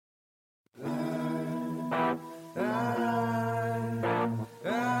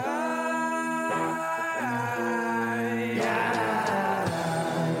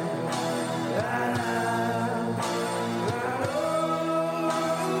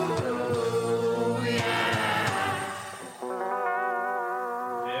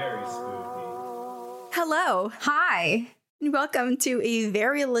Hello. Hi. And welcome to a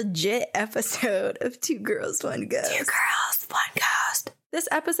very legit episode of Two Girls, One Ghost. Two Girls, One Ghost. This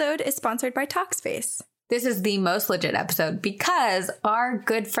episode is sponsored by Talkspace. This is the most legit episode because our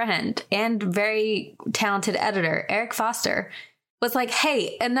good friend and very talented editor, Eric Foster, was like,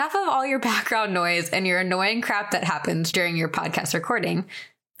 hey, enough of all your background noise and your annoying crap that happens during your podcast recording.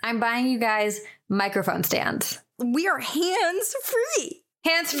 I'm buying you guys microphone stands. We are hands-free.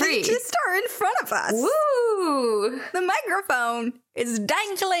 Hands-free. They just are in front of us. Woo! The microphone is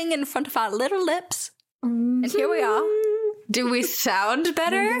dangling in front of our little lips. Mm-hmm. And here we are. Do we sound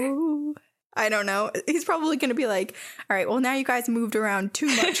better? I don't know. He's probably going to be like, all right, well, now you guys moved around too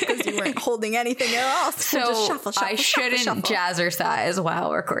much because you weren't holding anything else. So just shuffle, I shouldn't jazzercise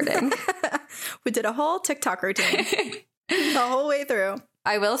while recording. We did a whole TikTok routine the whole way through.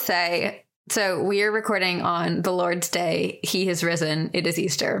 I will say, so we are recording on the Lord's Day. He has risen. It is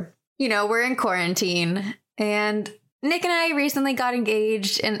Easter. You know, we're in quarantine and Nick and I recently got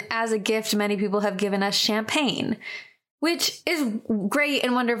engaged. And as a gift, many people have given us champagne, which is great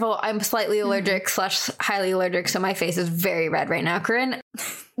and wonderful. I'm slightly allergic / highly allergic, so my face is very red right now, Corinne.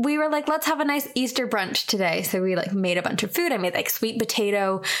 We were like, let's have a nice Easter brunch today. So we made a bunch of food. I made sweet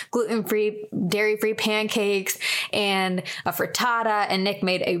potato, gluten-free, dairy-free pancakes and a frittata. And Nick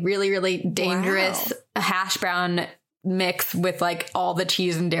made a really, really dangerous hash brown mix with all the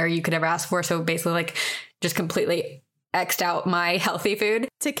cheese and dairy you could ever ask for. So basically just completely X'd out my healthy food.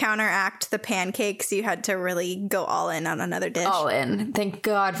 To counteract the pancakes, you had to really go all in on another dish. All in. Thank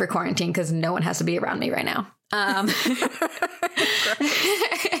God for quarantine because no one has to be around me right now.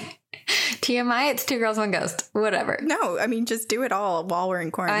 TMI, it's Two Girls, One Ghost. Whatever. No, I mean, just do it all while we're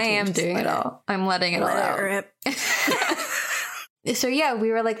in quarantine. I am doing it all. I'm letting it all out. Rip. So yeah,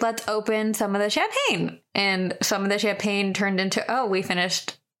 we were like, let's open some of the champagne. And some of the champagne turned into, we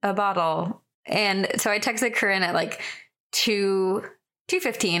finished a bottle. And so I texted Corinne at 2:15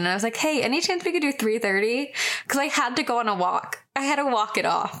 and I was like, hey, any chance we could do 3:30? Because I had to go on a walk. I had to walk it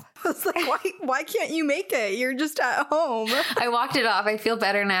off. I was like, why can't you make it? You're just at home. I walked it off. I feel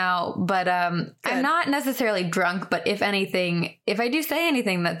better now, but I'm not necessarily drunk. But if anything, if I do say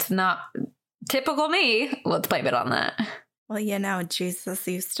anything that's not typical me, let's blame it on that. Well, Jesus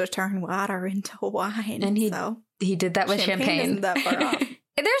used to turn water into wine. And he did that with champagne. Isn't that far off.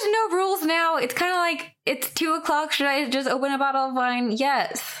 There's no rules now. It's kind of like, it's 2:00. Should I just open a bottle of wine?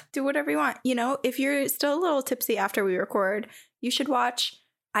 Yes. Do whatever you want. If you're still a little tipsy after we record, you should watch.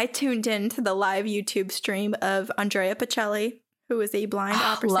 I tuned into the live YouTube stream of Andrea Bocelli, who is a blind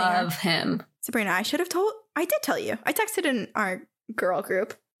opera singer. Love him. Sabrina, I did tell you. I texted in our girl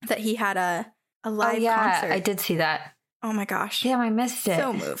group that he had a live concert. I did see that. Oh my gosh. Damn, I missed it.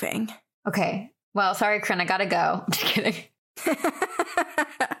 So moving. Okay. Well, sorry, Corinne, I gotta go. Just kidding.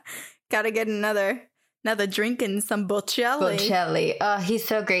 Gotta get another drink and some Bocelli. Bocelli. He's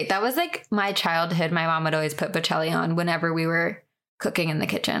so great. That was my childhood. My mom would always put Bocelli on whenever we were cooking in the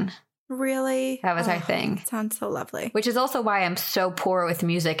kitchen. Really? That was our thing. That sounds so lovely. Which is also why I'm so poor with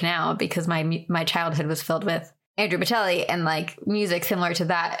music now, because my childhood was filled with Andrew Bocelli and music similar to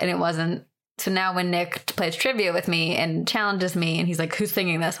that, and it wasn't. So now when Nick plays trivia with me and challenges me and he's like, who's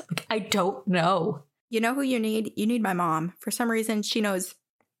singing this? I don't know. You know who you need? You need my mom. For some reason, she knows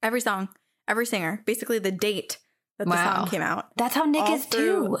every song, every singer, basically the date that the song came out. That's how Nick is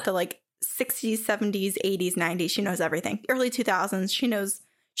too. The 60s, 70s, 80s, 90s. She knows everything. Early 2000s. She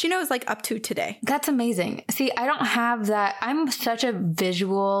knows up to today. That's amazing. See, I don't have that. I'm such a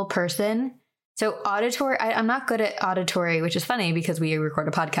visual person. So auditory, I'm not good at auditory, which is funny because we record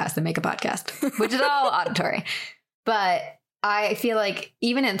a podcast and make a podcast, which is all auditory. But I feel like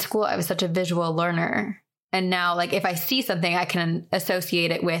even in school, I was such a visual learner. And now, if I see something, I can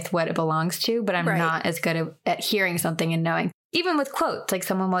associate it with what it belongs to. But I'm not as good at hearing something and knowing. Even with quotes,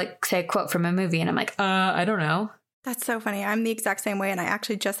 someone will say a quote from a movie and I'm like, I don't know. That's so funny. I'm the exact same way. And I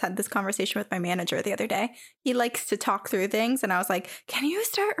actually just had this conversation with my manager the other day. He likes to talk through things. And I was like, can you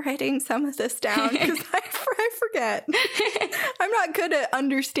start writing some of this down? Because I forget. I'm not good at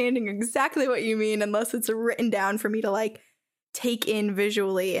understanding exactly what you mean unless it's written down for me to take in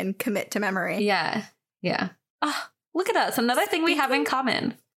visually and commit to memory. Yeah. Yeah. Oh, look at us. Another thing we have in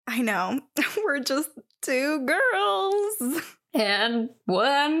common. I know. We're just two girls. And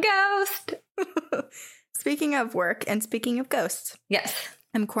one ghost. Speaking of work and speaking of ghosts. Yes.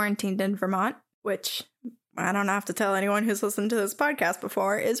 I'm quarantined in Vermont, which I don't have to tell anyone who's listened to this podcast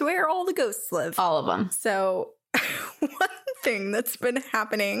before is where all the ghosts live. All of them. So one thing that's been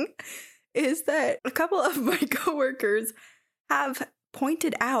happening is that a couple of my coworkers have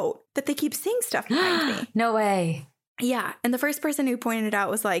pointed out that they keep seeing stuff behind me. No way. Yeah. And the first person who pointed it out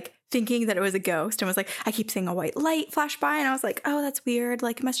was thinking that it was a ghost and was like, I keep seeing a white light flash by. And I was like, oh, that's weird.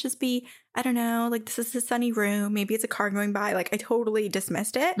 Like, it must just be, I don't know, like, this is a sunny room. Maybe it's a car going by. Like, I totally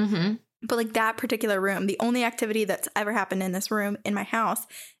dismissed it. Mm-hmm. But like that particular room, the only activity that's ever happened in this room in my house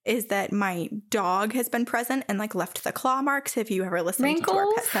is that my dog has been present and like left the claw marks. If you ever listened to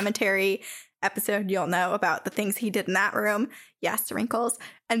our Pet Cemetery episode, you'll know about the things he did in that room. Yes, Wrinkles.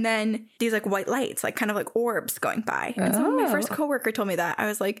 And then these like white lights, like kind of like orbs going by. And so when my first coworker told me that, I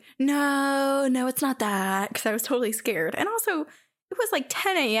was like, no, it's not that. Because I was totally scared. And also it was like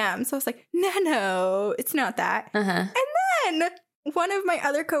 10 a.m. So I was like, no, it's not that. And then one of my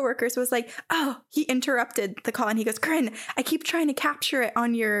other coworkers was like, oh, he interrupted the call and he goes, Corinne, I keep trying to capture it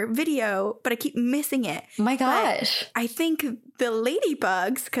on your video, but I keep missing it. Oh my gosh. But I think the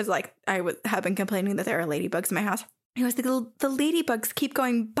ladybugs, because like I have been complaining that there are ladybugs in my house. He was like, the ladybugs keep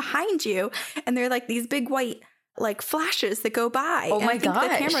going behind you. And they're like these big white like flashes that go by. Oh my gosh.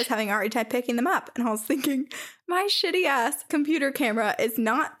 The camera's having a hard time picking them up. And I was thinking, my shitty ass computer camera is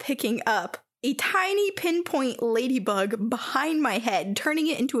not picking up a tiny pinpoint ladybug behind my head, turning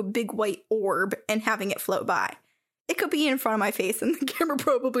it into a big white orb and having it float by. It could be in front of my face and the camera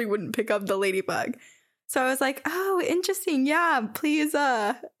probably wouldn't pick up the ladybug. So I was like, oh, interesting. Yeah, please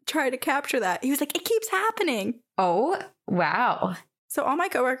try to capture that. He was like, it keeps happening. Oh, wow. So all my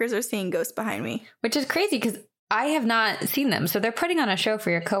coworkers are seeing ghosts behind me. Which is crazy because I have not seen them. So they're putting on a show for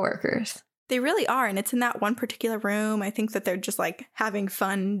your coworkers. They really are. And it's in that one particular room. I think that they're just like having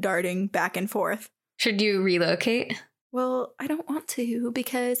fun darting back and forth. Should you relocate? Well, I don't want to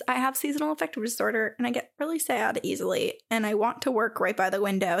because I have seasonal affective disorder and I get really sad easily. And I want to work right by the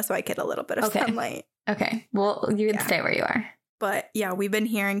window so I get a little bit of sunlight. Okay. Well, you can stay where you are. But yeah, we've been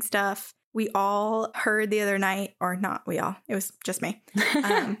hearing stuff. We all heard the other night, or not we all, it was just me.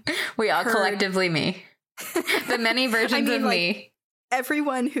 We all collectively me. The many versions of me.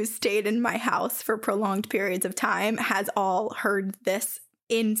 Everyone who stayed in my house for prolonged periods of time has all heard this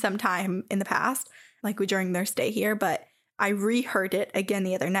in some time in the past, like during their stay here. But I reheard it again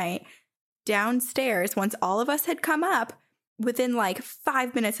the other night downstairs. Once all of us had come up, within like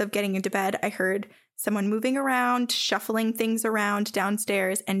 5 minutes of getting into bed, I heard someone moving around, shuffling things around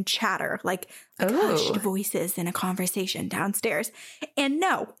downstairs, and chatter, like hushed voices in a conversation downstairs. And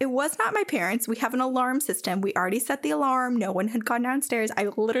no, it was not my parents. We have an alarm system. We already set the alarm. No one had gone downstairs. I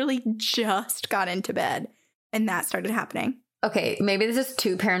literally just got into bed, and that started happening. Okay, maybe this is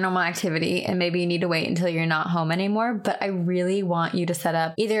too paranormal activity, and maybe you need to wait until you're not home anymore, but I really want you to set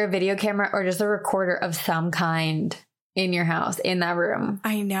up either a video camera or just a recorder of some kind in your house, in that room.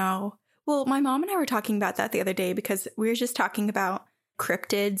 I know. Well, my mom and I were talking about that the other day because we were just talking about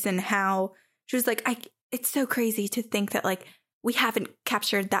cryptids and how she was like, it's so crazy to think that like we haven't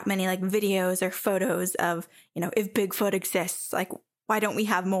captured that many like videos or photos of, you know, if Bigfoot exists, like why don't we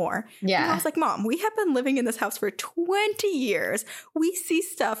have more? Yeah. And I was like, Mom, we have been living in this house for 20 years. We see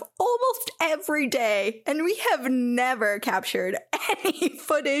stuff almost every day, and we have never captured any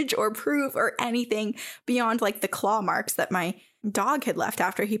footage or proof or anything beyond like the claw marks that my dog had left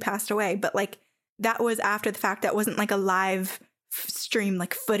after he passed away. But like that was after the fact. That wasn't like a live stream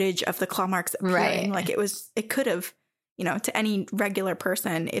like footage of the claw marks appearing. Right. Like it could have, you know, to any regular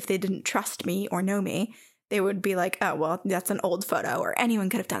person, if they didn't trust me or know me, they would be like, oh, well, that's an old photo, or anyone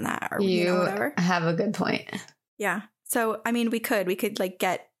could have done that, or you know, whatever. Have a good point. Yeah. So, I mean, we could like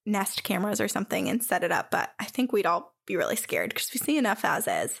get Nest cameras or something and set it up, but I think we'd all be really scared because we see enough as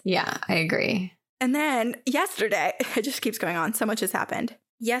is. Yeah, I agree. And then yesterday, it just keeps going on. So much has happened.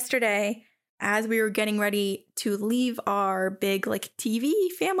 Yesterday, as we were getting ready to leave our big like TV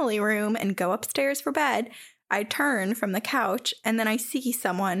family room and go upstairs for bed, I turn from the couch and then I see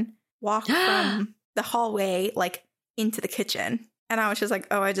someone walk from the hallway like into the kitchen. And I was just like,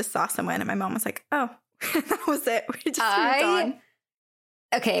 oh, I just saw someone. And my mom was like, oh, that was it. We just moved on.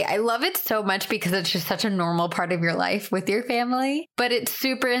 Okay, I love it so much because it's just such a normal part of your life with your family, but it's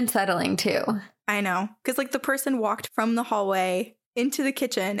super unsettling too. I know. Because like the person walked from the hallway into the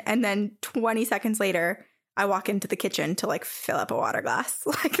kitchen, and then 20 seconds later, I walk into the kitchen to like fill up a water glass.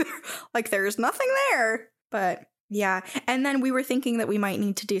 Like there's nothing there. But yeah. And then we were thinking that we might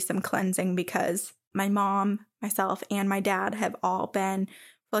need to do some cleansing because my mom, myself, and my dad have all been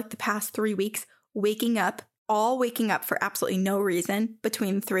for like the past 3 weeks waking up for absolutely no reason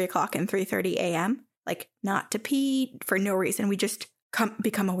between 3 o'clock and 3:30 a.m. Like not to pee for no reason. We just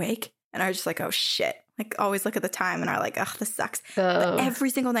become awake. And I was just like, oh shit. Like always look at the time and are like, oh, this sucks. But every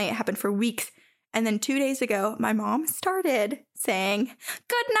single night it happened for weeks. And then 2 days ago, my mom started saying,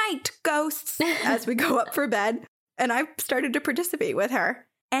 good night, ghosts, as we go up for bed. And I started to participate with her.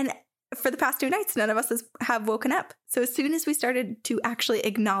 And for the past 2 nights, none of us have woken up. So as soon as we started to actually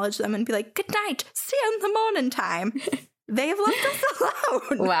acknowledge them and be like, good night, see you in the morning time, they have left us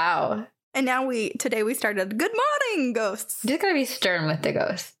alone. Wow. And now today we started, good morning, ghosts. Just gotta be stern with the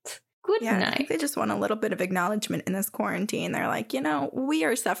ghosts. Good night. I think they just want a little bit of acknowledgement in this quarantine. They're like, we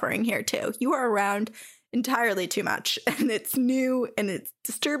are suffering here too. You are around entirely too much, and it's new, and it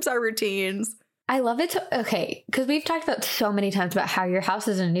disturbs our routines. I love it. Okay, because we've talked about so many times about how your house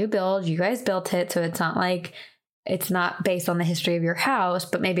is a new build. You guys built it, so it's not like it's not based on the history of your house,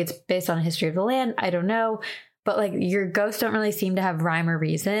 but maybe it's based on the history of the land. I don't know. But like your ghosts don't really seem to have rhyme or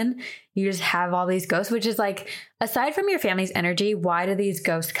reason. You just have all these ghosts, which is like, aside from your family's energy, why do these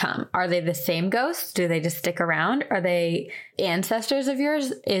ghosts come? Are they the same ghosts? Do they just stick around? Are they ancestors of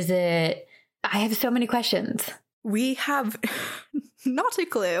yours? I have so many questions. We have not a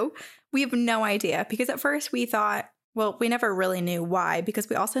clue. We have no idea, because at first we thought, well, we never really knew why, because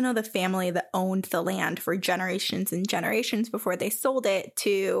we also know the family that owned the land for generations and generations before they sold it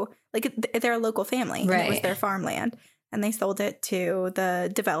to, like, their local family. Right. And it was their farmland. And they sold it to the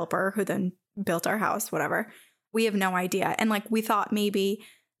developer who then built our house, whatever. We have no idea. And like, we thought maybe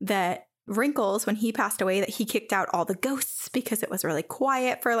that Wrinkles, when he passed away, that he kicked out all the ghosts because it was really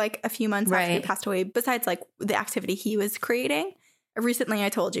quiet for like a few months after he passed away, besides like the activity he was creating. Recently, I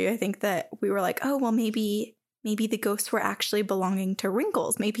told you, I think that we were like, oh, well, maybe the ghosts were actually belonging to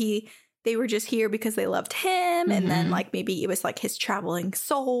Wrinkles. Maybe they were just here because they loved him. Mm-hmm. And then like maybe it was like his traveling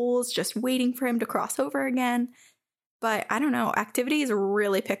souls just waiting for him to cross over again. But I don't know. Activity has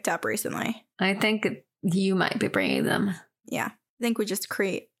really picked up recently. I think you might be bringing them. Yeah. I think we just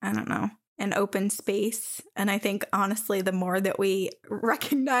create, I don't know, an open space. And I think, honestly, the more that we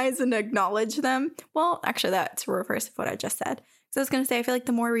recognize and acknowledge them, well, actually, that's reverse of what I just said. So I was going to say, I feel like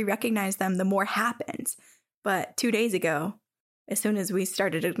the more we recognize them, the more happens. But 2 days ago, as soon as we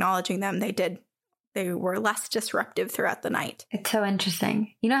started acknowledging them, they were less disruptive throughout the night. It's so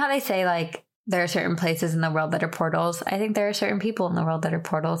interesting. You know how they say, like, there are certain places in the world that are portals? I think there are certain people in the world that are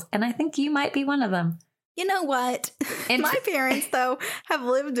portals. And I think you might be one of them. You know what? My parents, though, have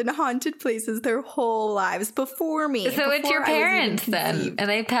lived in haunted places their whole lives before me. So it's your parents then. And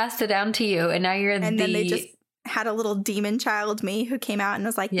they passed it down to you. And now you're And then they just had a little demon child, me, who came out and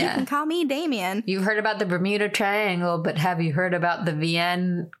was like, you can call me Damien. You've heard about the Bermuda Triangle, but have you heard about the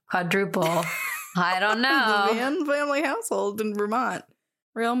Vienne quadruple? I don't know. The Vienne family household in Vermont.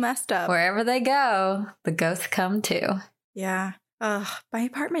 Real messed up. Wherever they go, the ghosts come too. Yeah. My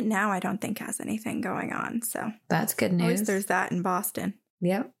apartment now I don't think has anything going on. So that's good news. At least there's that in Boston.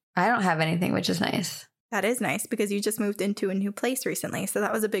 Yep. I don't have anything, which is nice. That is nice because you just moved into a new place recently. So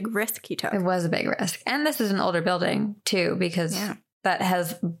that was a big risk you took. It was a big risk. And this is an older building too, because that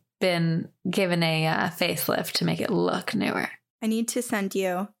has been given a facelift to make it look newer. I need to send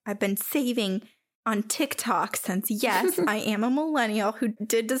you. I've been saving on TikTok since, yes, I am a millennial who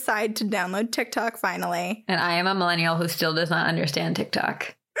did decide to download TikTok finally. And I am a millennial who still does not understand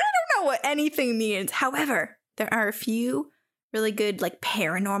TikTok. I don't know what anything means. However, there are a few really good like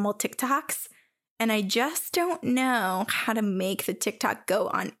paranormal TikToks, and I just don't know how to make the TikTok go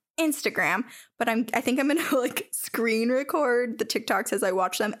on Instagram, but I think I'm gonna like screen record the TikToks as I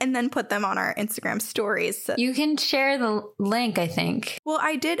watch them and then put them on our Instagram stories. So. You can share the link, I think. Well,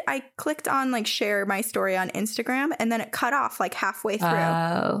 I clicked on like share my story on Instagram and then it cut off like halfway through.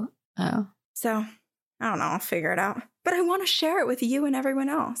 Oh. So I don't know, I'll figure it out. But I want to share it with you and everyone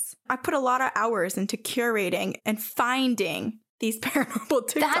else. I put a lot of hours into curating and finding these paranormal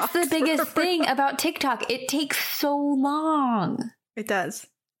TikToks. That's the biggest thing about TikTok. It takes so long. It does.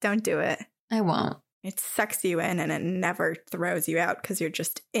 Don't do it. I won't. It sucks you in and it never throws you out because you're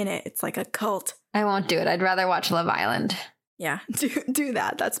just in it. It's like a cult. I won't do it. I'd rather watch Love Island. Yeah, do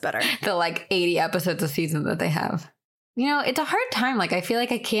that. That's better. The like 80 episodes a season that they have. You know, it's a hard time. Like, I feel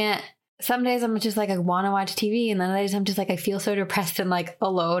like I can't. Some days I'm just like, I want to watch TV. And then other days I'm just like, I feel so depressed and like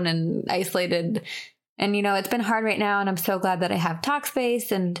alone and isolated. And, you know, it's been hard right now. And I'm so glad that I have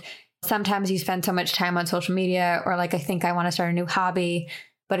Talkspace. And sometimes you spend so much time on social media, or like, I think I want to start a new hobby.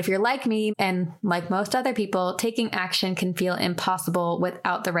 But if you're like me and like most other people, taking action can feel impossible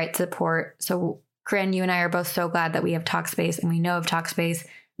without the right support. So, Corinne, you and I are both so glad that we have Talkspace and we know of Talkspace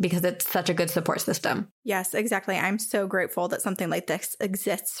because it's such a good support system. Yes, exactly. I'm so grateful that something like this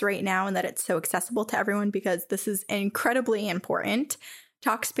exists right now and that it's so accessible to everyone because this is incredibly important.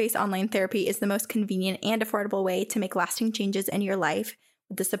 Talkspace Online Therapy is the most convenient and affordable way to make lasting changes in your life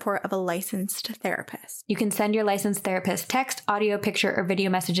with the support of a licensed therapist. You can send your licensed therapist text, audio, picture, or video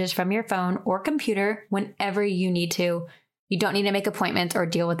messages from your phone or computer whenever you need to. You don't need to make appointments or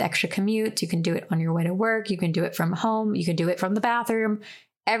deal with extra commutes. You can do it on your way to work. You can do it from home. You can do it from the bathroom.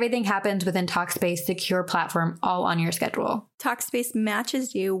 Everything happens within Talkspace's secure platform, all on your schedule. Talkspace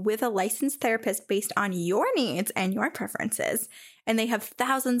matches you with a licensed therapist based on your needs and your preferences. And they have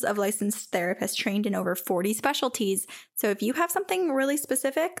thousands of licensed therapists trained in over 40 specialties. So if you have something really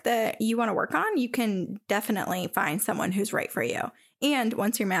specific that you want to work on, you can definitely find someone who's right for you. And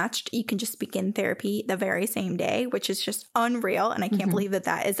once you're matched, you can just begin therapy the very same day, which is just unreal. And I can't believe that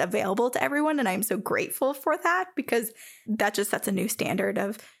that is available to everyone. And I'm so grateful for that, because that just sets a new standard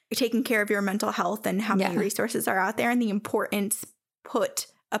of taking care of your mental health and how many resources are out there and the importance put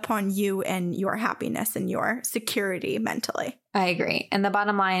upon you and your happiness and your security mentally. I agree. And the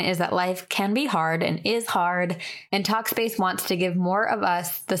bottom line is that life can be hard and is hard. And Talkspace wants to give more of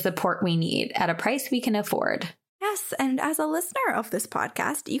us the support we need at a price we can afford. Yes, and as a listener of this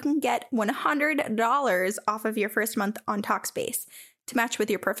podcast, you can get $100 off of your first month on Talkspace. To match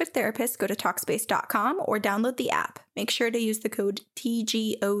with your perfect therapist, go to Talkspace.com or download the app. Make sure to use the code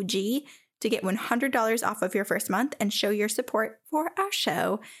TGOG to get $100 off of your first month and show your support for our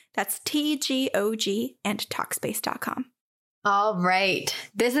show. That's TGOG and Talkspace.com. All right.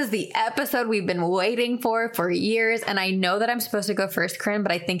 This is the episode we've been waiting for years. And I know that I'm supposed to go first, Corinne,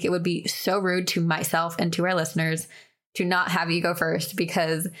 but I think it would be so rude to myself and to our listeners to not have you go first,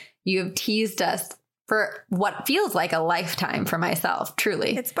 because you have teased us for what feels like a lifetime for myself,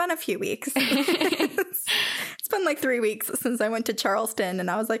 truly. It's been a few weeks. It's been like 3 weeks since I went to Charleston,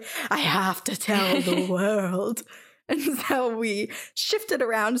 and I was like, I have to tell the world. And so we shifted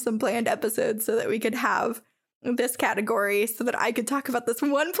around some planned episodes so that we could have this category so that I could talk about this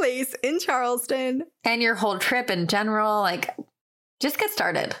one place in Charleston. And your whole trip in general, like, just get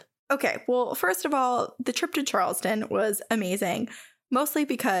started. Okay, well, first of all, the trip to Charleston was amazing, mostly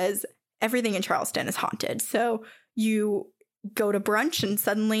because everything in Charleston is haunted. So you go to brunch and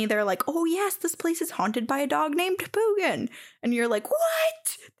suddenly they're like, oh yes, this place is haunted by a dog named Poogan. And you're like,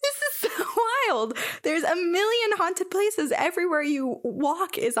 what? This is so wild. There's a million haunted places. Everywhere you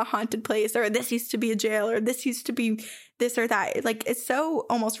walk is a haunted place, or this used to be a jail, or this used to be this or that. Like, it's so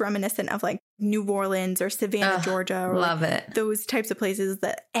almost reminiscent of like New Orleans or Savannah, Georgia, or love like it. Those types of places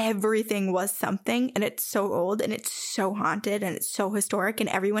that everything was something, and it's so old and it's so haunted and it's so historic, and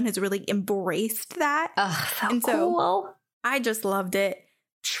everyone has really embraced that. So and cool. So I just loved it.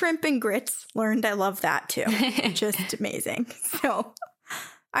 Shrimp and grits, learned I love that too. Just amazing. So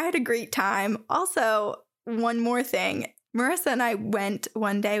I had a great time. Also, one more thing. Marissa and I went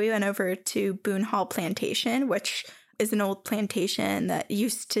one day, we went over to Boone Hall Plantation, which is an old plantation that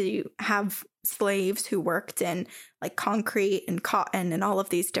used to have slaves who worked in like concrete and cotton and all of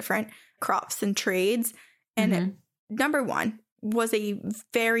these different crops and trades. And number one, was a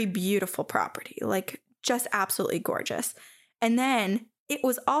very beautiful property, like just absolutely gorgeous. And then it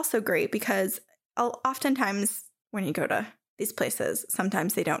was also great because oftentimes when you go to these places,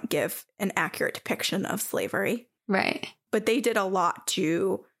 sometimes they don't give an accurate depiction of slavery. Right. But they did a lot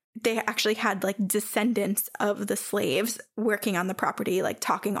to, they actually had like descendants of the slaves working on the property, like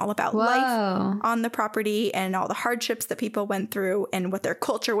talking all about life on the property and all the hardships that people went through and what their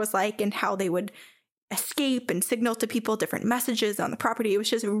culture was like and how they would escape and signal to people different messages on the property. It was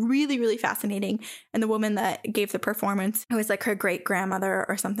just really, really fascinating. And the woman that gave the performance, who was like her great grandmother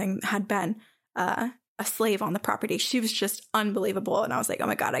or something, had been a slave on the property. She was just unbelievable. And I was like, oh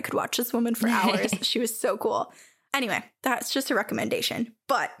my God, I could watch this woman for hours. She was so cool. Anyway, that's just a recommendation.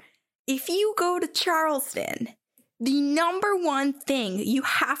 But if you go to Charleston, the number one thing you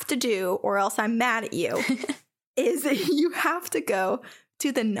have to do, or else I'm mad at you, is you have to go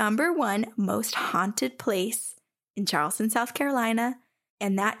to the number one most haunted place in Charleston, South Carolina,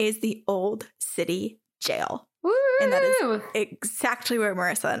 and that is the Old City Jail. Woo! And that is exactly where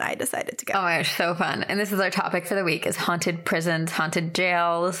Marissa and I decided to go. Oh my gosh, so fun. And this is our topic for the week, is haunted prisons, haunted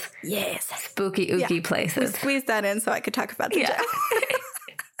jails. Yes. Spooky, ooky places. We squeezed that in so I could talk about the jail.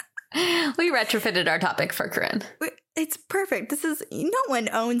 We retrofitted our topic for Corinne. It's perfect. This is, no one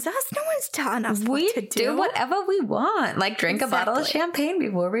owns us. No one's telling us what to do. We do whatever we want. Like drink a bottle of champagne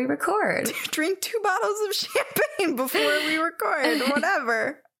before we record. Drink 2 bottles of champagne before we record.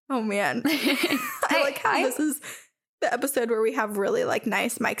 Whatever. Oh, man. I like how this is the episode where we have really like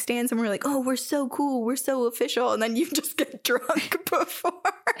nice mic stands and we're like, oh, we're so cool. We're so official. And then you just get drunk before.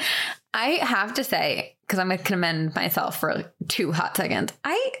 I have to say, because I'm going to commend myself for 2 hot seconds.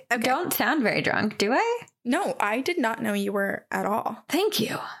 I don't sound very drunk, do I? No, I did not know you were at all. Thank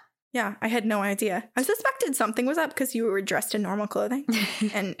you. Yeah, I had no idea. I suspected something was up because you were dressed in normal clothing.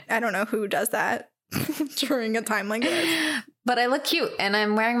 And I don't know who does that during a time like this. But I look cute and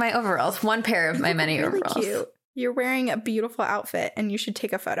I'm wearing my overalls. One pair of my many really overalls. Cute. You're wearing a beautiful outfit and you should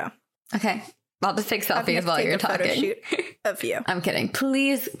take a photo. Okay. I'll just take having selfies us while take you're a photo talking. shoot of you. I'm kidding.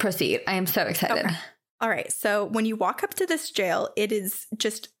 Please proceed. I am so excited. Okay. All right. So when you walk up to this jail, it is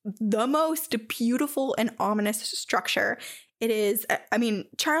just the most beautiful and ominous structure. It is, I mean,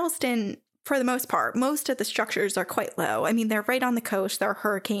 Charleston, for the most part, most of the structures are quite low. I mean, they're right on the coast. There are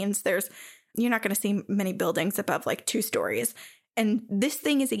hurricanes. You're not going to see many buildings above like 2 stories. And this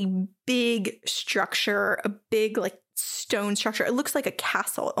thing is a big structure, a big like stone structure. It looks like a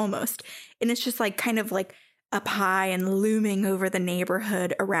castle almost. And it's just like kind of like up high and looming over the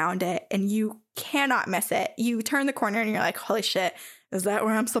neighborhood around it. And you cannot miss it. You turn the corner and you're like, holy shit, is that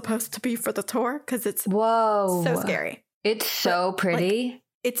where I'm supposed to be for the tour? Because it's whoa, so scary. It's so pretty. Like,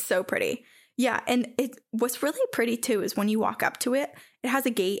 it's so pretty. Yeah. And what's really pretty too is when you walk up to it, it has a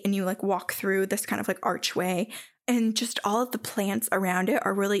gate and you like walk through this kind of like archway, and just all of the plants around it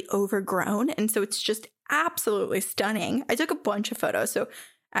are really overgrown. And so it's just absolutely stunning. I took a bunch of photos. So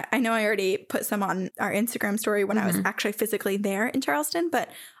I know I already put some on our Instagram story when I was actually physically there in Charleston, but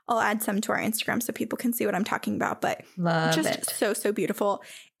I'll add some to our Instagram so people can see what I'm talking about. But Love just it. so beautiful.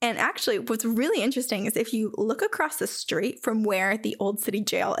 And actually, what's really interesting is if you look across the street from where the Old City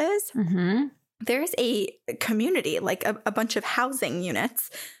Jail is, there's a community, like a bunch of housing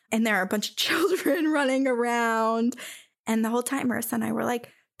units, and there are a bunch of children running around. And the whole time, Marissa and I were like,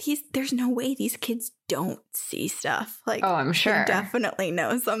 there's no way these kids don't see stuff. Like, oh, I'm sure. They definitely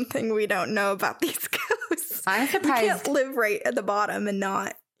know something we don't know about these ghosts. I'm surprised. You can't live right at the bottom and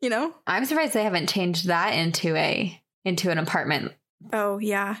not, you know? I'm surprised they haven't changed that into an apartment. Oh,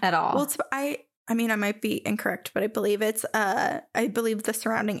 yeah. At all. Well, I mean, I might be incorrect, but I believe the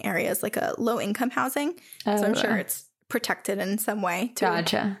surrounding area is like a low income housing. So I'm sure it's protected in some way too.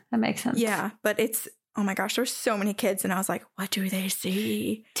 Gotcha. That makes sense. Yeah. But oh my gosh, there's so many kids. And I was like, what do they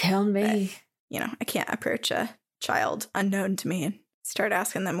see? Tell me. But, I can't approach a child unknown to me and start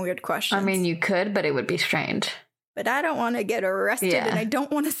asking them weird questions. I mean, you could, but it would be strange. But I don't want to get arrested and I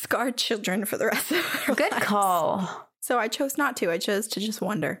don't want to scar children for the rest of their Good lives. call. So I chose not to. I chose to just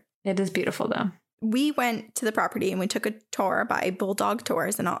wonder. It is beautiful, though. We went to the property and we took a tour by Bulldog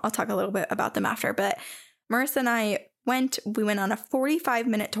Tours, and I'll talk a little bit about them after. But Marissa and I we went on a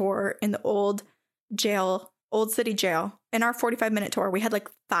 45-minute tour in the Old City Jail. In our 45-minute tour, we had like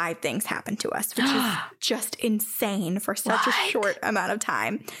 5 things happen to us, which is just insane for such a short amount of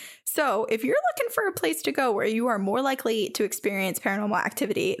time. So if you're looking for a place to go where you are more likely to experience paranormal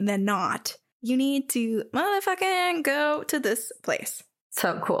activity than not, you need to motherfucking go to this place.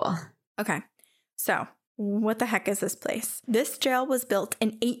 So cool. Okay. So what the heck is this place? This jail was built in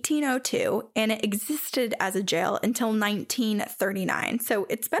 1802 and it existed as a jail until 1939. So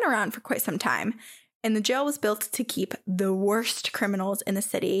it's been around for quite some time. And the jail was built to keep the worst criminals in the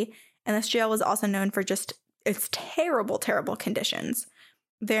city. And this jail was also known for just its terrible, terrible conditions.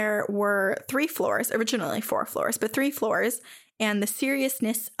 There were 3 floors, originally 4 floors, but 3 floors. And the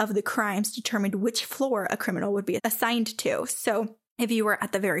seriousness of the crimes determined which floor a criminal would be assigned to. So if you were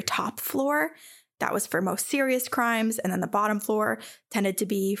at the very top floor, that was for most serious crimes. And then the bottom floor tended to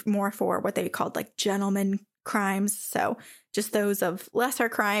be more for what they called like gentleman crimes. So just those of lesser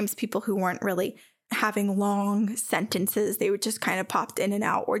crimes, people who weren't really having long sentences. They would just kind of popped in and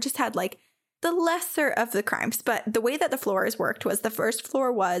out or just had like the lesser of the crimes. But the way that the floors worked was the first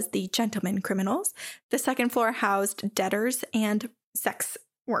floor was the gentleman criminals. The second floor housed debtors and sex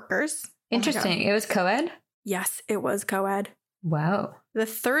workers. Interesting. It was co-ed? Yes, it was co-ed. Wow. The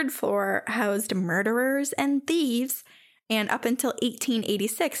third floor housed murderers and thieves. And up until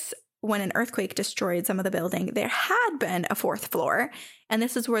 1886, when an earthquake destroyed some of the building, there had been a 4th floor. And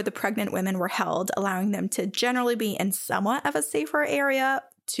this is where the pregnant women were held, allowing them to generally be in somewhat of a safer area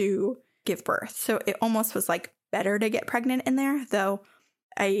to give birth. So it almost was like better to get pregnant in there, though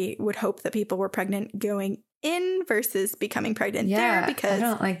I would hope that people were pregnant going in versus becoming pregnant there, because I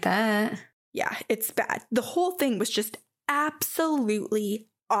don't like that. Yeah, it's bad. The whole thing was just absolutely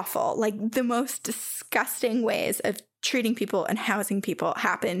awful. Like the most disgusting ways of treating people and housing people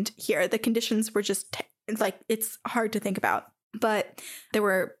happened here. The conditions were just like, it's hard to think about. But there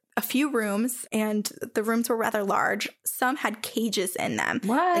were a few rooms and the rooms were rather large. Some had cages in them.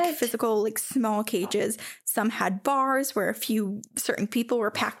 What? Like physical, like small cages. Some had bars where a few certain people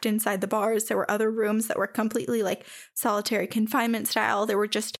were packed inside the bars. There were other rooms that were completely like solitary confinement style. There were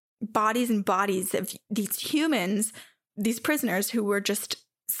just bodies and bodies of these humans, these prisoners who were just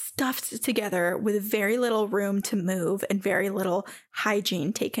stuffed together with very little room to move and very little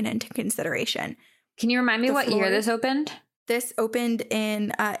hygiene taken into consideration. Can you remind me what year this opened? This opened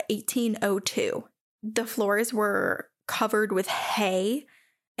in 1802. The floors were covered with hay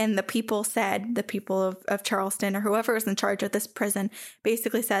And the people of Charleston or whoever was in charge of this prison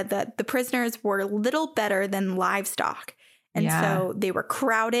basically said that the prisoners were little better than livestock. And so they were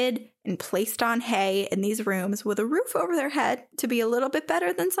crowded and placed on hay in these rooms with a roof over their head to be a little bit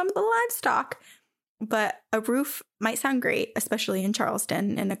better than some of the livestock. But a roof might sound great, especially in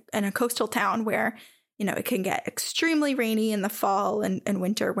Charleston, in a coastal town where, you know, it can get extremely rainy in the fall and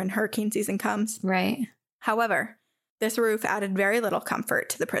winter when hurricane season comes. Right. However, this roof added very little comfort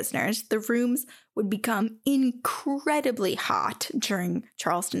to the prisoners. The rooms would become incredibly hot during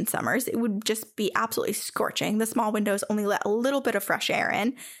Charleston summers. It would just be absolutely scorching. The small windows only let a little bit of fresh air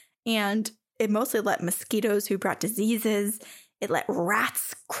in, and it mostly let mosquitoes who brought diseases. It let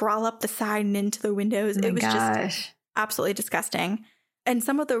rats crawl up the side and into the windows. It was just absolutely disgusting. And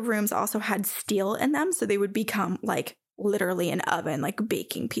some of the rooms also had steel in them, so they would become like literally an oven, like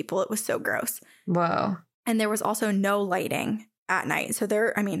baking people. It was so gross. Whoa. And there was also no lighting at night. So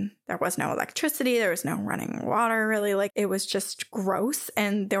there was no electricity. There was no running water, really. Like, it was just gross.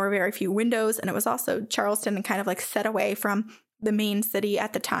 And there were very few windows. And it was also Charleston and kind of like set away from the main city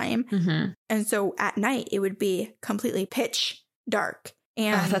at the time. Mm-hmm. And so at night, it would be completely pitch dark.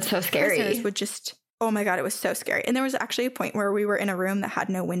 And that's so scary. Prisoners would just, oh my God, it was so scary. And there was actually a point where we were in a room that had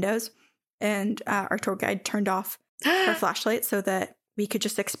no windows. And our tour guide turned off her flashlight so that we could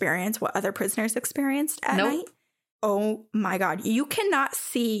just experience what other prisoners experienced at night. Oh my God. You cannot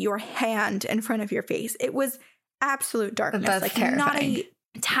see your hand in front of your face. It was absolute darkness. That's like terrifying. Not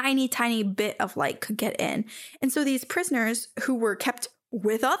a tiny bit of light could get in. And so these prisoners who were kept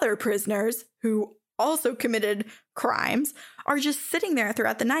with other prisoners who also committed crimes are just sitting there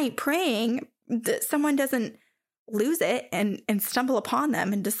throughout the night praying that someone doesn't lose it and stumble upon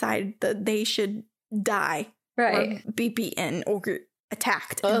them and decide that they should die. Right. Or be beaten or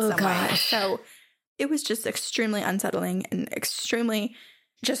attacked in some way. So it was just extremely unsettling and extremely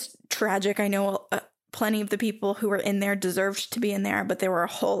just tragic. I know plenty of the people who were in there deserved to be in there, but there were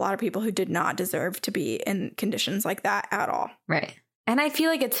a whole lot of people who did not deserve to be in conditions like that at all. Right. And I feel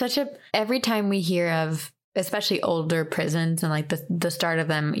like it's every time we hear of especially older prisons and like the start of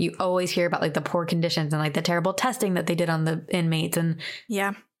them, you always hear about like the poor conditions and like the terrible testing that they did on the inmates. And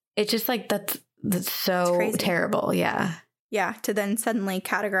yeah, it's just like that's so terrible. Yeah. Yeah, to then suddenly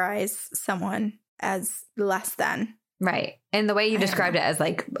categorize someone as less than. Right. And the way you described it as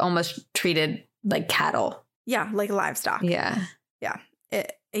like almost treated like cattle. Yeah, like livestock. Yeah.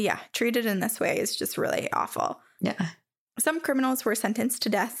 Yeah. Treated in this way is just really awful. Yeah. Some criminals were sentenced to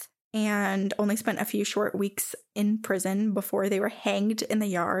death and only spent a few short weeks in prison before they were hanged in the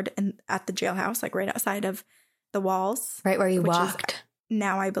yard and at the jailhouse, like right outside of the walls. Right where you walked.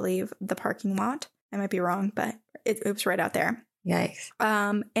 Now I believe the parking lot. I might be wrong, but it was right out there. Yikes.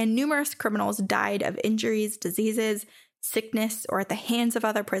 And numerous criminals died of injuries, diseases, sickness, or at the hands of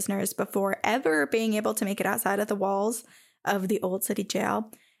other prisoners before ever being able to make it outside of the walls of the Old City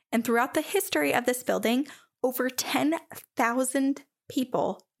Jail. And throughout the history of this building, over 10,000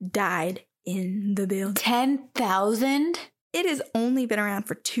 people died in the building. 10,000? It has only been around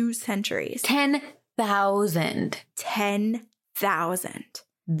for 2 centuries. 10,000. 10,000.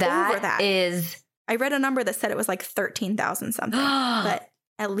 That is... I read a number that said it was like 13,000 something, but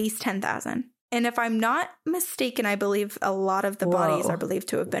at least 10,000. And if I'm not mistaken, I believe a lot of the bodies are believed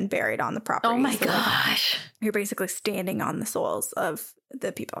to have been buried on the property. Oh my gosh. You're basically standing on the souls of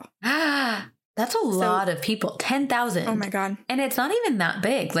the people. That's a lot of people. 10,000. Oh my God. And it's not even that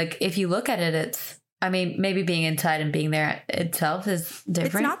big. Like if you look at it, it's, I mean, maybe being inside and being there itself is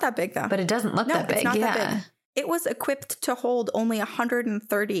different. It's not that big though. But it doesn't look that big. It's not that big. It was equipped to hold only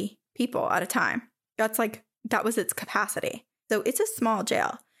 130 people at a time. That was its capacity. So it's a small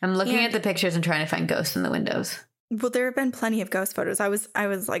jail. I'm looking at the pictures and trying to find ghosts in the windows. Well, there have been plenty of ghost photos. I was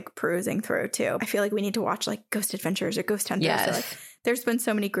like perusing through too. I feel like we need to watch like Ghost Adventures or Ghost Hunters. Yes. So, like, there's been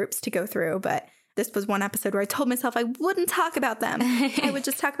so many groups to go through, but this was one episode where I told myself I wouldn't talk about them. I would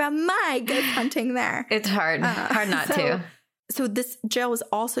just talk about my ghost hunting there. It's hard not to. So this jail was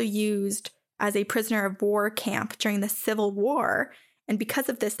also used as a prisoner of war camp during the Civil War. And because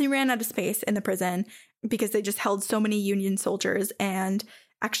of this, they ran out of space in the prison because they just held so many Union soldiers. And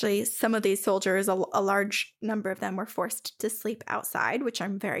actually, some of these soldiers, a large number of them were forced to sleep outside, which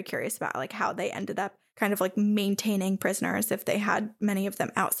I'm very curious about, like how they ended up kind of like maintaining prisoners if they had many of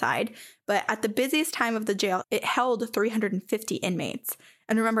them outside. But at the busiest time of the jail, it held 350 inmates.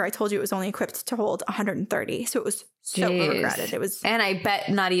 And remember, I told you it was only equipped to hold 130. So it was so overcrowded. It was, and I bet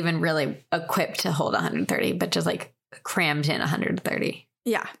not even really equipped to hold 130, but just like crammed in 130.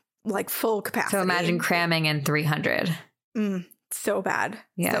 Yeah, like full capacity. So imagine cramming in 300. So bad.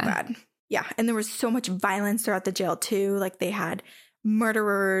 Yeah. So bad. Yeah. And there was so much violence throughout the jail too. Like they had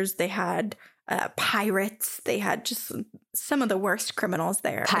murderers. They had pirates. They had just some of the worst criminals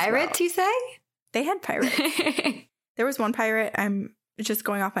there. Pirates, you say? They had pirates. There was one pirate. I'm just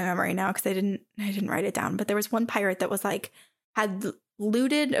going off my memory now because I didn't write it down. But there was one pirate that was like had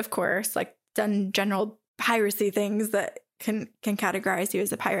looted, of course, like done general piracy things that can categorize you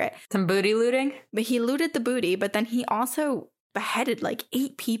as a pirate. Some booty looting? But he looted the booty, but then he also beheaded like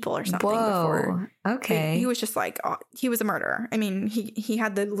 8 people or something. Whoa. Before. Okay. He was just like, he was a murderer. I mean, he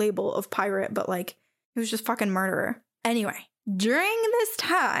had the label of pirate, but like he was just fucking murderer. Anyway, during this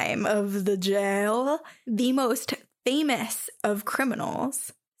time of the jail, the most famous of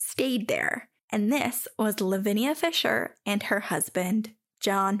criminals stayed there. And this was Lavinia Fisher and her husband,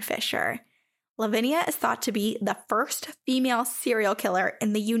 John Fisher. Lavinia is thought to be the first female serial killer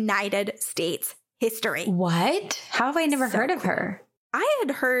in the United States history. What? How have I never heard of her? I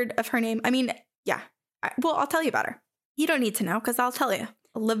had heard of her name. I mean, yeah. Well, I'll tell you about her. You don't need to know because I'll tell you.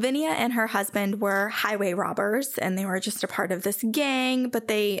 Lavinia and her husband were highway robbers, and they were just a part of this gang, but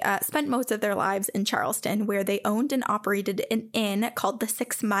they spent most of their lives in Charleston, where they owned and operated an inn called the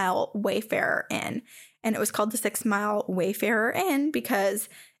 6 Mile Wayfarer Inn. And it was called the 6 Mile Wayfarer Inn because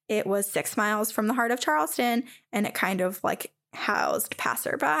it was 6 miles from the heart of Charleston, and it kind of like housed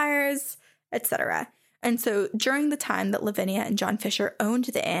passerbyers, etc. And so during the time that Lavinia and John Fisher owned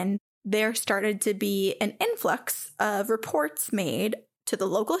the inn, there started to be an influx of reports made to the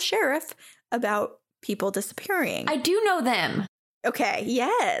local sheriff about people disappearing. I do know them. Okay,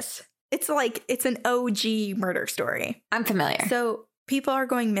 yes. It's an OG murder story. I'm familiar. So people are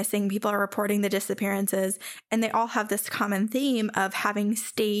going missing, people are reporting the disappearances, and they all have this common theme of having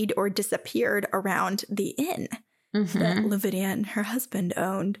stayed or disappeared around the inn that Lavinia and her husband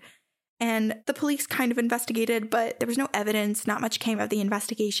owned. And the police kind of investigated, but there was no evidence, not much came of the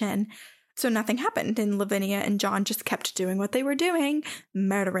investigation. So nothing happened, and Lavinia and John just kept doing what they were doing,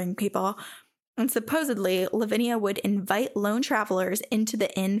 murdering people. And supposedly, Lavinia would invite lone travelers into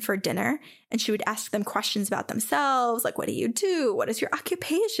the inn for dinner, and she would ask them questions about themselves, like, what do you do? What is your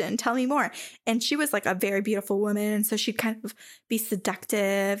occupation? Tell me more. And she was like a very beautiful woman, and so she'd kind of be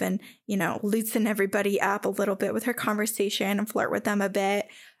seductive and, loosen everybody up a little bit with her conversation and flirt with them a bit.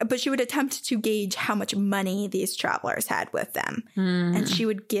 But she would attempt to gauge how much money these travelers had with them. And she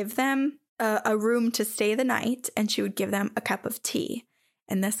would give them a room to stay the night, and she would give them a cup of tea.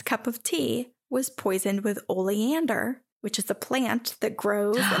 And this cup of tea was poisoned with oleander, which is a plant that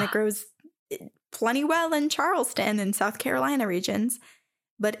grows, and it grows plenty well in Charleston and South Carolina regions,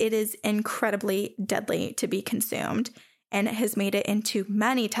 but it is incredibly deadly to be consumed. And it has made it into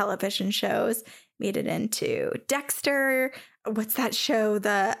many television shows, made it into Dexter. What's that show?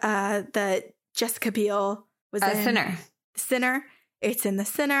 The Jessica Biel was in? Sinner. Sinner. It's in The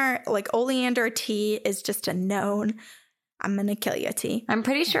Sinner. Like, oleander tea is just a known, I'm going to kill you tea. I'm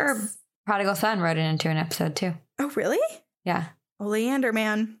pretty sure Prodigal Son wrote it into an episode too. Oh, really? Yeah. Oleander,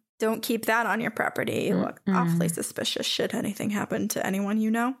 man. Don't keep that on your property. You look awfully suspicious should anything happen to anyone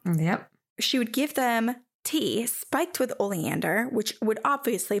you know. Yep. She would give them tea spiked with oleander, which would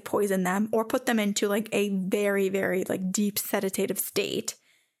obviously poison them or put them into like a very, very like deep sedative state.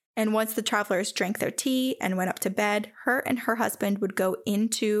 And once the travelers drank their tea and went up to bed, her and her husband would go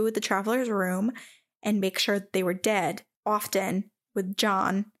into the traveler's room and make sure they were dead, often with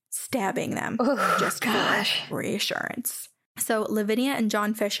John stabbing them just for reassurance. So Lavinia and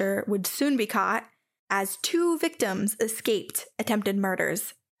John Fisher would soon be caught as 2 victims escaped attempted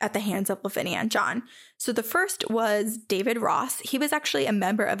murders at the hands of Lavinia and John. So the first was David Ross. He was actually a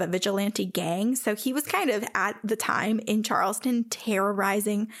member of a vigilante gang. So he was kind of at the time in Charleston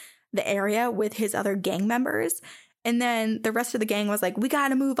terrorizing the area with his other gang members. And then the rest of the gang was like, we got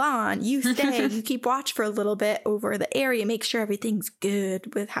to move on. You stay. You keep watch for a little bit over the area. Make sure everything's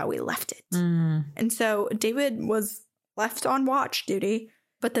good with how we left it. And so David was left on watch duty.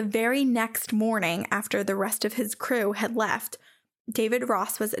 But the very next morning, after the rest of his crew had left, David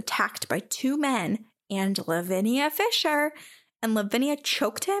Ross was attacked by 2 men and Lavinia Fisher. And Lavinia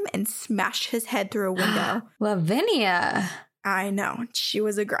choked him and smashed his head through a window. Lavinia. I know. She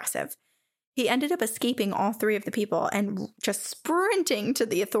was aggressive. He ended up escaping all 3 of the people and just sprinting to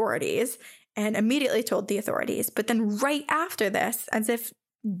the authorities and immediately told the authorities. But then right after this, as if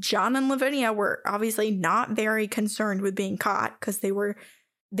John and Lavinia were obviously not very concerned with being caught because they were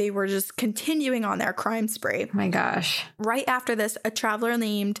just continuing on their crime spree. Oh my gosh. Right after this, a traveler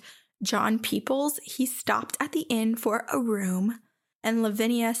named John Peoples, he stopped at the inn for a room. And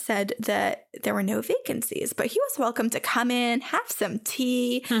Lavinia said that there were no vacancies, but he was welcome to come in, have some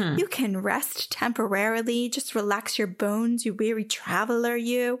tea. You can rest temporarily. Just relax your bones, you weary traveler,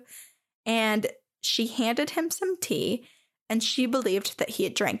 you. And she handed him some tea. and she believed that he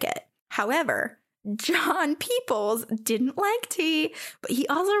had drank it. However, John Peoples didn't like tea, but he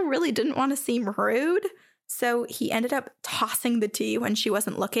also really didn't want to seem rude. So he ended up tossing the tea when she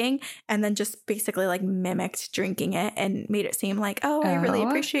wasn't looking and then just basically like mimicked drinking it and made it seem like, oh, I really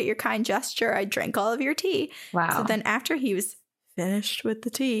appreciate your kind gesture. I drank all of your tea. Wow. So then after he was finished with the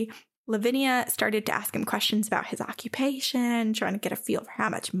tea, Lavinia started to ask him questions about his occupation, trying to get a feel for how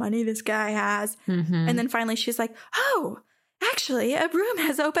much money this guy has. And then finally she's like, oh, actually, a room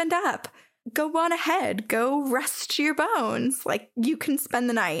has opened up. Go on ahead. Go rest your bones. Like, you can spend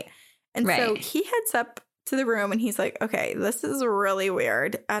the night. And so he heads up to the room and he's like, okay, this is really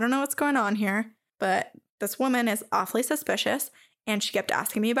weird. I don't know what's going on here, but this woman is awfully suspicious. And she kept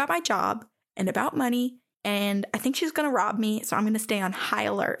asking me about my job and about money. And I think she's going to rob me. So I'm going to stay on high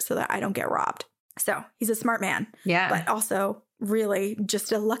alert so that I don't get robbed. So he's a smart man. Yeah. But also really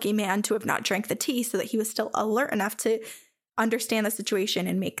just a lucky man to have not drank the tea so that he was still alert enough to understand the situation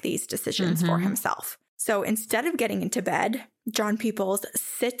and make these decisions for himself. So instead of getting into bed, John Peoples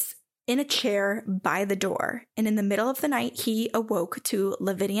sits in a chair by the door. And in the middle of the night, he awoke to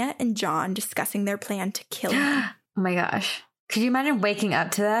Lavinia and John discussing their plan to kill him. Oh my gosh. Could you imagine waking up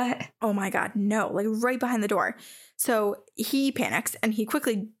to that? Oh my God, no, like right behind the door. So he panics and he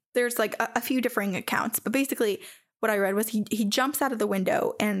quickly, there's like a few differing accounts, but basically what I read was he jumps out of the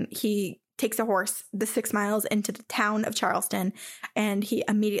window and he takes a horse the 6 miles into the town of Charleston, and he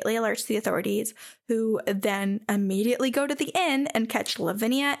immediately alerts the authorities, who then immediately go to the inn and catch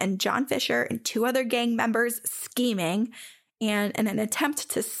Lavinia and John Fisher and 2 other gang members scheming. And in an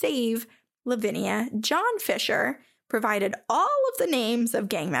attempt to save Lavinia, John Fisher provided all of the names of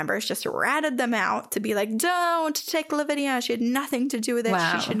gang members, just ratted them out to be like, don't take Lavinia. She had nothing to do with it.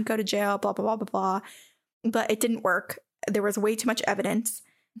 Wow. She shouldn't go to jail, blah, blah, blah, blah, blah. But it didn't work. There was way too much evidence.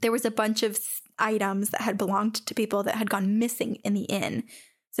 There was a bunch of items that had belonged to people that had gone missing in the inn.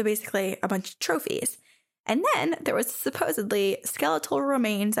 So basically a bunch of trophies. And then there was supposedly skeletal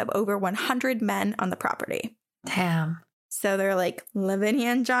remains of over 100 men on the property. Damn. So they're like, Lavinia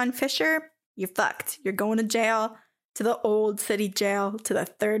and John Fisher, you're fucked. You're going to jail, to the old city jail, to the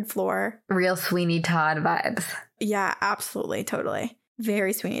 3rd floor. Real Sweeney Todd vibes. Yeah, absolutely. Totally.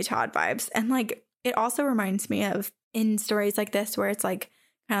 Very Sweeney Todd vibes. And like, it also reminds me of in stories like this where it's like,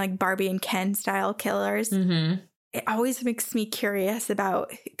 kind of like Barbie and Ken style killers. It always makes me curious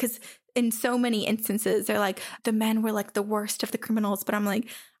about, because in so many instances, they're like, the men were like the worst of the criminals. But I'm like,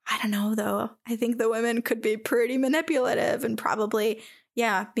 I don't know, though. I think the women could be pretty manipulative and probably,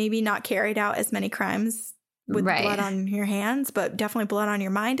 yeah, maybe not carried out as many crimes with blood on your hands, but definitely blood on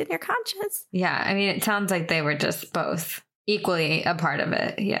your mind and your conscience. Yeah. I mean, it sounds like they were just both equally a part of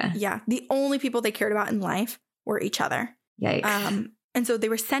it. Yeah. Yeah. The only people they cared about in life were each other. Yikes. And so they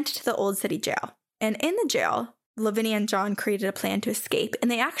were sent to the old city jail. And in the jail, Lavinia and John created a plan to escape. And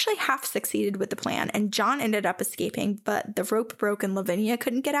they actually half succeeded with the plan. And John ended up escaping, but the rope broke and Lavinia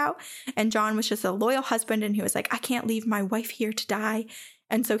couldn't get out. And John was just a loyal husband. And he was like, I can't leave my wife here to die.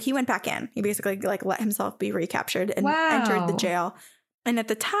 And so he went back in. He basically like let himself be recaptured and entered the jail. And at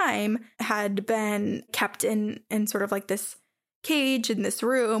the time had been kept in sort of like this cage in this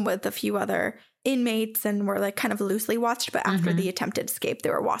room with a few other inmates and were like kind of loosely watched. But after the attempted escape,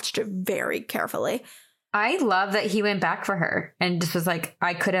 they were watched very carefully. I love that he went back for her and just was like,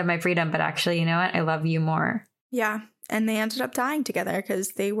 I could have my freedom, but actually, you know what? I love you more. Yeah. And they ended up dying together because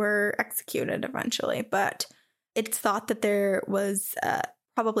they were executed eventually. But it's thought that there was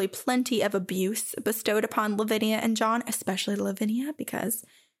probably plenty of abuse bestowed upon Lavinia and John, especially Lavinia, because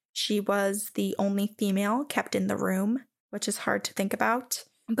she was the only female kept in the room, which is hard to think about.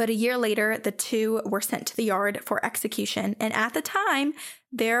 But a year later, the 2 were sent to the yard for execution. And at the time,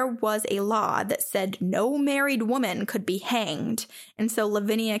 there was a law that said no married woman could be hanged. And so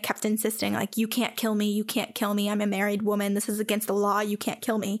Lavinia kept insisting, like, you can't kill me. You can't kill me. I'm a married woman. This is against the law. You can't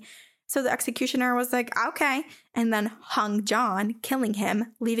kill me. So the executioner was like, okay. And then hung John, killing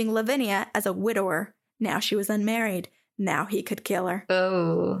him, leaving Lavinia as a widower. Now she was unmarried. Now he could kill her.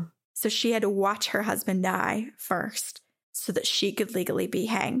 Oh. So she had to watch her husband die first, so that she could legally be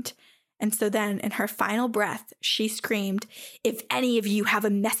hanged. And so then in her final breath, she screamed, if any of you have a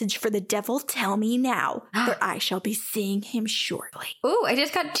message for the devil, tell me now, for I shall be seeing him shortly. Ooh, I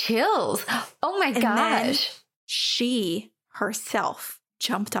just got chills. Oh my gosh. Then she herself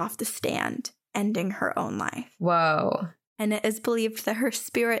jumped off the stand, ending her own life. Whoa. And it is believed that her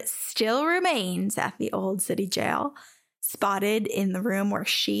spirit still remains at the old city jail, spotted in the room where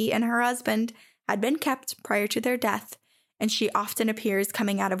she and her husband had been kept prior to their death. and she often appears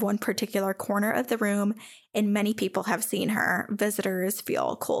coming out of one particular corner of the room, and many people have seen her. Visitors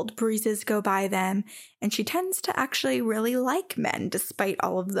feel cold breezes go by them, and she tends to actually really like men, despite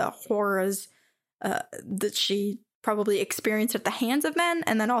all of the horrors that she probably experienced at the hands of men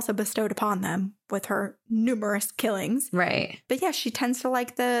and then also bestowed upon them with her numerous killings. Right. But yeah, she tends to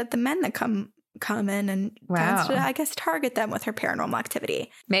like the men that come in and tends to, I guess, target them with her paranormal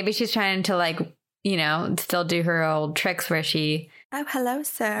activity. Maybe she's trying to, like, you know, still do her old tricks where she hello,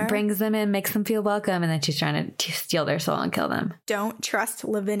 sir. Brings them in, makes them feel welcome, and then she's trying to steal their soul and kill them. Don't trust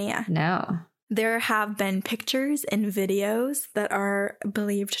Lavinia. No. There have been pictures and videos that are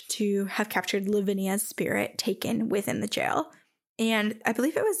believed to have captured Lavinia's spirit taken within the jail. And I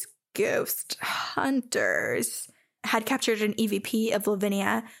believe it was ghost hunters had captured an EVP of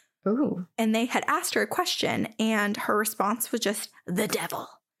Lavinia. Ooh. And they had asked her a question, and her response was just, the devil.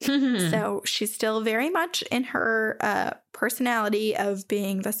 So she's still very much in her personality of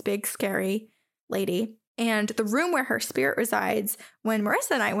being this big, scary lady. And the room where her spirit resides, when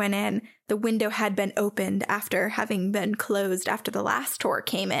Marissa and I went in, the window had been opened after having been closed after the last tour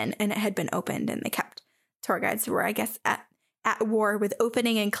came in, and it had been opened, and they kept tour guides were, I guess, at war with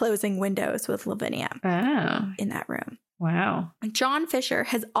opening and closing windows with Lavinia in that room. Wow. John Fisher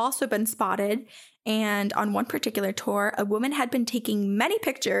has also been spotted, and on one particular tour, a woman had been taking many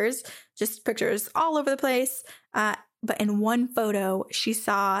pictures, just pictures all over the place, but in one photo, she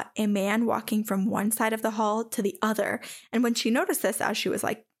saw a man walking from one side of the hall to the other. And when she noticed this, as she was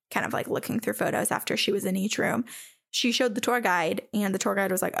like kind of like looking through photos after she was in each room, she showed the tour guide, and the tour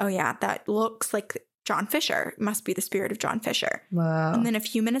guide was like, oh yeah, that looks like John Fisher. It must be the spirit of John Fisher. Wow. And then a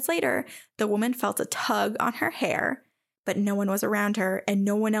few minutes later, the woman felt a tug on her hair, but no one was around her, and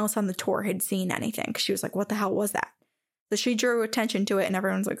no one else on the tour had seen anything. She was like, what the hell was that? So she drew attention to it, and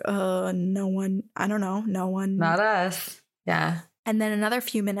everyone's like, no one, I don't know, no one. Not us. Yeah. And then another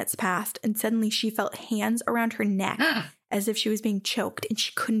few minutes passed, and suddenly she felt hands around her neck as if she was being choked, and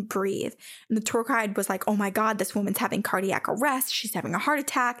she couldn't breathe. And the tour guide was like, oh my God, this woman's having cardiac arrest. She's having a heart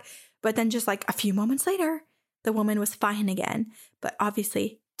attack. But then just like a few moments later, the woman was fine again. But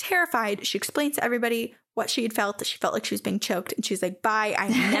obviously terrified, she explained to everybody what she had felt, that she felt like she was being choked. And she's like, bye,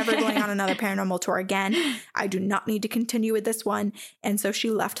 I'm never going on another paranormal tour again. I do not need to continue with this one. And so she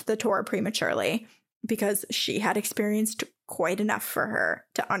left the tour prematurely because she had experienced quite enough for her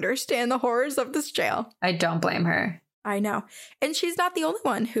to understand the horrors of this jail. I don't blame her. I know. And she's not the only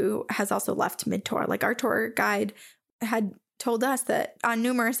one who has also left mid-tour. Like our tour guide had told us that on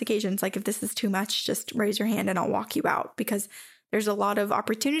numerous occasions, like if this is too much, just raise your hand and I'll walk you out, because there's a lot of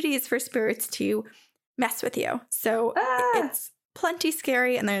opportunities for spirits to mess with you. So it's plenty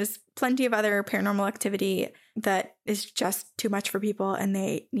scary, and there's plenty of other paranormal activity that is just too much for people and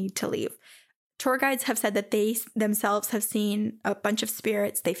they need to leave. Tour guides have said that they themselves have seen a bunch of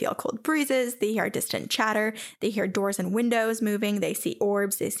spirits. They feel cold breezes. They hear distant chatter. They hear doors and windows moving. They see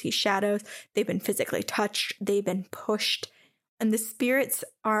orbs. They see shadows. They've been physically touched. They've been pushed. And the spirits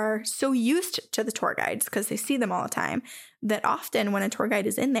are so used to the tour guides, because they see them all the time, that often when a tour guide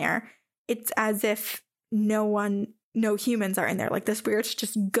is in there, it's as if no humans are in there. Like the spirits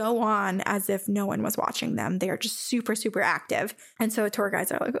just go on as if no one was watching them. They are just super, super active. And so tour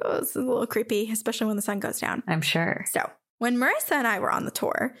guides are like, oh, this is a little creepy, especially when the sun goes down. I'm sure. So when Marissa and I were on the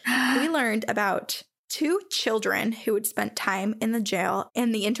tour, we learned about 2 children who had spent time in the jail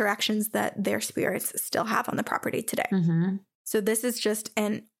and the interactions that their spirits still have on the property today. Mm-hmm. So this is just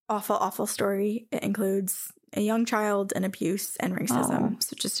an awful, awful story. It includes a young child and abuse and racism. Oh.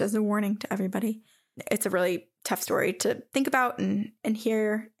 So just as a warning to everybody. It's a really tough story to think about and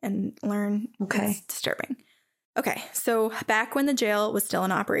hear and learn. Okay. It's disturbing. Okay, so back when the jail was still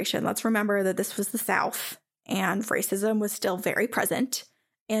in operation, let's remember that this was the South and racism was still very present.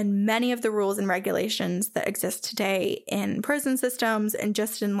 And many of the rules and regulations that exist today in prison systems and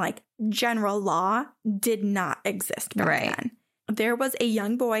just in like general law did not exist back then. There was a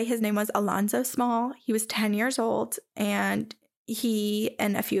young boy. His name was Alonzo Small. He was 10 years old, and he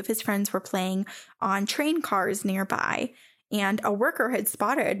and a few of his friends were playing on train cars nearby. And a worker had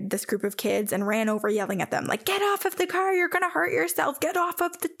spotted this group of kids and ran over yelling at them, like, get off of the car. You're going to hurt yourself. Get off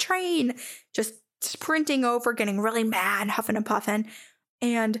of the train. Just sprinting over, getting really mad, huffing and puffing.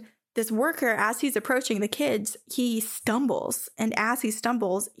 And this worker, as he's approaching the kids, he stumbles. And as he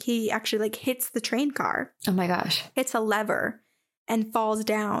stumbles, he actually like hits the train car. Oh my gosh. Hits a lever and falls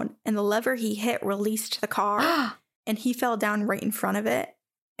down. And the lever he hit released the car. And he fell down right in front of it.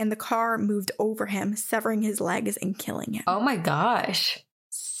 And the car moved over him, severing his legs and killing him. Oh my gosh.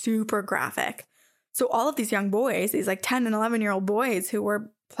 Super graphic. So all of these young boys, these like 10 and 11-year-old boys who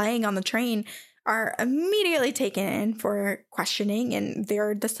were playing on the train, are immediately taken in for questioning, and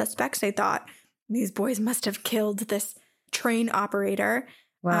they're the suspects. They thought these boys must have killed this train operator.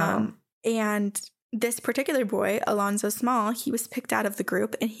 Wow. And this particular boy, Alonzo Small, he was picked out of the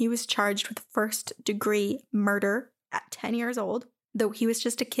group, and he was charged with first-degree murder at 10 years old, though he was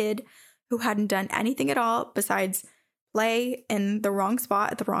just a kid who hadn't done anything at all besides play in the wrong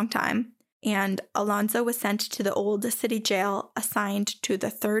spot at the wrong time. And Alonzo was sent to the old city jail assigned to the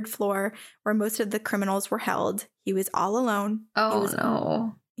 3rd floor where most of the criminals were held. He was all alone.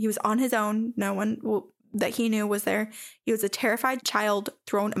 No. He was on his own. No one that he knew was there. He was a terrified child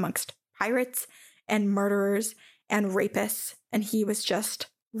thrown amongst pirates and murderers and rapists, and he was just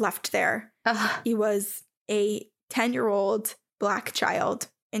left there. He was a 10-year-old Black child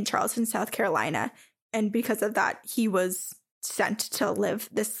in Charleston, South Carolina, and because of that, he was sent to live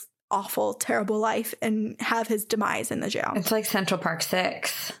this awful, terrible life and have his demise in the jail. It's like Central Park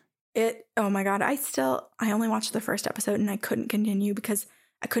 6. Oh my God, I only watched the first episode and I couldn't continue because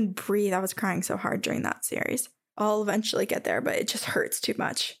I couldn't breathe. I was crying so hard during that series. I'll eventually get there, but it just hurts too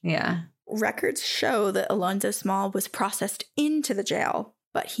much. Yeah. Records show that Alonzo Small was processed into the jail,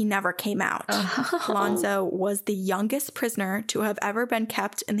 but he never came out. Alonzo was the youngest prisoner to have ever been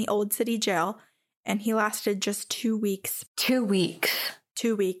kept in the Old City Jail, and he lasted just 2 weeks. 2 weeks.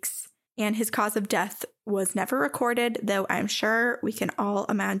 2 weeks. And his cause of death was never recorded, though I'm sure we can all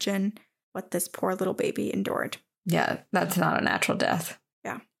imagine what this poor little baby endured. Yeah, that's not a natural death.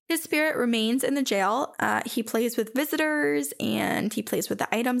 Yeah. His spirit remains in the jail. He plays with visitors and he plays with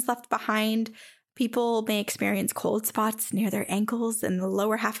the items left behind. People may experience cold spots near their ankles and the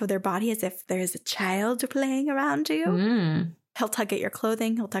lower half of their body as if there's a child playing around you. He'll tug at your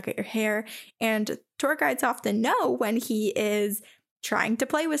clothing. He'll tug at your hair. And tour guides often know when he is trying to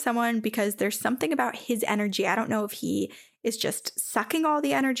play with someone because there's something about his energy. I don't know if he is just sucking all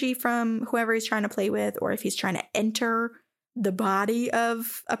the energy from whoever he's trying to play with or if he's trying to enter the body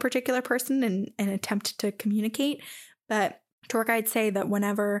of a particular person and attempt to communicate. But tour guides say that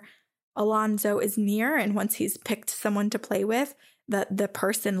whenever Alonzo is near and once he's picked someone to play with, that the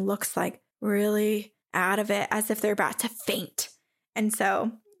person looks like really out of it as if they're about to faint. And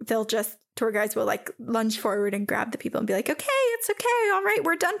so tour guides will like lunge forward and grab the people and be like, okay, it's okay. All right,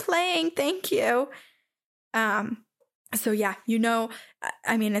 we're done playing. Thank you. So yeah,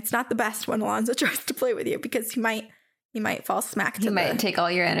 I mean, it's not the best when Alonzo tries to play with you because he might fall smack to might take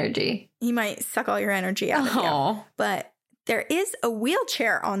all your energy. He might suck all your energy out of you. But there is a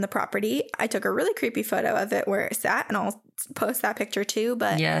wheelchair on the property. I took a really creepy photo of it where it sat, and I'll post that picture too.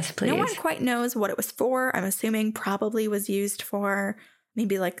 But yes, please. No one quite knows what it was for. I'm assuming probably was used for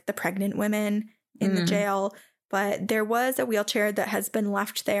maybe like the pregnant women in the jail. But there was a wheelchair that has been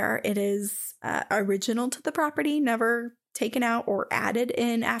left there. It is original to the property, never taken out or added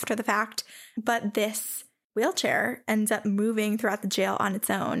in after the fact. But this wheelchair ends up moving throughout the jail on its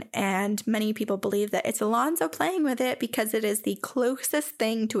own. And many people believe that it's Alonzo playing with it because it is the closest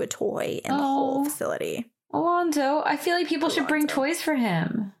thing to a toy in the whole facility. Alonzo, I feel like people should bring toys for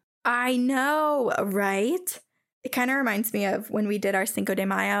him. I know, right? It kind of reminds me of when we did our Cinco de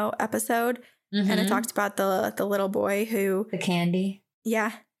Mayo episode. And it talked about the little boy who... The candy.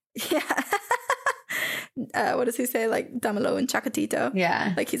 Yeah. Yeah. What does he say? Like, dámelo un chocolatito.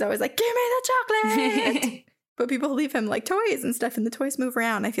 Yeah. Like, he's always like, give me the chocolate. But people leave him, like, toys and stuff, and the toys move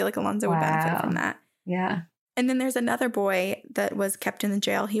around. I feel like Alonzo would benefit from that. Yeah. And then there's another boy that was kept in the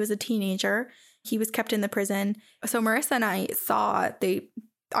jail. He was a teenager. He was kept in the prison. So Marissa and I saw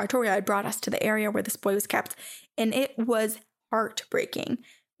our tour guide brought us to the area where this boy was kept, and it was heartbreaking.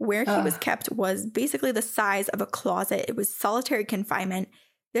 Where he was kept was basically the size of a closet. It was solitary confinement.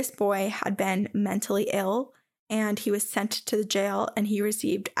 This boy had been mentally ill, and he was sent to the jail, and he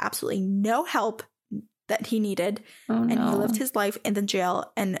received absolutely no help that he needed. And he lived his life in the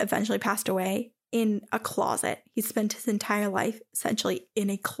jail and eventually passed away in a closet. He spent his entire life essentially in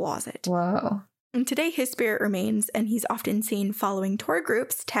a closet. Whoa. And today his spirit remains, and he's often seen following tour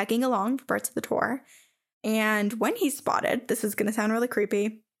groups, tagging along for parts of the tour. And when he's spotted, this is going to sound really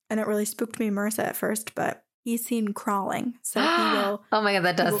creepy, and it really spooked me and Marissa at first, but he's seen crawling. So he will... Oh my God,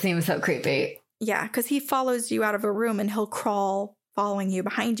 that does seem so creepy. Yeah, because he follows you out of a room and he'll crawl following you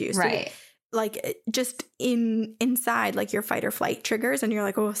behind you. So right. Like just inside, like your fight or flight triggers, and you're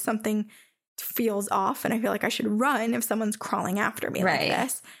like, oh, something feels off, and I feel like I should run if someone's crawling after me like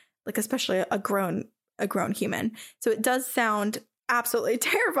this. Like especially a grown human. So it does sound absolutely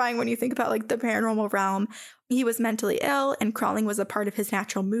terrifying when you think about like the paranormal realm. He was mentally ill and crawling was a part of his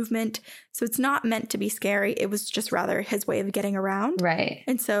natural movement. So it's not meant to be scary. It was just rather his way of getting around. Right.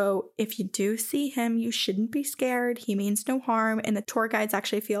 And so if you do see him, you shouldn't be scared. He means no harm. And the tour guides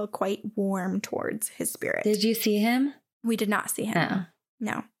actually feel quite warm towards his spirit. Did you see him? We did not see him. No.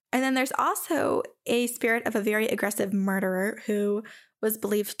 No. And then there's also a spirit of a very aggressive murderer who was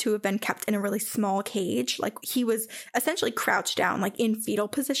believed to have been kept in a really small cage. Like he was essentially crouched down, like in fetal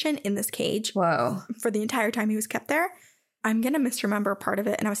position in this cage. Whoa. For the entire time he was kept there. I'm going to misremember part of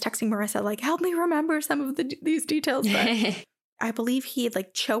it. And I was texting Marissa, like, help me remember some of these details. But I believe he had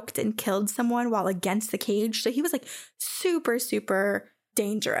like choked and killed someone while against the cage. So he was like super, super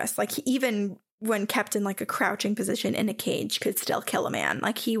dangerous. Like even when kept in like a crouching position in a cage could still kill a man.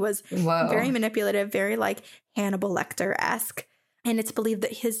 Like he was very manipulative, very like Hannibal Lecter-esque. And it's believed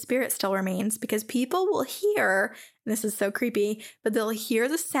that his spirit still remains because people will hear, and this is so creepy, but they'll hear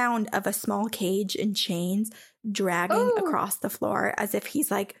the sound of a small cage in chains dragging across the floor as if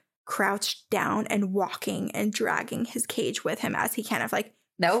he's like crouched down and walking and dragging his cage with him as he kind of like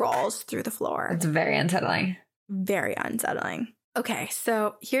crawls through the floor. It's very unsettling. Very unsettling. Okay,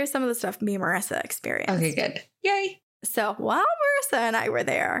 so here's some of the stuff me and Marissa experienced. Okay, good. Yay. So while Marissa and I were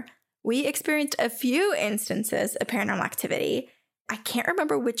there, we experienced a few instances of paranormal activity. I can't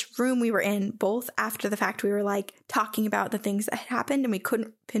remember which room we were in. Both after the fact, we were like talking about the things that had happened and we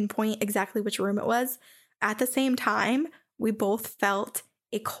couldn't pinpoint exactly which room it was. At the same time, we both felt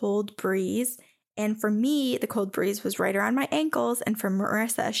a cold breeze. And for me, the cold breeze was right around my ankles. And for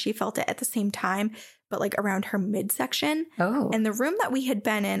Marissa, she felt it at the same time, but like around her midsection. Oh. And the room that we had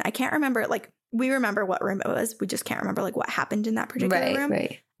been in, I can't remember, like we remember what room it was. We just can't remember like what happened in that particular room.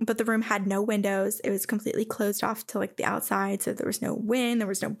 Right. But the room had no windows. It was completely closed off to like the outside. So there was no wind. There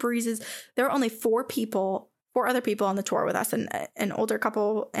was no breezes. There were only four other people on the tour with us, an older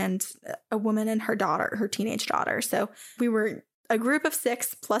couple and a woman and her daughter, her teenage daughter. So we were a group of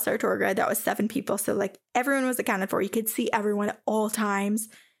 6 plus our tour guide. That was 7 people. So like everyone was accounted for. You could see everyone at all times.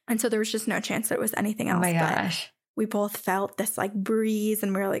 And so there was just no chance that it was anything else. Oh my gosh. But we both felt this like breeze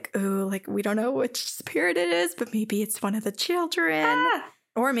and we were like, oh, like we don't know which spirit it is, but maybe it's one of the children.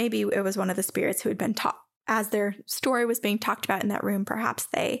 Or maybe it was one of the spirits who had been taught as their story was being talked about in that room. Perhaps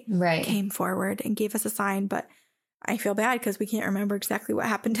they came forward and gave us a sign. But I feel bad because we can't remember exactly what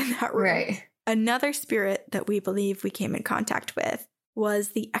happened in that room. Right. Another spirit that we believe we came in contact with was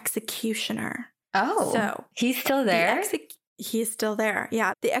the executioner. Oh, so he's still there? He's still there.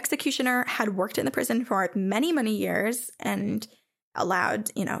 Yeah. The executioner had worked in the prison for many, many years and allowed,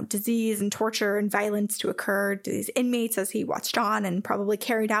 disease and torture and violence to occur to these inmates as he watched on and probably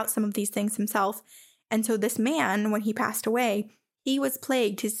carried out some of these things himself. And so this man, when he passed away,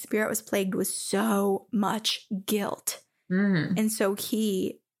 his spirit was plagued with so much guilt. And so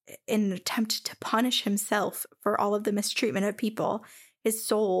he, in an attempt to punish himself for all of the mistreatment of people, his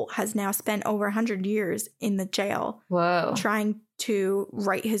soul has now spent over 100 years in the jail. Whoa. Trying to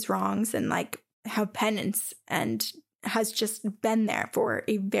right his wrongs and like have penance, and has just been there for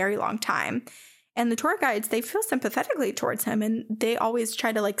a very long time. And the tour guides, they feel sympathetically towards him, and they always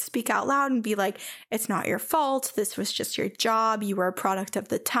try to like speak out loud and be like, it's not your fault. This was just your job. You were a product of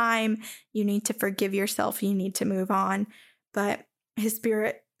the time. You need to forgive yourself. You need to move on. But his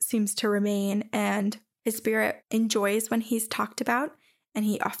spirit seems to remain, and his spirit enjoys when he's talked about, and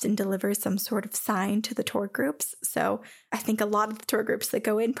he often delivers some sort of sign to the tour groups. So I think a lot of the tour groups that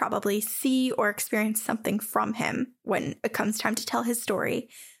go in probably see or experience something from him when it comes time to tell his story.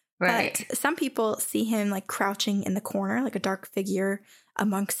 Right. But some people see him like crouching in the corner, like a dark figure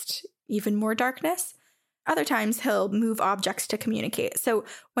amongst even more darkness. Other times he'll move objects to communicate. So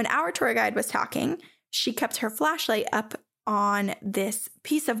when our tour guide was talking, she kept her flashlight up on this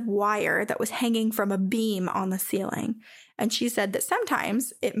piece of wire that was hanging from a beam on the ceiling. And she said that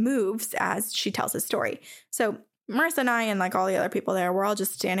sometimes it moves as she tells his story. So Marissa and I and like all the other people there, we're all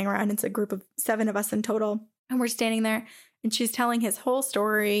just standing around. It's a group of 7 of us in total. And we're standing there and she's telling his whole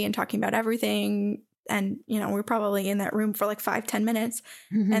story and talking about everything. And, we're probably in that room for like 5-10 minutes.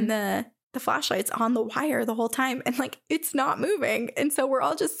 And the flashlight's on the wire the whole time and like it's not moving. And so we're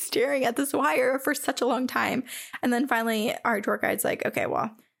all just staring at this wire for such a long time. And then finally our tour guide's like, okay,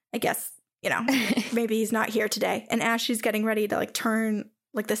 well, I guess, maybe he's not here today. And as she's getting ready to like turn,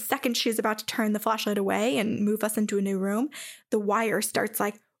 like the second she's about to turn the flashlight away and move us into a new room, the wire starts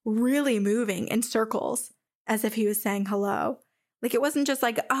like really moving in circles as if he was saying hello. Like it wasn't just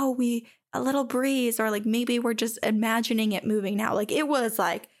like, a little breeze, or like maybe we're just imagining it moving now. Like it was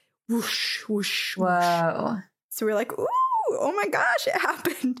like whoosh, whoosh, whoosh. Whoa. So we're like, ooh, oh my gosh, it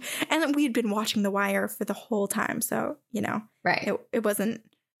happened. And then we'd been watching The Wire for the whole time. So, Right. It wasn't,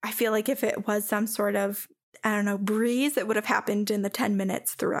 I feel like if it was some sort of, I don't know, breeze, it would have happened in the 10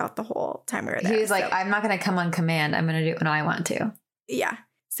 minutes throughout the whole time we were there. He was like, I'm not going to come on command. I'm going to do it when I want to. Yeah.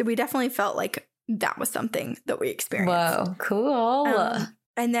 So we definitely felt like that was something that we experienced. Whoa, cool.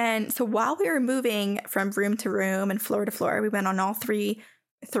 And then, so while we were moving from room to room and floor to floor, we went on all three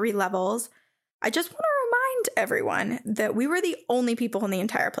levels. I just want to remind everyone that we were the only people in the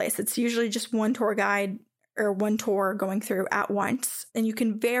entire place. It's usually just one tour guide or one tour going through at once. And you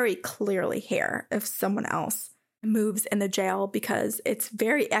can very clearly hear if someone else moves in the jail because it's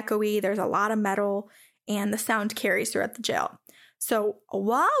very echoey. There's a lot of metal and the sound carries throughout the jail. So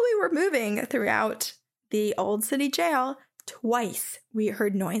while we were moving throughout the old city jail, twice we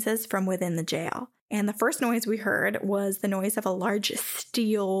heard noises from within the jail. And the first noise we heard was the noise of a large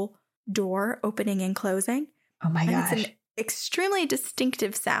steel door opening and closing. Oh my gosh. It's an extremely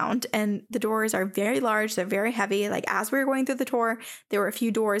distinctive sound. And the doors are very large. They're very heavy. Like as we were going through the tour, there were a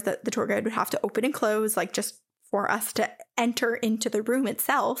few doors that the tour guide would have to open and close, like just for us to enter into the room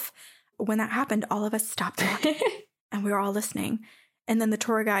itself. When that happened, all of us stopped talking and we were all listening. And then the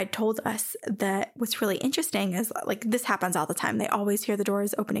tour guide told us that what's really interesting is like this happens all the time. They always hear the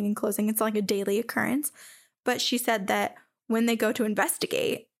doors opening and closing. It's like a daily occurrence. But she said that when they go to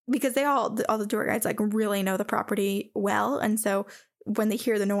investigate, because all the tour guides like really know the property well. And so when they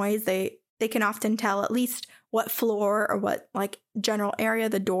hear the noise, they can often tell at least what floor or what like general area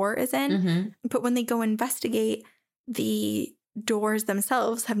the door is in. Mm-hmm. But when they go investigate, the doors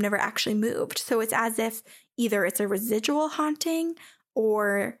themselves have never actually moved. So it's as if either it's a residual haunting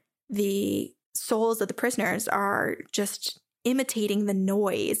or the souls of the prisoners are just imitating the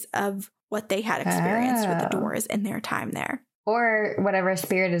noise of what they had experienced with the doors in their time there. Or whatever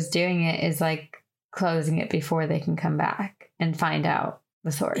spirit is doing it is like closing it before they can come back and find out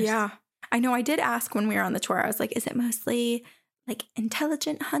the source. Yeah. I know I did ask when we were on the tour, I was like, is it mostly like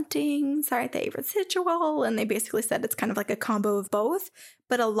intelligent hauntings? Are they residual? And they basically said it's kind of like a combo of both,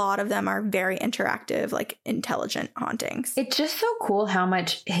 but a lot of them are very interactive, like intelligent hauntings. It's just so cool how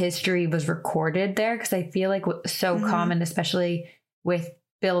much history was recorded there, because I feel like what's so common, especially with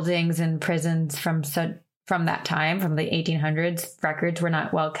buildings and prisons from that time, from the 1800s, records were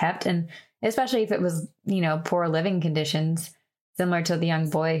not well kept. And especially if it was, poor living conditions, similar to the young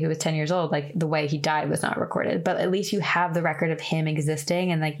boy who was 10 years old, like the way he died was not recorded, but at least you have the record of him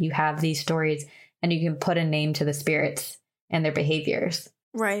existing. And like you have these stories and you can put a name to the spirits and their behaviors.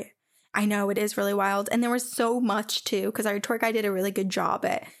 Right. I know it is really wild. And there was so much too, because our tour guide did a really good job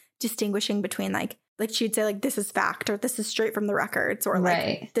at distinguishing between like she'd say like, this is fact, or this is straight from the records, or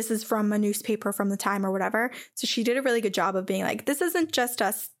like this is from a newspaper from the time or whatever. So she did a really good job of being like, this isn't just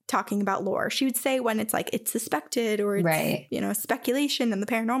us talking about lore. She would say when it's like it's suspected or it's, speculation in the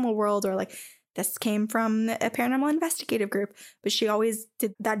paranormal world, or like this came from a paranormal investigative group. But she always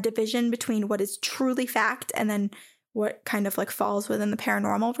did that division between what is truly fact and then what kind of like falls within the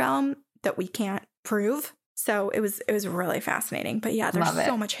paranormal realm that we can't prove. So it was really fascinating. But yeah, there's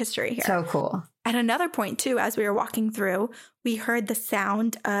so much history here. So cool. At another point too, as we were walking through, we heard the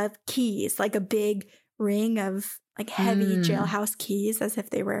sound of keys, like a big ring of like heavy jailhouse keys, as if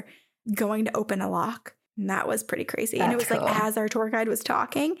they were going to open a lock. And that was pretty crazy. And it was cool. Like as our tour guide was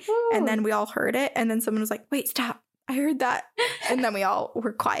talking, and then we all heard it. And then someone was like, wait, stop. I heard that. And then we all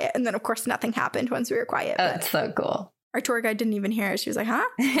were quiet. And then of course nothing happened once we were quiet. That's so cool. Our tour guide didn't even hear it. She was like, huh?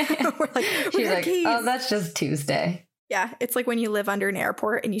 We're like, she's like, keys. Oh, that's just Tuesday. Yeah. It's like when you live under an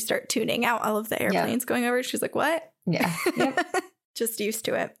airport and you start tuning out all of the airplanes going over. She's like, what? Yeah. Yep. Just used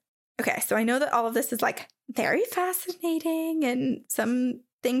to it. Okay. So I know that all of this is like very fascinating and some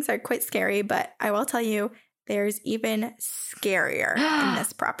things are quite scary, but I will tell you there's even scarier in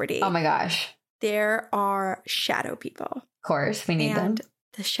this property. Oh my gosh. There are shadow people. Of course. We need them.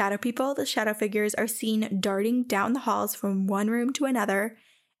 The shadow people, the shadow figures, are seen darting down the halls from one room to another.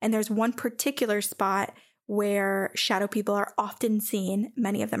 And there's one particular spot where shadow people are often seen.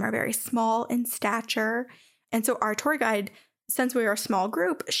 Many of them are very small in stature. And so our tour guide, since we were a small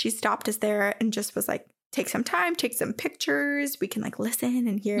group, she stopped us there and just was like, take some time, take some pictures. We can like listen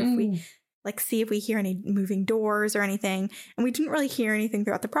and hear if we like see if we hear any moving doors or anything. And we didn't really hear anything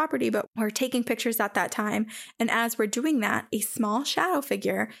throughout the property, but we're taking pictures at that time. And as we're doing that, a small shadow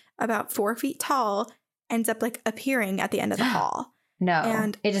figure about 4 feet tall ends up like appearing at the end of the hall. No,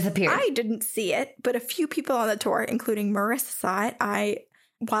 and it just appeared. I didn't see it, but a few people on the tour, including Marissa, saw it.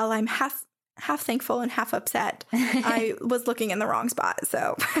 While I'm half thankful and half upset, I was looking in the wrong spot.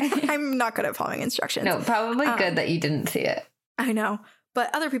 So I'm not good at following instructions. No, probably good that you didn't see it. I know.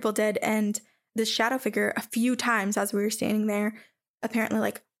 But other people did. And this shadow figure a few times as we were standing there apparently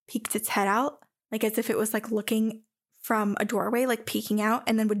like peeked its head out, like as if it was like looking from a doorway, like peeking out,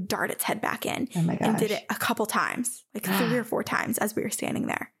 and then would dart its head back in. Oh my gosh. And did it a couple times, like 3 or 4 times as we were standing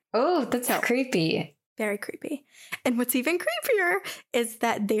there. Oh, that's so creepy. Very creepy. And what's even creepier is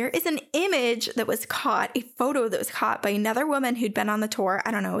that there is an image that was caught, a photo that was caught by another woman who'd been on the tour.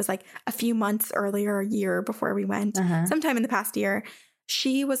 I don't know, it was like a few months earlier, a year before we went, sometime in the past year.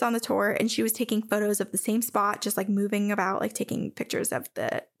 She was on the tour and she was taking photos of the same spot, just like moving about, like taking pictures of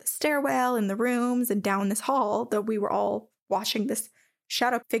the stairwell and the rooms and down this hall that we were all watching this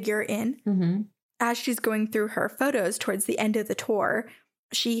shadow figure in. As she's going through her photos towards the end of the tour,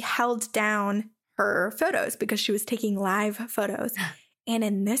 she held down her photos because she was taking live photos. And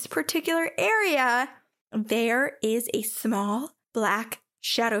in this particular area, there is a small black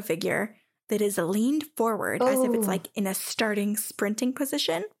shadow figure that is leaned forward as if it's like in a starting sprinting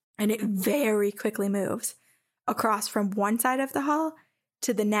position. And it very quickly moves across from one side of the hall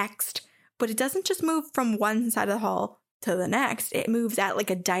to the next. But it doesn't just move from one side of the hall to the next. It moves at like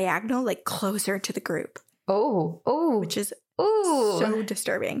a diagonal, like closer to the group. Which is so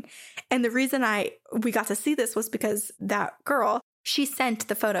disturbing. And the reason we got to see this was because that girl, she sent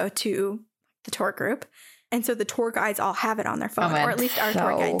the photo to the tour group. And so the tour guides all have it on their phone, or at least our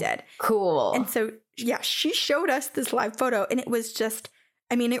tour guide did. Cool. And so, yeah, she showed us this live photo and it was just,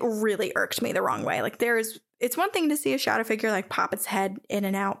 I mean, it really irked me the wrong way. Like it's one thing to see a shadow figure like pop its head in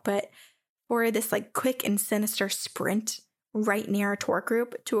and out, but for this like quick and sinister sprint right near a tour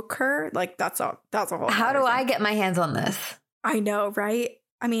group to occur, like that's a whole. How do I get my hands on this? I know, right?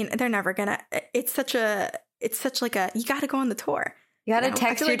 I mean, they're never gonna. It's such like a. You got to go on the tour. You got to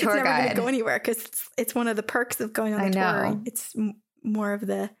text your tour guide. It's never gonna go anywhere because it's one of the perks of going on the tour. It's more of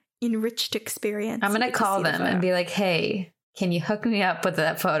the enriched experience. I'm gonna call them and be like, "Hey, can you hook me up with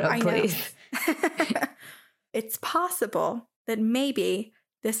that photo, please?" It's possible that maybe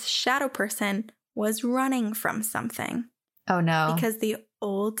this shadow person was running from something. Oh no! Because the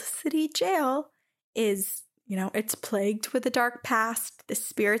old city jail is. It's plagued with a dark past. The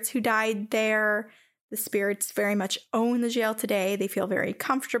spirits who died there, the spirits very much own the jail today. They feel very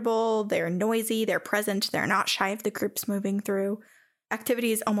comfortable. They're noisy. They're present. They're not shy of the groups moving through.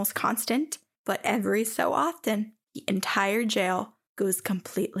 Activity is almost constant, but every so often, the entire jail goes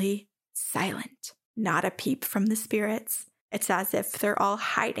completely silent. Not a peep from the spirits. It's as if they're all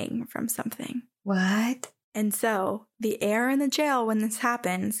hiding from something. What? And so the air in the jail when this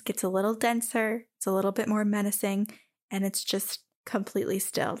happens gets a little denser, it's a little bit more menacing, and it's just completely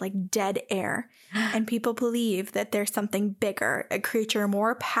still, like dead air. And people believe that there's something bigger, a creature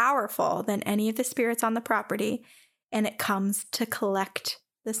more powerful than any of the spirits on the property, and it comes to collect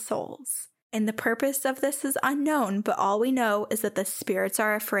the souls. And the purpose of this is unknown, but all we know is that the spirits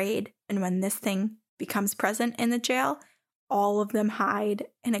are afraid, and when this thing becomes present in the jail, all of them hide,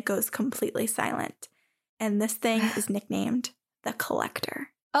 and it goes completely silent. And this thing is nicknamed the Collector.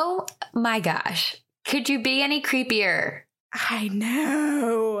 Oh my gosh. Could you be any creepier? I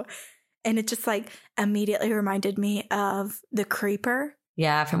know. And it just like immediately reminded me of the Creeper.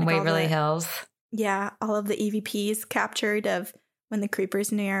 Yeah, from like Waverly Hills. Yeah, all of the EVPs captured of when the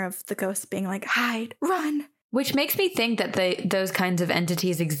Creeper's near, of the ghosts being like, hide, run. Which makes me think that those kinds of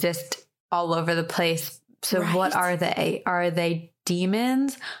entities exist all over the place. So What are they? Are they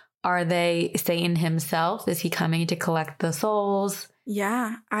demons? Are they Satan himself? Is he coming to collect the souls?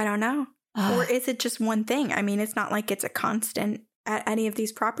 Yeah, I don't know. Or is it just one thing? I mean, it's not like it's a constant at any of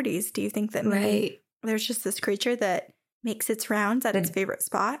these properties. Do you think that maybe there's just this creature that makes its rounds at its favorite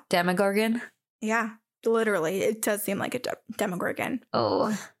spot? Demogorgon? Yeah, literally. It does seem like a Demogorgon.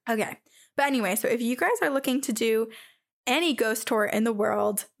 Oh. Okay. But anyway, so if you guys are looking to do any ghost tour in the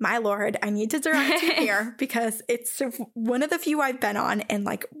world, my lord, I need to direct you here because it's one of the few I've been on, and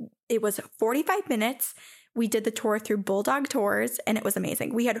like it was 45 minutes. We did the tour through Bulldog Tours and it was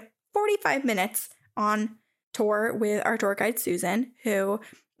amazing. We had 45 minutes on tour with our tour guide, Susan, who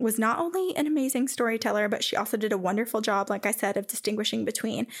was not only an amazing storyteller, but she also did a wonderful job, like I said, of distinguishing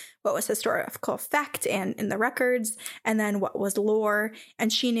between what was historical fact and in the records, and then what was lore.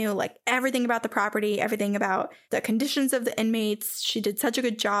 And she knew like everything about the property, everything about the conditions of the inmates. She did such a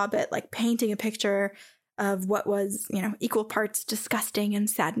good job at like painting a picture of what was, equal parts disgusting and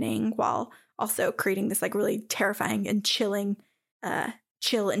saddening, while also creating this like really terrifying and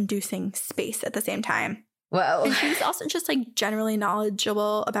chill-inducing space at the same time. Wow. And she was also just like generally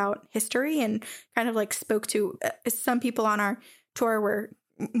knowledgeable about history and kind of like spoke to some people on our tour were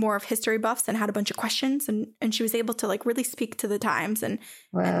more of history buffs and had a bunch of questions. And she was able to like really speak to the times and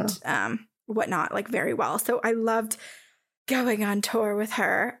whatnot like very well. So I loved going on tour with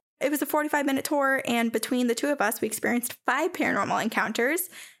her. it was a 45-minute tour, and between the two of us, we experienced 5 paranormal encounters.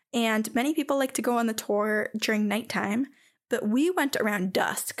 And many people like to go on the tour during nighttime, but we went around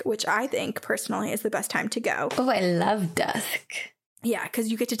dusk, which I think personally is the best time to go. Oh, I love dusk. Yeah,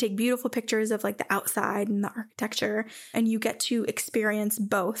 because you get to take beautiful pictures of like the outside and the architecture, and you get to experience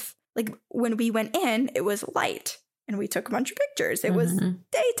both. Like when we went in, it was light and we took a bunch of pictures. It was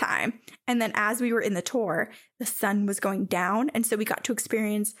daytime. And then as we were in the tour, the sun was going down. And so we got to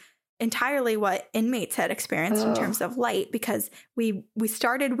experience entirely what inmates had experienced in terms of light, because we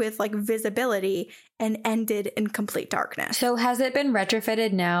started with like visibility and ended in complete darkness. So has it been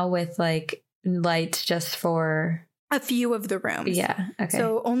retrofitted now with like lights just for a few of the rooms? Yeah. Okay.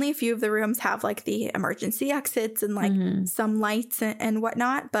 So only a few of the rooms have like the emergency exits and like some lights and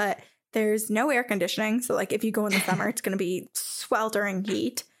whatnot, but there's no air conditioning. So like if you go in the summer, it's going to be sweltering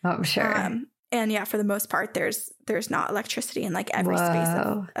heat. Oh, I'm sure. And yeah, for the most part, there's not electricity in like every space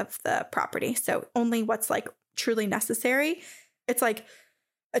of the property. So only what's like truly necessary. It's like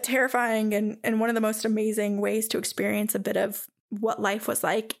a terrifying and one of the most amazing ways to experience a bit of what life was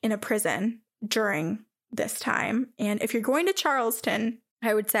like in a prison during this time. And if you're going to Charleston,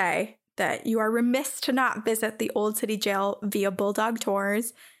 I would say that you are remiss to not visit the Old City Jail via Bulldog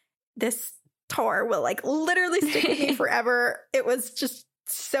Tours. This tour will like literally stick with me forever. It was just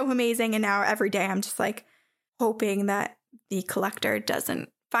so amazing. And now every day I'm just like hoping that the collector doesn't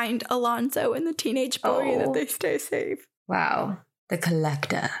find Alonzo and the teenage boy and that they stay safe. Wow. The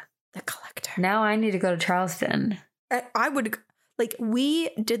collector. The collector. Now I need to go to Charleston. I would, like, we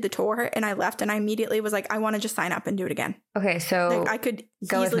did the tour and I left and I immediately was like, I want to just sign up and do it again. Okay, so like, I could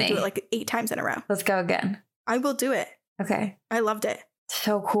easily do it like 8 times in a row. Let's go again. I will do it. Okay. I loved it.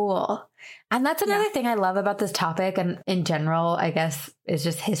 So cool. And that's another thing I love about this topic, and in general, I guess, is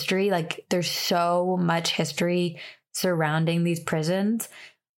just history. Like there's so much history surrounding these prisons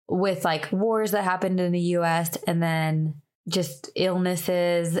with like wars that happened in the US and then just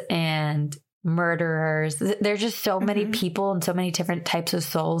illnesses and murderers. There's just so many people and so many different types of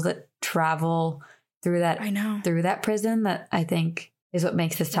souls that travel through that through that prison that I think is what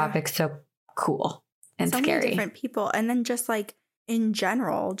makes this topic so cool and so scary. Many different people. And then just like in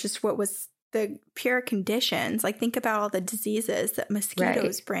general, just what was the pure conditions. Like think about all the diseases that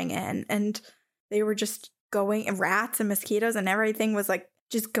mosquitoes bring in, and they were just going, and rats and mosquitoes and everything was like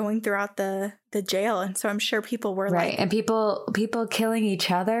just going throughout the jail. And so I'm sure people were like, and people killing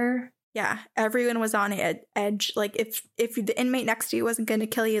each other. Yeah, everyone was on edge. Like if the inmate next to you wasn't going to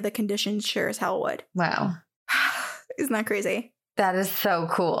kill you, the conditions sure as hell would. Wow. Isn't that crazy? That is so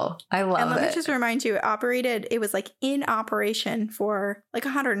cool. I love it. And let me just remind you, it was like in operation for like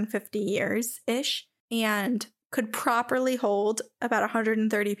 150 years-ish and could properly hold about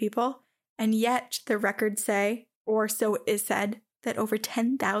 130 people. And yet the records say, or so it is said, that over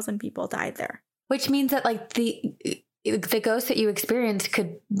 10,000 people died there. Which means that like the ghosts that you experienced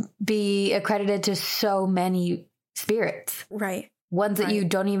could be accredited to so many spirits. Right. Ones that you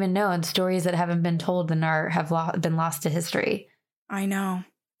don't even know, and stories that haven't been told and have been lost to history. I know.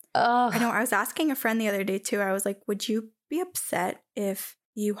 Ugh. I know. I was asking a friend the other day too. I was like, would you be upset if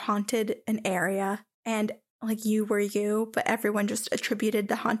you haunted an area and like you were you, but everyone just attributed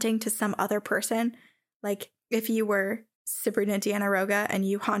the haunting to some other person? Like if you were Sabrina Deanna Roga and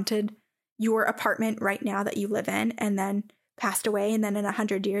you haunted your apartment right now that you live in and then passed away, and then in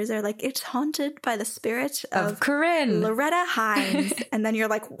 100 years they're like, it's haunted by the spirit of Corinne Loretta Hines. And then you're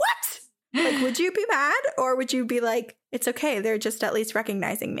like, what? Like, would you be mad, or would you be like, it's okay, they're just at least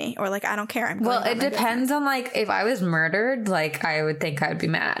recognizing me, or like, I don't care, well, it depends on like, if I was murdered, like I would think I'd be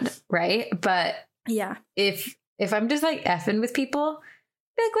mad, right? But yeah, if I'm just like effing with people,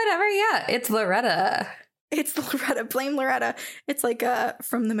 like whatever, yeah, it's Loretta. It's Loretta. Blame Loretta. It's like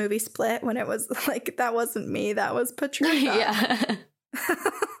from the movie Split, when it was like, that wasn't me, that was Patricia.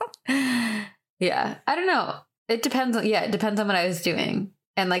 Yeah. Yeah. I don't know. It depends on what I was doing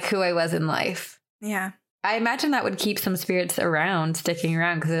and like who I was in life. Yeah. I imagine that would keep some spirits sticking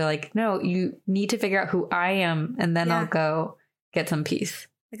around, because they're like, no, you need to figure out who I am, and then I'll go get some peace.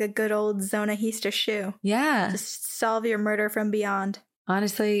 Like a good old Zona Hista shoe. Yeah. Just solve your murder from beyond.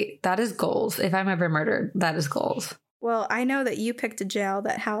 Honestly, that is goals. If I'm ever murdered, that is goals. Well, I know that you picked a jail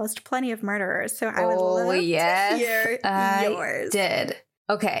that housed plenty of murderers, so I would love to hear yours. Did.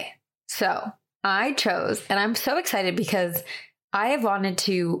 Okay, so I chose, and I'm so excited because I have wanted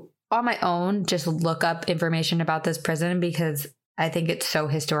to, on my own, just look up information about this prison, because I think it's so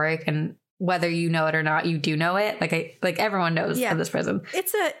historic, and whether you know it or not, you do know it. Like everyone knows of this prison.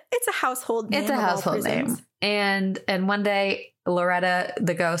 It's a household name. It's a household name. And one day Loretta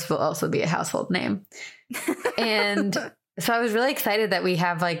the ghost will also be a household name. And so I was really excited that we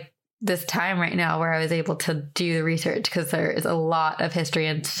have like this time right now where I was able to do the research, because there is a lot of history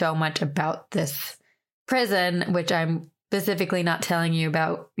and so much about this prison, which I'm specifically not telling you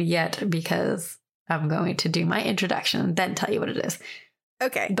about yet because I'm going to do my introduction and then tell you what it is.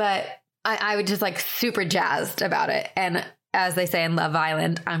 Okay. But I was just like super jazzed about it. And as they say in Love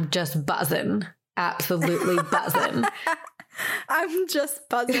Island, I'm just buzzing. Absolutely buzzing. I'm just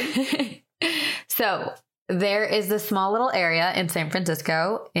buzzing. So there is this small little area in San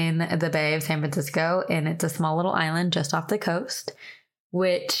Francisco, in the Bay of San Francisco, and it's a small little island just off the coast,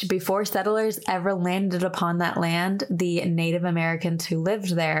 which before settlers ever landed upon that land, the Native Americans who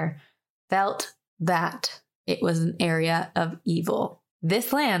lived there felt that it was an area of evil.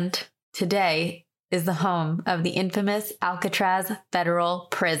 This land today is the home of the infamous Alcatraz Federal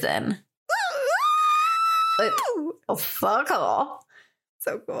Prison. It's so cool.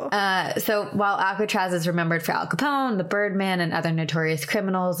 So cool. So while Alcatraz is remembered for Al Capone, the Birdman, and other notorious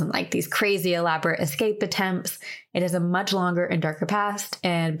criminals and like these crazy elaborate escape attempts, it has a much longer and darker past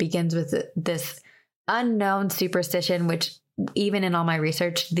and begins with this unknown superstition, which even in all my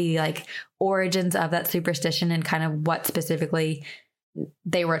research, the like origins of that superstition and kind of what specifically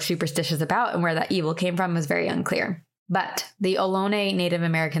they were superstitious about and where that evil came from was very unclear. But the Ohlone Native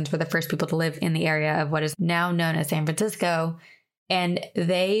Americans were the first people to live in the area of what is now known as San Francisco. And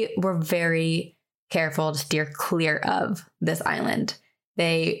they were very careful to steer clear of this island.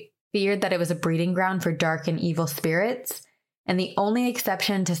 They feared that it was a breeding ground for dark and evil spirits. And the only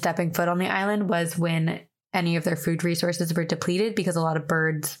exception to stepping foot on the island was when any of their food resources were depleted, because a lot of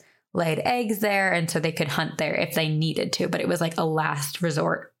birds laid eggs there. And so they could hunt there if they needed to. But it was like a last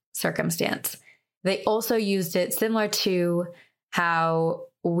resort circumstance. They also used it similar to how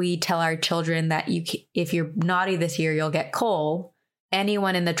we tell our children that if you're naughty this year, you'll get coal.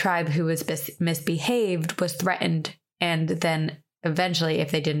 Anyone in the tribe who was misbehaved was threatened, and then eventually,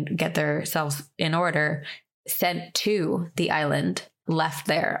 if they didn't get themselves in order, sent to the island, left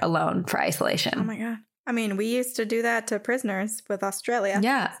there alone for isolation. Oh my God. I mean, we used to do that to prisoners with Australia.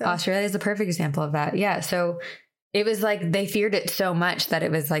 Yeah, so. Australia is a perfect example of that. Yeah, so it was like they feared it so much that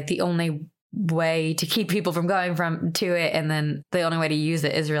it was like the only way to keep people from going to it, and then the only way to use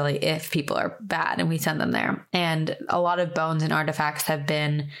it is really if people are bad and we send them there. And a lot of bones and artifacts have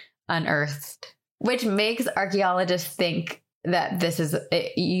been unearthed, which makes archaeologists think that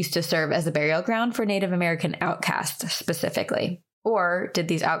it used to serve as a burial ground for Native American outcasts specifically. Or did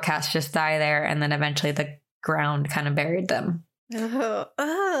these outcasts just die there and then eventually the ground kind of buried them?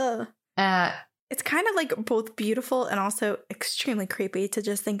 It's kind of like both beautiful and also extremely creepy to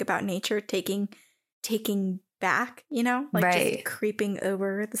just think about nature taking back, like right. Just creeping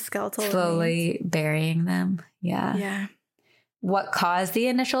over the skeletal slowly remains. Burying them. Yeah. Yeah. What caused the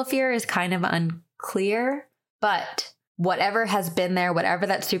initial fear is kind of unclear, but whatever has been there, whatever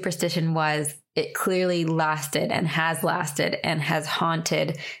that superstition was, it clearly lasted and has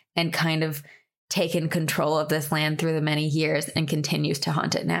haunted and kind of taken control of this land through the many years and continues to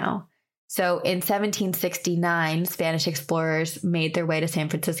haunt it now. So in 1769, Spanish explorers made their way to San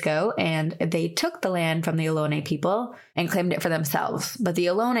Francisco, and they took the land from the Ohlone people and claimed it for themselves. But the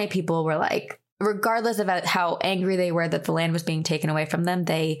Ohlone people were like, regardless of how angry they were that the land was being taken away from them,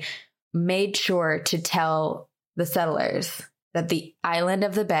 they made sure to tell the settlers that the island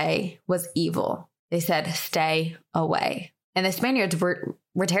of the Bay was evil. They said, stay away. And the Spaniards were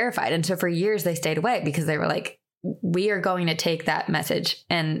terrified. And so for years they stayed away because they were like, we are going to take that message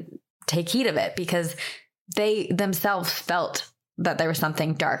and take heed of it, because they themselves felt that there was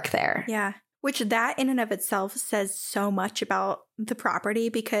something dark there. Yeah. Which that in and of itself says so much about the property,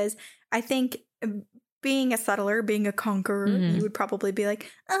 because I think being a settler, being a conqueror, you would probably be like,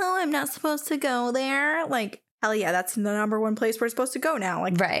 oh, I'm not supposed to go there. Like, hell yeah, that's the number one place we're supposed to go now.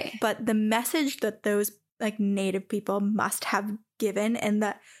 Like, right. But the message that those like native people must have given, and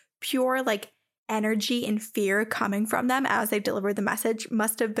that pure like energy and fear coming from them as they delivered the message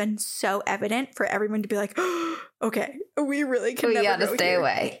must have been so evident for everyone to be like, oh, okay, we really can never gotta go stay here.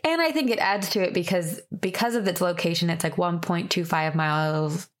 away. And I think it adds to it because of its location. It's like 1.25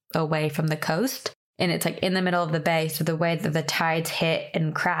 miles away from the coast, and it's like in the middle of the bay. So the way that the tides hit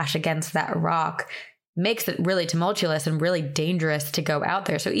and crash against that rock makes it really tumultuous and really dangerous to go out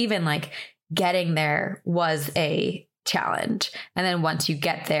there. So even like getting there was a challenge. And then once you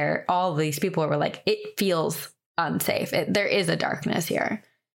get there, all of these people were like, it feels unsafe. There is a darkness here.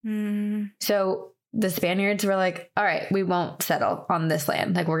 So the Spaniards were like, all right, we won't settle on this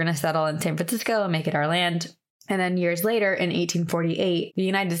land. Like, we're going to settle in San Francisco and make it our land. And then years later, in 1848, the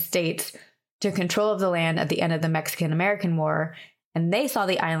United States took control of the land at the end of the Mexican-American War. And they saw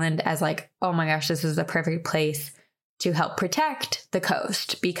the island as like, oh my gosh, this is the perfect place to help protect the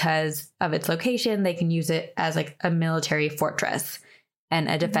coast. Because of its location, they can use it as like a military fortress and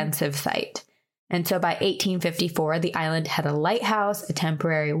a defensive site. And so by 1854, the island had a lighthouse, a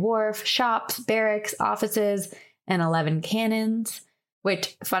temporary wharf, shops, barracks, offices, and 11 cannons.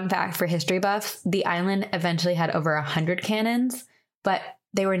 Which, fun fact for history buffs, the island eventually had over 100 cannons, but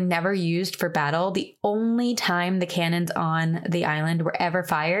they were never used for battle. The only time the cannons on the island were ever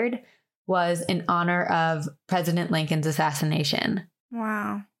fired was in honor of President Lincoln's assassination.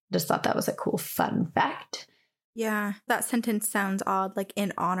 Wow. Just thought that was a cool fun fact. Yeah, that sentence sounds odd, like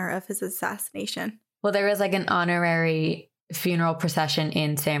in honor of his assassination. Well, there was like an honorary funeral procession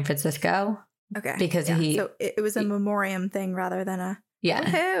in San Francisco. Okay. Because so it was a memoriam thing rather than a... Yeah,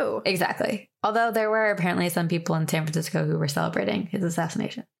 woohoo. Exactly. Although there were apparently some people in San Francisco who were celebrating his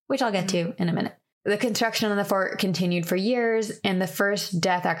assassination, which I'll get to in a minute. The construction on the fort continued for years, and the first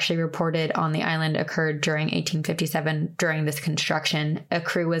death actually reported on the island occurred during 1857. During this construction, a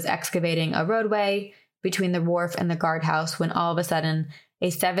crew was excavating a roadway between the wharf and the guardhouse when all of a sudden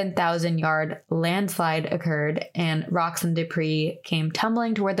a 7,000-yard landslide occurred and rocks and debris came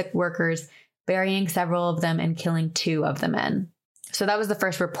tumbling toward the workers, burying several of them and killing 2 of the men. So that was the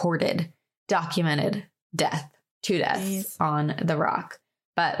first reported, documented death, 2 deaths on the rock.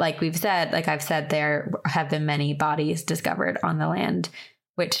 But like I've said, there have been many bodies discovered on the land,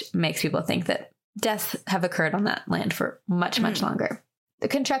 which makes people think that deaths have occurred on that land for much, much longer. The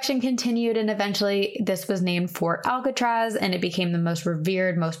construction continued, and eventually this was named Fort Alcatraz, and it became the most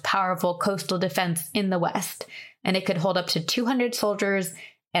revered, most powerful coastal defense in the West. And it could hold up to 200 soldiers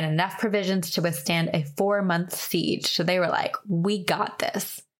and enough provisions to withstand a 4-month siege. So they were like, we got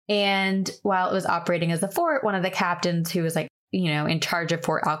this. And while it was operating as a fort, one of the captains who was like, in charge of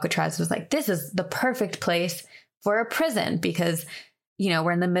Fort Alcatraz was like, this is the perfect place for a prison because,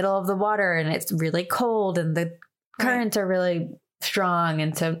 we're in the middle of the water and it's really cold and the currents are really strong.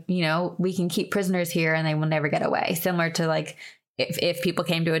 And so, we can keep prisoners here and they will never get away. Similar to like, if people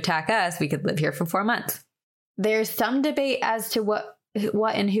came to attack us, we could live here for 4 months. There's some debate as to what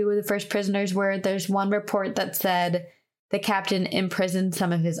and who the first prisoners were. There's one report that said the captain imprisoned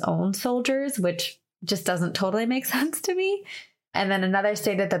some of his own soldiers, which just doesn't totally make sense to me. And then another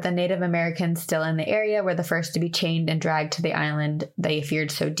stated that the Native Americans still in the area were the first to be chained and dragged to the island they feared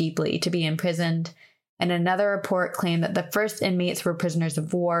so deeply to be imprisoned. And another report claimed that the first inmates were prisoners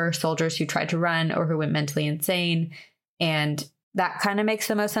of war, soldiers who tried to run or who went mentally insane. And that kind of makes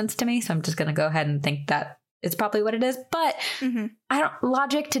the most sense to me. So I'm just going to go ahead and think that it's probably what it is. But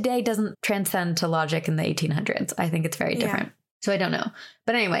logic today doesn't transcend to logic in the 1800s. I think it's very different. Yeah. So I don't know.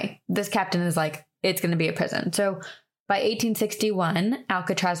 But anyway, this captain is like, it's going to be a prison. So by 1861,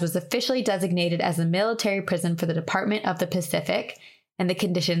 Alcatraz was officially designated as a military prison for the Department of the Pacific, and the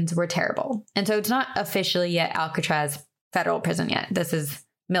conditions were terrible. And so it's not officially yet Alcatraz federal prison yet. This is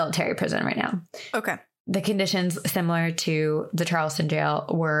military prison right now. Okay. The conditions, similar to the Charleston jail,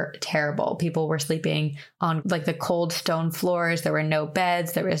 were terrible. People were sleeping on like the cold stone floors. There were no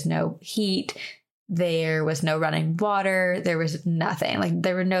beds. There was no heat. There was no running water. There was nothing. Like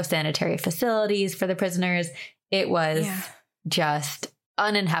there were no sanitary facilities for the prisoners. It was just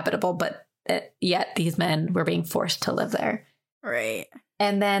uninhabitable, but yet these men were being forced to live there. Right.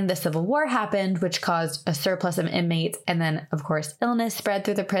 And then the Civil War happened, which caused a surplus of inmates. And then, of course, illness spread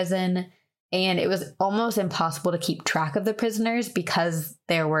through the prison. And it was almost impossible to keep track of the prisoners because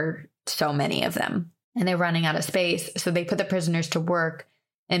there were so many of them. And they're running out of space. So they put the prisoners to work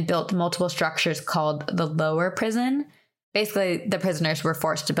and built multiple structures called the lower prison. Basically, the prisoners were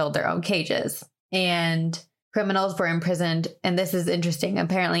forced to build their own cages. And criminals were imprisoned. And this is interesting.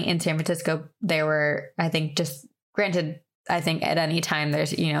 Apparently in San Francisco, there were, I think, at any time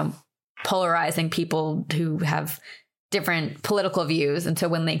there's, polarizing people who have different political views. And so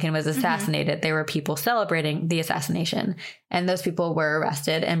when Lincoln was assassinated, there were people celebrating the assassination. And those people were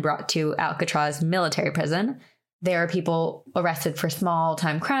arrested and brought to Alcatraz military prison. There were people arrested for small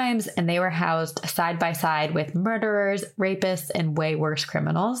time crimes, and they were housed side by side with murderers, rapists, and way worse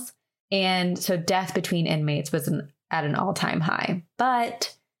criminals. And so death between inmates was at an all-time high.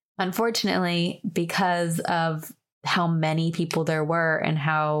 But unfortunately, because of how many people there were and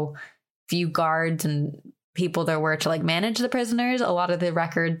how few guards and people there were to like manage the prisoners, a lot of the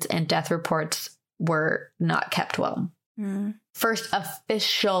records and death reports were not kept well. First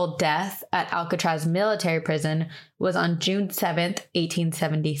official death at Alcatraz military prison was on June 7th,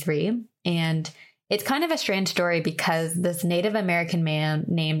 1873. And it's kind of a strange story because this Native American man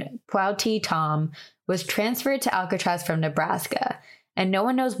named Pwauti Tom was transferred to Alcatraz from Nebraska. And no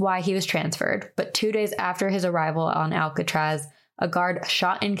one knows why he was transferred. But 2 days after his arrival on Alcatraz, a guard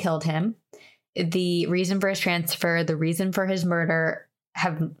shot and killed him. the reason for his transfer, the reason for his murder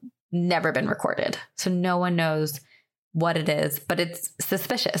have never been recorded. So no one knows what it is, but it's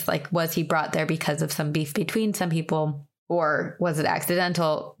suspicious. Like, was he brought there because of some beef between some people, or was it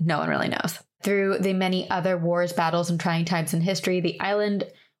accidental? No one really knows. Through the many other wars, battles, and trying times in history, the island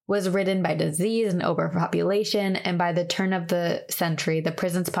was ridden by disease and overpopulation, and by the turn of the century, the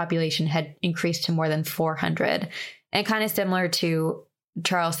prison's population had increased to more than 400. And kind of similar to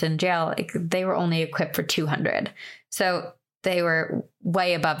Charleston jail, like, they were only equipped for 200. So they were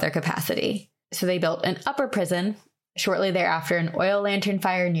way above their capacity. So they built an upper prison. Shortly thereafter, an oil lantern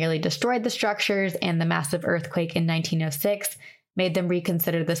fire nearly destroyed the structures, and the massive earthquake in 1906 made them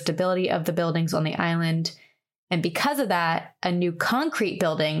reconsider the stability of the buildings on the island. And because of that, a new concrete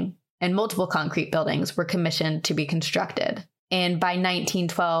building and multiple concrete buildings were commissioned to be constructed. And by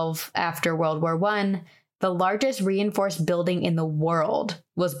 1912, after World War I, the largest reinforced building in the world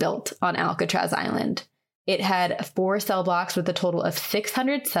was built on Alcatraz Island. It had 4 cell blocks with a total of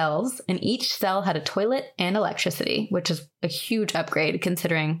 600 cells, and each cell had a toilet and electricity, which is a huge upgrade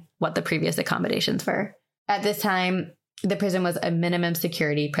considering what the previous accommodations were. At this time, the prison was a minimum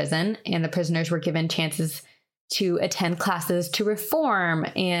security prison, and the prisoners were given chances to attend classes to reform.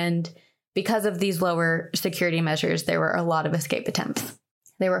 And because of these lower security measures, there were a lot of escape attempts.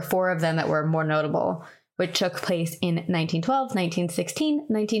 There were 4 of them that were more notable, which took place in 1912, 1916,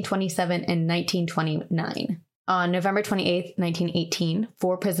 1927, and 1929. On November 28, 1918,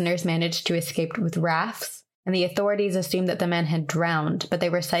 4 prisoners managed to escape with rafts, and the authorities assumed that the men had drowned, but they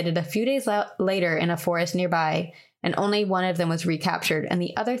were sighted a few days later in a forest nearby, and only one of them was recaptured, and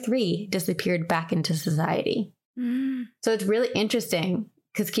the other 3 disappeared back into society. So it's really interesting,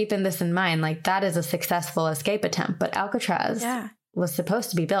 because keeping this in mind, like, that is a successful escape attempt, but Alcatraz was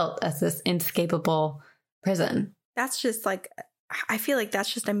supposed to be built as this inescapable prison. That's just like, I feel like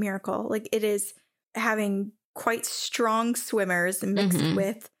that's just a miracle. Like, it is having quite strong swimmers mixed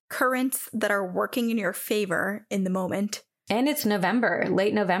with currents that are working in your favor in the moment. And it's November,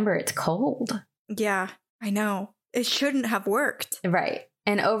 late November. It's cold. Yeah, I know. It shouldn't have worked. Right.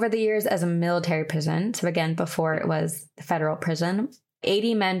 And over the years as a military prison, so again, before it was the federal prison,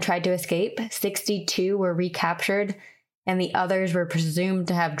 80 men tried to escape, 62 were recaptured, and the others were presumed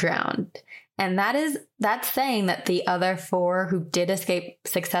to have drowned. And that's saying that the other 4 who did escape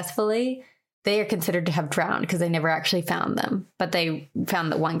successfully, they are considered to have drowned because they never actually found them. But they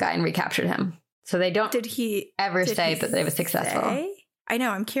found that one guy and recaptured him. So they don't ever say that they were successful. I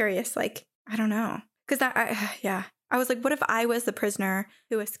know. I'm curious. Like, I don't know. Because I was like, what if I was the prisoner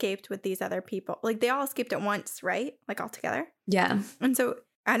who escaped with these other people? Like, they all escaped at once, right? Like, all together. Yeah. And so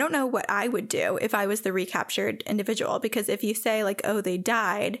I don't know what I would do if I was the recaptured individual. Because if you say, like, oh, they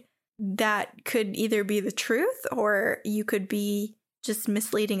died, that could either be the truth, or you could be just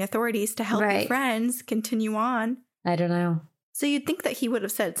misleading authorities to help your friends continue on. I don't know. So you'd think that he would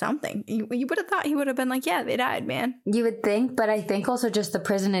have said something. You would have thought he would have been like, yeah, they died, man. You would think, but I think also just the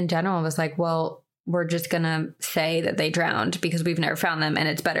prison in general was like, well, we're just going to say that they drowned because we've never found them. And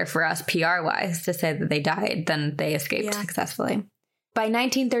it's better for us PR-wise to say that they died than they escaped successfully. By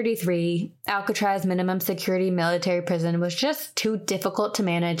 1933, Alcatraz minimum security military prison was just too difficult to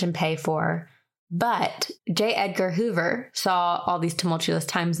manage and pay for. But J. Edgar Hoover saw all these tumultuous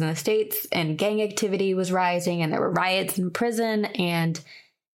times in the States, and gang activity was rising, and there were riots in prison, and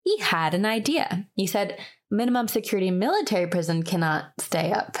he had an idea. He said, minimum security military prison cannot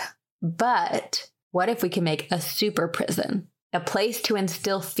stay up. But what if we can make a super prison? A place to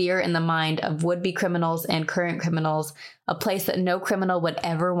instill fear in the mind of would-be criminals and current criminals, a place that no criminal would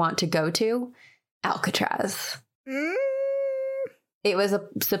ever want to go to? Alcatraz. It was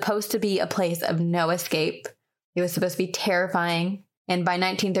supposed to be a place of no escape. It was supposed to be terrifying. And by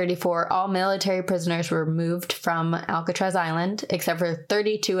 1934, all military prisoners were moved from Alcatraz Island, except for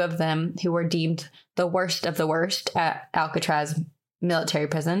 32 of them who were deemed the worst of the worst at Alcatraz military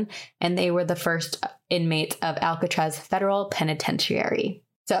prison, and they were the first inmates of Alcatraz Federal Penitentiary.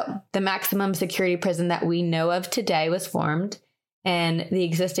 So the maximum security prison that we know of today was formed, and the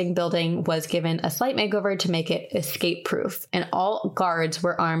existing building was given a slight makeover to make it escape-proof, and all guards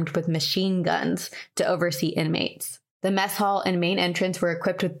were armed with machine guns to oversee inmates. The mess hall and main entrance were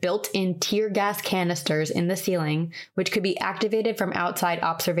equipped with built-in tear gas canisters in the ceiling, which could be activated from outside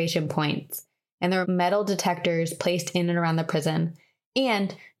observation points, and there were metal detectors placed in and around the prison.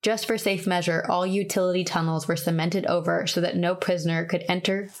 And, just for safe measure, all utility tunnels were cemented over so that no prisoner could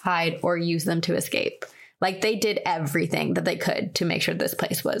enter, hide, or use them to escape. Like, they did everything that they could to make sure this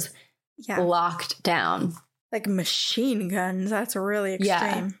place was locked down. Like machine guns. That's really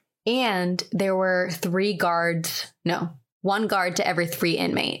extreme. Yeah. And there were one guard to every 3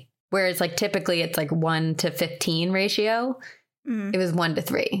 inmate. Whereas like typically it's like 1 to 15 ratio. It was 1 to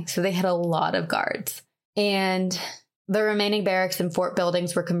 3. So they had a lot of guards. And the remaining barracks and fort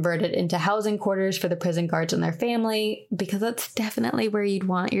buildings were converted into housing quarters for the prison guards and their family, because that's definitely where you'd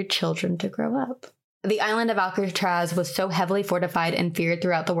want your children to grow up. The island of Alcatraz was so heavily fortified and feared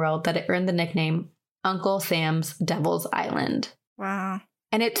throughout the world that it earned the nickname Uncle Sam's Devil's Island. Wow.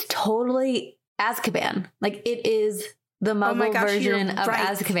 And it's totally Azkaban. Like, it is the Muggle version of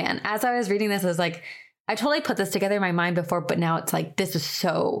Azkaban. As I was reading this, I was like, I totally put this together in my mind before, but now it's like, this is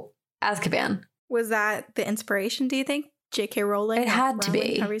so Azkaban. Was that the inspiration, do you think? J.K. Rowling? It had to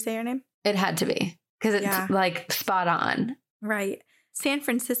be. However you say her name? It had to be. Because it's like spot on. Right. San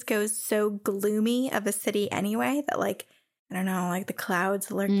Francisco is so gloomy of a city anyway that, like, I don't know, like the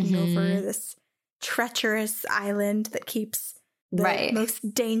clouds lurking over this treacherous island that keeps the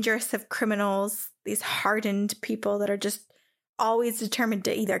most dangerous of criminals, these hardened people that are just always determined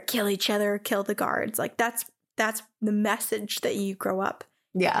to either kill each other or kill the guards. Like, that's the message that you grow up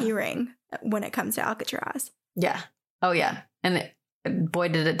hearing when it comes to Alcatraz. Yeah. Oh, yeah. And boy,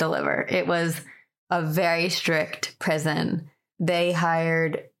 did it deliver. It was a very strict prison. They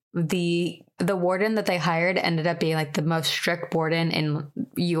hired the warden that they hired ended up being like the most strict warden in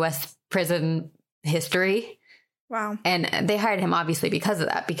U.S. prison history. Wow. And they hired him obviously because of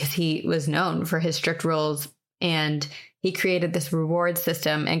that, because he was known for his strict rules, and he created this reward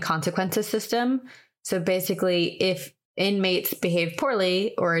system and consequences system. So basically, if inmates behaved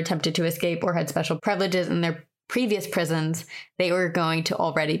poorly or attempted to escape or had special privileges in their previous prisons, they were going to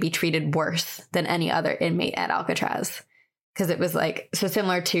already be treated worse than any other inmate at Alcatraz. Because it was like, so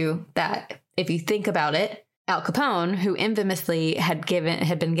similar to that, if you think about it, Al Capone, who infamously had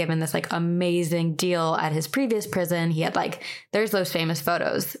been given this like amazing deal at his previous prison. He had like, there's those famous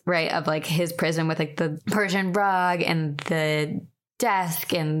photos, right, of like his prison with like the Persian rug and the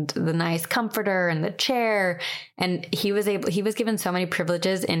desk and the nice comforter and the chair. And he was given so many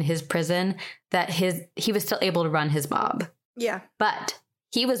privileges in his prison that he was still able to run his mob. Yeah. But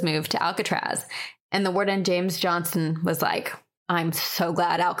he was moved to Alcatraz, and the warden, James Johnson, was like, I'm so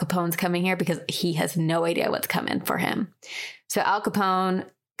glad Al Capone's coming here because he has no idea what's coming for him. So Al Capone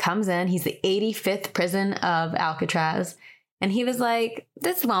comes in. He's the 85th prison of Alcatraz. And he was like,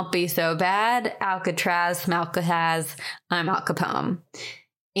 this won't be so bad. Alcatraz, Malcatraz, I'm Al Capone.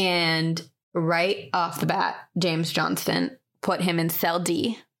 And right off the bat, James Johnston put him in cell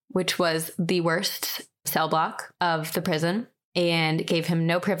D, which was the worst cell block of the prison, and gave him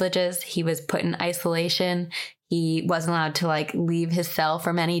no privileges. He was put in isolation. He wasn't allowed to like leave his cell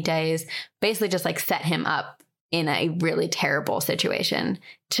for many days, basically just like set him up in a really terrible situation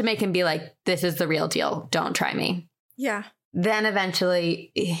to make him be like, this is the real deal. Don't try me. Yeah. Then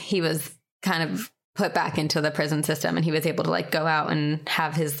eventually he was kind of put back into the prison system, and he was able to like go out and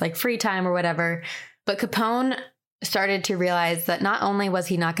have his like free time or whatever. But Capone started to realize that not only was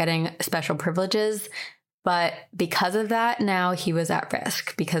he not getting special privileges, but because of that, now he was at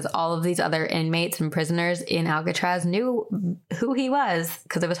risk, because all of these other inmates and prisoners in Alcatraz knew who he was,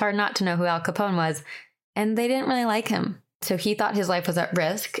 because it was hard not to know who Al Capone was, and they didn't really like him. So he thought his life was at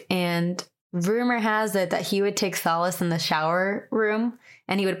risk, and rumor has it that he would take solace in the shower room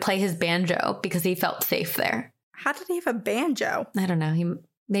and he would play his banjo because he felt safe there. How did he have a banjo? I don't know.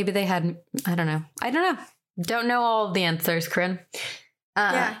 Maybe they had, I don't know. Don't know all of the answers, Corinne.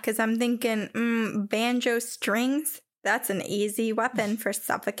 Yeah, because I'm thinking, banjo strings, that's an easy weapon for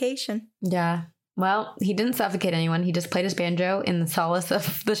suffocation. Yeah. Well, he didn't suffocate anyone. He just played his banjo in the solace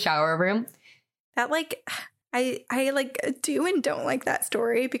of the shower room. That, like, I like do and don't like that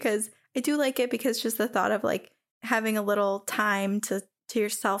story, because I do like it because just the thought of like having a little time to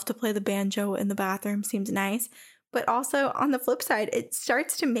yourself to play the banjo in the bathroom seems nice. But also on the flip side, it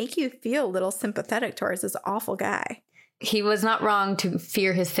starts to make you feel a little sympathetic towards this awful guy. He was not wrong to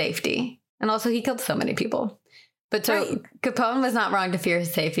fear his safety. And also he killed so many people. But so Capone was not wrong to fear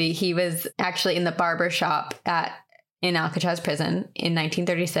his safety. He was actually in the barber shop in Alcatraz prison in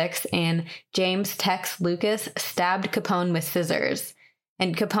 1936. And James Tex Lucas stabbed Capone with scissors.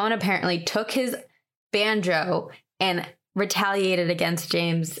 And Capone apparently took his banjo and retaliated against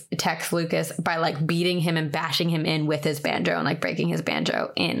James Tex Lucas by like beating him and bashing him in with his banjo and like breaking his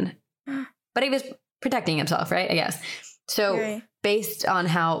banjo in. But he was protecting himself, right? I guess. So based on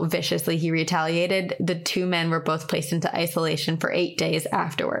how viciously he retaliated, the two men were both placed into isolation for 8 days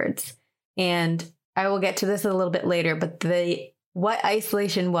afterwards. And I will get to this a little bit later, but what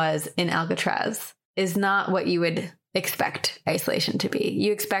isolation was in Alcatraz is not what you would expect isolation to be.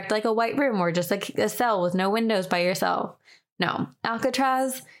 You expect like a white room or just like a cell with no windows by yourself. No,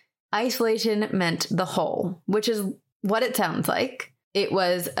 Alcatraz isolation meant the hole, which is what it sounds like. It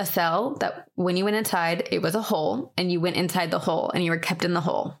was a cell that when you went inside, it was a hole, and you went inside the hole and you were kept in the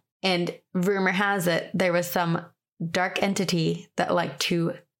hole. And rumor has it there was some dark entity that liked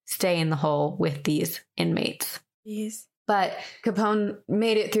to stay in the hole with these inmates. Jeez. But Capone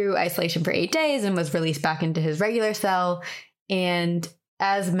made it through isolation for 8 days and was released back into his regular cell. And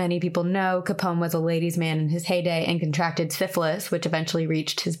as many people know, Capone was a ladies' man in his heyday and contracted syphilis, which eventually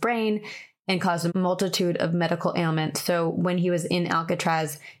reached his brain and caused a multitude of medical ailments. So when he was in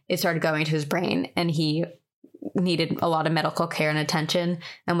Alcatraz, it started going to his brain, and he needed a lot of medical care and attention,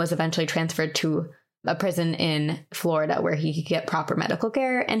 and was eventually transferred to a prison in Florida where he could get proper medical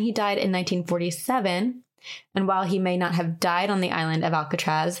care. And he died in 1947. And while he may not have died on the island of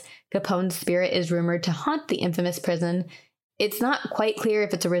Alcatraz, Capone's spirit is rumored to haunt the infamous prison. It's not quite clear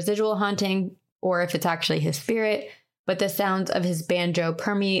if it's a residual haunting or if it's actually his spirit, but the sounds of his banjo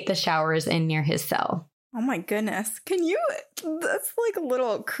permeate the showers and near his cell. Oh my goodness. That's like a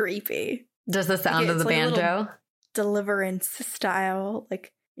little creepy. Just the sound of the like banjo? Deliverance style.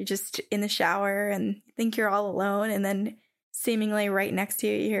 Like you're just in the shower and you think you're all alone, and then seemingly right next to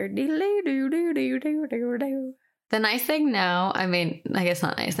you, you hear doo-doo-doo-doo-doo-doo-doo. The nice thing now, I mean, I guess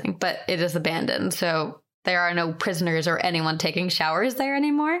not nice thing, but it is abandoned. So there are no prisoners or anyone taking showers there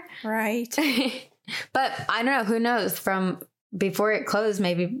anymore. Right. But I don't know. Who knows? From before it closed,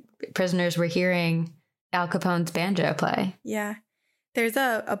 maybe prisoners were hearing Al Capone's banjo play. Yeah. There's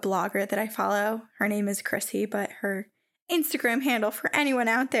a blogger that I follow. Her name is Chrissy, but her Instagram handle for anyone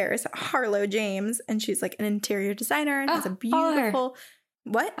out there is Harlow James. And she's like an interior designer and has a beautiful...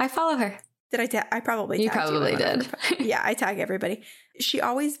 What? I follow her. Did I I probably tagged you. Probably did. Yeah, I tag everybody. She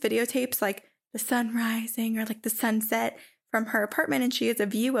always videotapes like the sun rising or like the sunset from her apartment, and she has a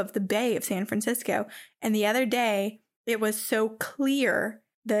view of the Bay of San Francisco. And the other day, it was so clear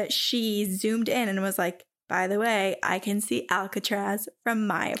that she zoomed in and was like, by the way, I can see Alcatraz from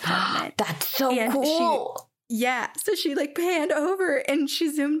my apartment. That's so cool. So she like panned over and she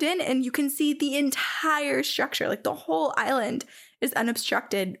zoomed in, and you can see the entire structure. Like the whole island is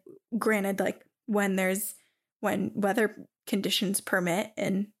unobstructed. Granted, like when weather conditions permit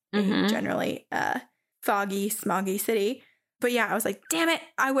in a generally foggy, smoggy city. But yeah, I was like, damn it,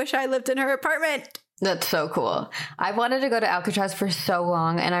 I wish I lived in her apartment. That's so cool. I wanted to go to Alcatraz for so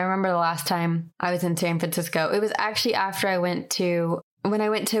long. And I remember the last time I was in San Francisco, it was actually after when I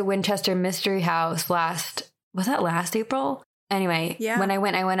went to Winchester Mystery House was that last April? Anyway, yeah. When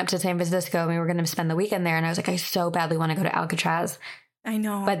I went up to San Francisco and we were going to spend the weekend there. And I was like, I so badly want to go to Alcatraz. I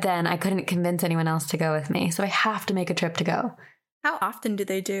know. But then I couldn't convince anyone else to go with me. So I have to make a trip to go. How often do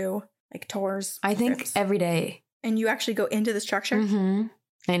they do like tours? I think trips? Every day. And you actually go into the structure? Mm-hmm.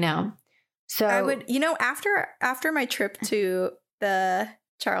 I know. So I would, after my trip to the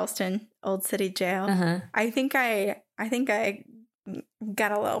Charleston Old City Jail, I think I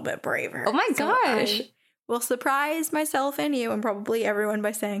got a little bit braver. Oh my gosh. I will surprise myself and you and probably everyone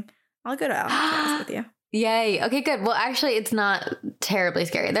by saying, I'll go to Alcatraz with you. Yay. Okay, good. Well, actually, it's not terribly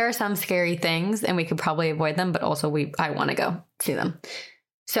scary. There are some scary things and we could probably avoid them, but also I want to go see them.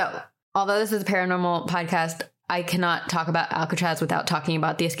 So, although this is a paranormal podcast, I cannot talk about Alcatraz without talking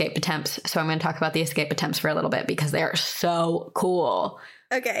about the escape attempts. So I'm going to talk about the escape attempts for a little bit because they are so cool.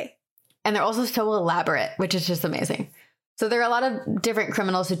 Okay. And they're also so elaborate, which is just amazing. So there are a lot of different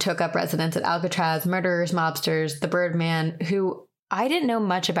criminals who took up residence at Alcatraz, murderers, mobsters, the Birdman, who I didn't know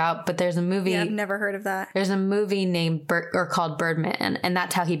much about, but there's a movie. Yeah, I've never heard of that. There's a movie called Birdman, and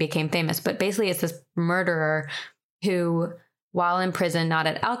that's how he became famous. But basically it's this murderer who, while in prison, not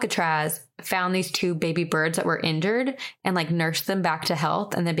at Alcatraz, found these 2 baby birds that were injured and like nursed them back to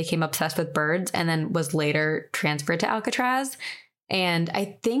health, and then became obsessed with birds, and then was later transferred to Alcatraz. And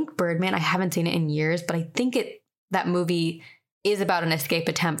I think Birdman, I haven't seen it in years, but I think that movie is about an escape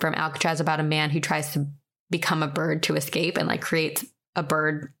attempt from Alcatraz, about a man who tries to become a bird to escape and like creates a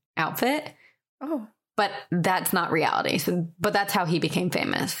bird outfit. Oh. But that's not reality. But that's how he became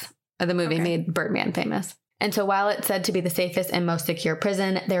famous. The movie made Birdman famous. And so while it's said to be the safest and most secure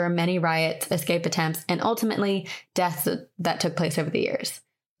prison, there are many riots, escape attempts, and ultimately deaths that took place over the years.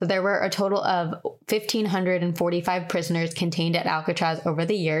 So there were a total of 1,545 prisoners contained at Alcatraz over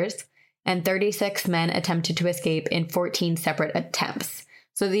the years, and 36 men attempted to escape in 14 separate attempts.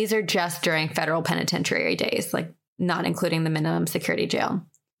 So these are just during federal penitentiary days, like not including the minimum security jail.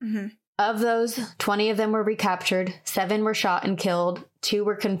 Mm-hmm. Of those, 20 of them were recaptured, 7 were shot and killed, 2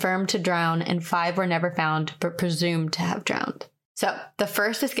 were confirmed to drown, and 5 were never found but presumed to have drowned. So the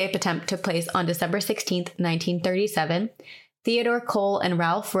first escape attempt took place on December 16th, 1937. Theodore Cole and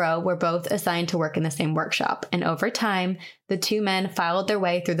Ralph Rowe were both assigned to work in the same workshop, and over time, the 2 men filed their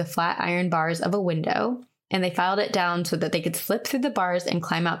way through the flat iron bars of a window, and they filed it down so that they could slip through the bars and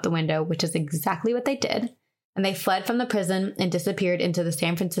climb out the window, which is exactly what they did. And they fled from the prison and disappeared into the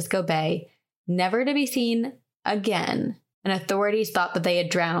San Francisco Bay, never to be seen again. And authorities thought that they had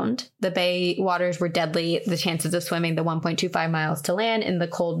drowned. The bay waters were deadly. The chances of swimming the 1.25 miles to land in the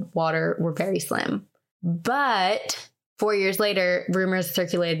cold water were very slim. But 4 years later, rumors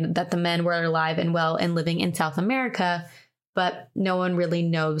circulated that the men were alive and well and living in South America, but no one really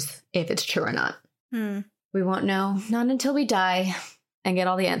knows if it's true or not. We won't know, not until we die and get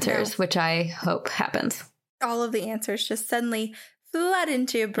all the answers, which I hope happens. All of the answers just suddenly flood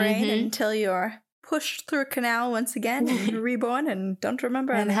into your brain until you're pushed through a canal once again and reborn and don't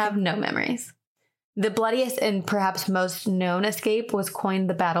remember and anything. Have no memories. The bloodiest and perhaps most known escape was coined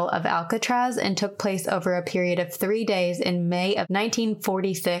the Battle of Alcatraz and took place over a period of 3 days in May of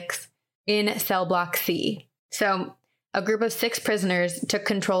 1946 in Cell Block C. So a group of 6 prisoners took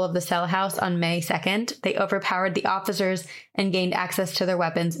control of the cell house on May 2nd. They overpowered the officers and gained access to their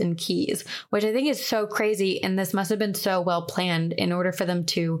weapons and keys, which I think is so crazy. And this must have been so well planned in order for them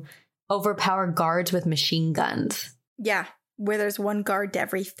to overpower guards with machine guns. Yeah, where there's one guard to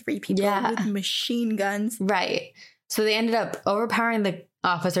every 3 people with machine guns. Right. So they ended up overpowering the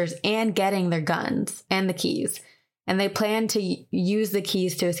officers and getting their guns and the keys. And they planned to use the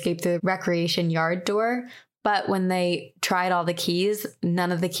keys to escape through the recreation yard door. But when they tried all the keys,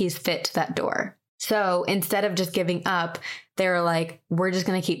 none of the keys fit to that door. So instead of just giving up, they were like, we're just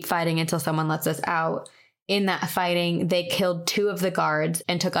going to keep fighting until someone lets us out. In that fighting, they killed 2 of the guards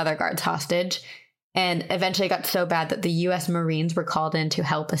and took other guards hostage. And eventually it got so bad that the U.S. Marines were called in to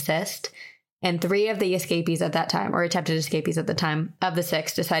help assist. And 3 of the escapees at that time, or attempted escapees at the time, of the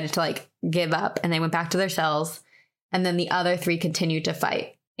 6 decided to give up and they went back to their cells. And then the other 3 continued to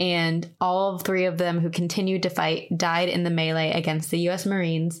fight. And all 3 of them who continued to fight died in the melee against the U.S.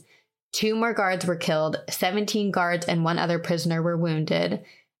 Marines. 2 more guards were killed. 17 guards and 1 other prisoner were wounded.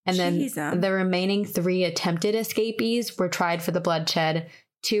 And then the remaining 3 attempted escapees were tried for the bloodshed.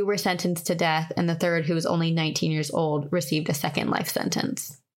 2 were sentenced to death. And the 3rd, who was only 19 years old, received a second life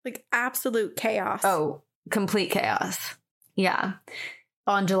sentence. Absolute chaos. Oh, complete chaos. Yeah.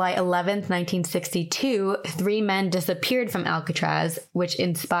 On July 11th, 1962, 3 men disappeared from Alcatraz, which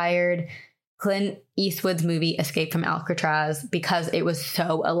inspired Clint Eastwood's movie Escape from Alcatraz because it was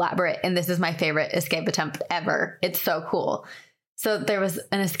so elaborate. And this is my favorite escape attempt ever. It's so cool. So there was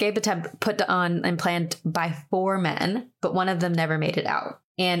an escape attempt put on and planned by 4 men, but one of them never made it out.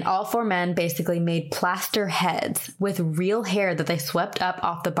 And all 4 men basically made plaster heads with real hair that they swept up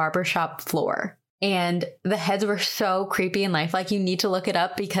off the barbershop floor. And the heads were so creepy and lifelike. You need to look it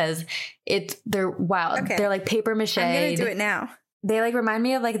up because they're wild. Okay. They're like paper mache. I'm going to do it now. They remind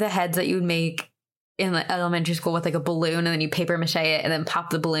me of the heads that you would make in elementary school with a balloon, and then you paper mache it and then pop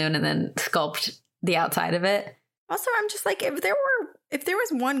the balloon and then sculpt the outside of it. Also, I'm just if there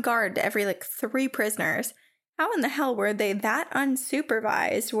was 1 guard to every 3 prisoners, how in the hell were they that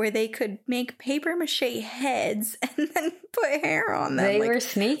unsupervised where they could make paper mache heads and then put hair on them? They were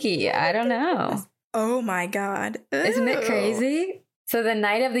sneaky. I don't know. Oh my God. Ew. Isn't it crazy? So the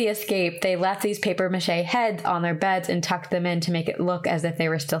night of the escape, they left these paper mache heads on their beds and tucked them in to make it look as if they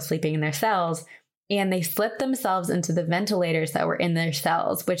were still sleeping in their cells. And they slipped themselves into the ventilators that were in their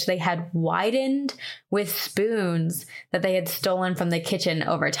cells, which they had widened with spoons that they had stolen from the kitchen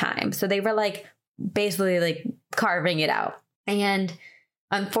over time. So they were basically carving it out. And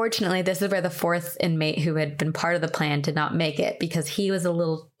unfortunately, this is where the 4th inmate who had been part of the plan did not make it because he was a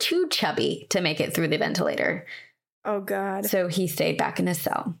little too chubby to make it through the ventilator. Oh, God. So he stayed back in his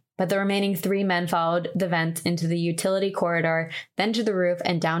cell. But the remaining 3 men followed the vents into the utility corridor, then to the roof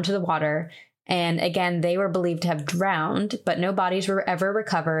and down to the water. And again, they were believed to have drowned, but no bodies were ever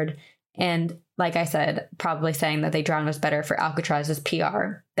recovered. And like I said, probably saying that they drowned was better for Alcatraz's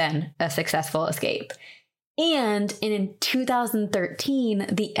PR than a successful escape. And in 2013,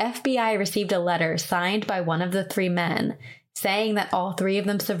 the FBI received a letter signed by one of the 3 men saying that all 3 of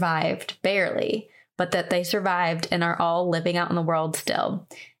them survived, barely, but that they survived and are all living out in the world still.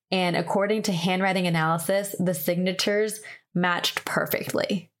 And according to handwriting analysis, the signatures matched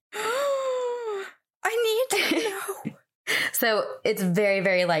perfectly. I need to know. So it's very,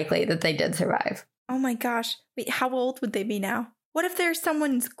 very likely that they did survive. Oh my gosh. Wait, how old would they be now? What if they're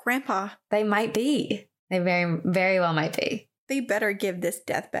someone's grandpa? They might be. They very, very well might be. They better give this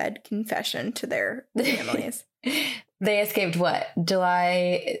deathbed confession to their families. They escaped what?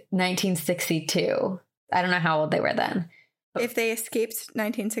 July 1962. I don't know how old they were then. If they escaped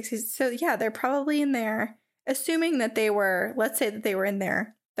 1960s. So yeah, they're probably in their, assuming that they were, let's say that they were in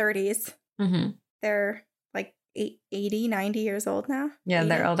their 30s. Mm-hmm. They're 80, 90 years old now. Yeah, 80.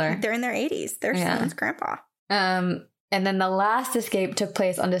 they're older. They're in their 80s. They're someone's grandpa. And then the last escape took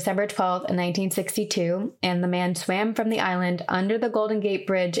place on December 12th, 1962, and the man swam from the island under the Golden Gate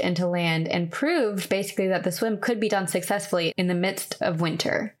Bridge into land and proved basically that the swim could be done successfully in the midst of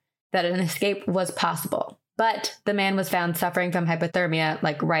winter, that an escape was possible. But the man was found suffering from hypothermia,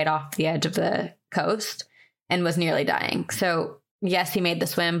 like right off the edge of the coast, and was nearly dying. So yes, he made the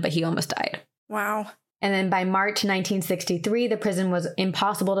swim, but he almost died. Wow. And then by March 1963, the prison was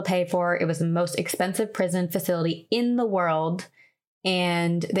impossible to pay for. It was the most expensive prison facility in the world,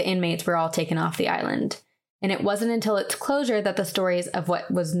 and the inmates were all taken off the island. And it wasn't until its closure that the stories of what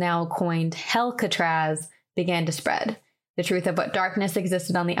was now coined Hellcatraz began to spread. The truth of what darkness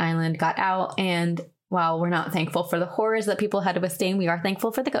existed on the island got out, and while we're not thankful for the horrors that people had to withstand, we are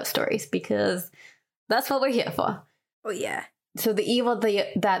thankful for the ghost stories, because that's what we're here for. Oh, yeah. So the evil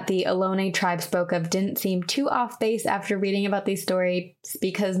that the Ohlone tribe spoke of didn't seem too off base after reading about these stories,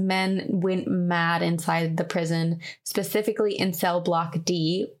 because men went mad inside the prison, specifically in cell block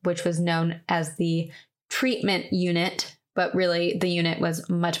D, which was known as the treatment unit. But really, the unit was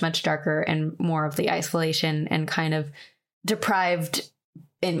much, much darker and more of the isolation and kind of deprived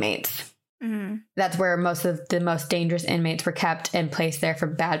inmates. Mm-hmm. That's where most of the most dangerous inmates were kept and placed there for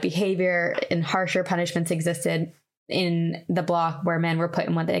bad behavior, and harsher punishments existed in the block where men were put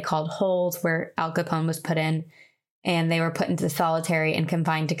in what they called holes, where Al Capone was put in, and they were put into solitary and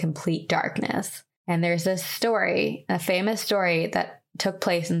confined to complete darkness. And there's this story, a famous story that took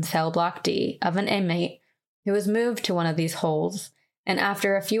place in cell block D, of an inmate who was moved to one of these holes, and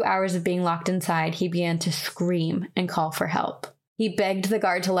after a few hours of being locked inside, he began to scream and call for help. He begged the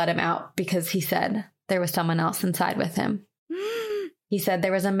guard to let him out because he said there was someone else inside with him. He said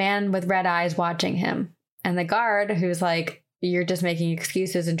there was a man with red eyes watching him. And the guard, who's like, you're just making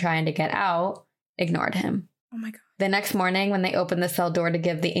excuses and trying to get out, ignored him. Oh my God. The next morning, when they opened the cell door to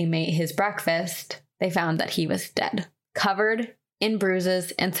give the inmate his breakfast, they found that he was dead, covered in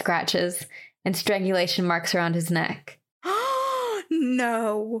bruises and scratches and strangulation marks around his neck.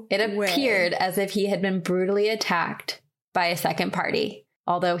 No. It appeared as if he had been brutally attacked by a second party,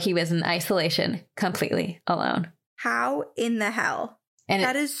 although he was in isolation, completely alone. How in the hell? And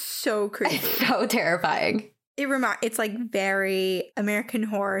that is so creepy. It's so terrifying. It's like very American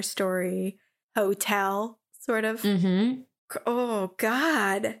Horror Story hotel sort of. Mm-hmm. Oh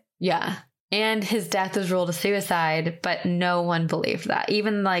God. Yeah. And his death was ruled a suicide, but no one believed that.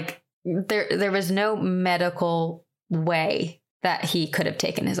 Even like there was no medical way that he could have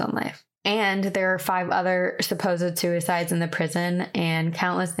taken his own life. And there are 5 other supposed suicides in the prison, and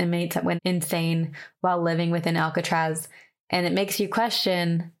countless inmates that went insane while living within Alcatraz. And it makes you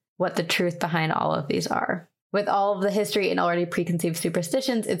question what the truth behind all of these are. With all of the history and already preconceived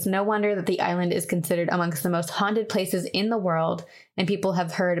superstitions, it's no wonder that the island is considered amongst the most haunted places in the world, and people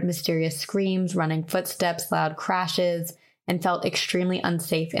have heard mysterious screams, running footsteps, loud crashes, and felt extremely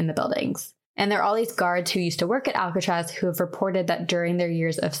unsafe in the buildings. And there are all these guards who used to work at Alcatraz who have reported that during their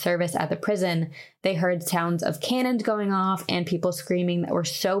years of service at the prison, they heard sounds of cannons going off and people screaming that were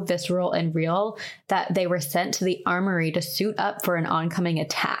so visceral and real that they were sent to the armory to suit up for an oncoming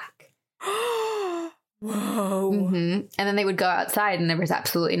attack. Whoa. Mm-hmm. And then they would go outside and there was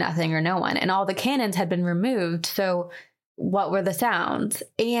absolutely nothing or no one. And all the cannons had been removed. So what were the sounds?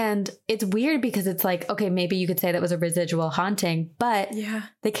 And it's weird because it's like, okay, maybe you could say that was a residual haunting, but yeah,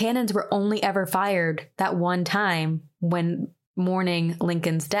 the cannons were only ever fired that one time when mourning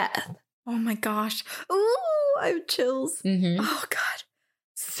Lincoln's death. Oh my gosh. Ooh, I have chills. Mm-hmm. Oh God.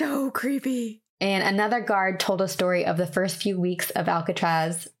 So creepy. And another guard told a story of the first few weeks of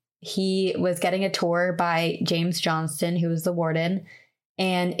Alcatraz. He was getting a tour by James Johnston, who was the warden.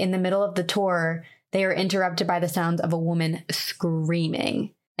 And in the middle of the tour, they were interrupted by the sounds of a woman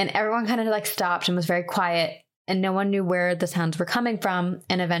screaming. And everyone kind of like stopped and was very quiet. And no one knew where the sounds were coming from.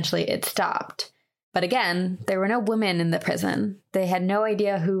 And eventually it stopped. But again, there were no women in the prison. They had no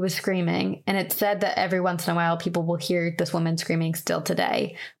idea who was screaming. And it's said that every once in a while, people will hear this woman screaming still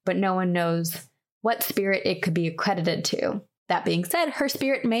today. But no one knows what spirit it could be accredited to. That being said, her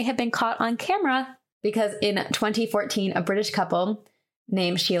spirit may have been caught on camera because in 2014, a British couple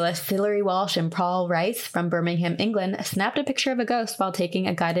named Sheila Sillery Walsh and Paul Rice from Birmingham, England, snapped a picture of a ghost while taking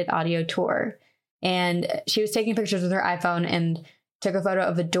a guided audio tour. And she was taking pictures with her iPhone and took a photo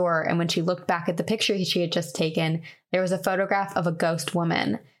of a door. And when she looked back at the picture she had just taken, there was a photograph of a ghost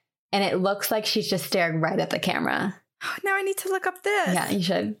woman. And it looks like she's just staring right at the camera. Oh, now I need to look up this. Yeah, you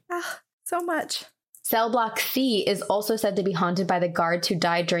should. Oh, so much. Cell Block C is also said to be haunted by the guards who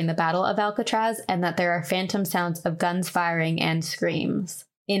died during the Battle of Alcatraz, and that there are phantom sounds of guns firing and screams.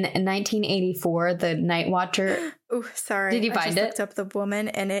 In 1984, the night watcher... Oh, sorry. Did you find it? I just looked up the woman,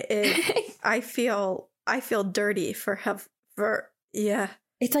 and it is... I feel dirty for yeah.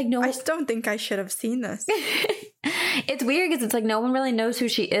 It's like no... I just don't think I should have seen this. It's weird because it's like no one really knows who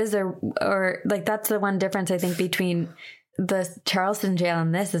she is or like that's the one difference I think between the Charleston jail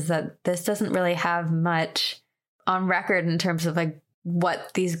and this is that this doesn't really have much on record in terms of like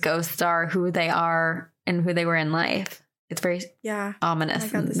what these ghosts are, who they are, and who they were in life. It's very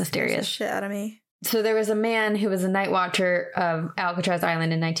ominous and mysterious. Shit out of me. So there was a man who was a night watcher of Alcatraz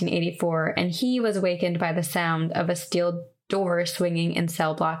Island in 1984, and he was awakened by the sound of a steel door swinging in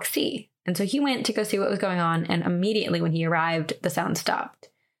cell block C. And so he went to go see what was going on, and immediately when he arrived, the sound stopped.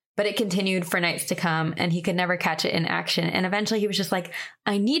 But it continued for nights to come, and he could never catch it in action. And eventually he was just like,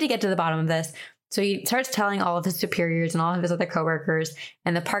 I need to get to the bottom of this. So he starts telling all of his superiors and all of his other coworkers,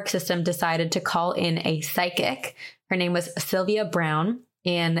 and the park system decided to call in a psychic. Her name was Sylvia Brown,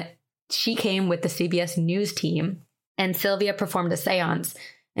 and she came with the CBS News team. And Sylvia performed a seance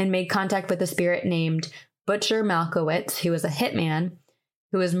and made contact with a spirit named Butcher Malkowitz, who was a hitman,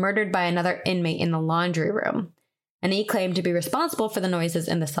 who was murdered by another inmate in the laundry room. And he claimed to be responsible for the noises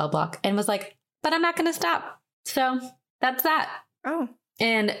in the cell block and was like, but I'm not going to stop. So that's that. Oh.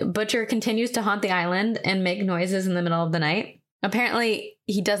 And Butcher continues to haunt the island and make noises in the middle of the night. Apparently,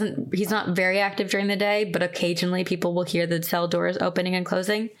 he's not very active during the day, but occasionally people will hear the cell doors opening and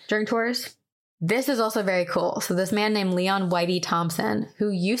closing during tours. This is also very cool. So this man named Leon Whitey Thompson, who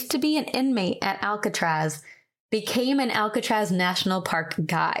used to be an inmate at Alcatraz, became an Alcatraz National Park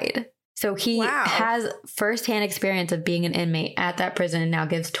guide. So he has firsthand experience of being an inmate at that prison and now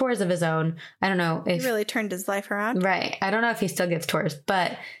gives tours of his own. I don't know if... He really turned his life around. Right. I don't know if he still gives tours,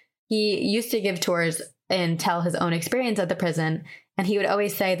 but he used to give tours and tell his own experience at the prison. And he would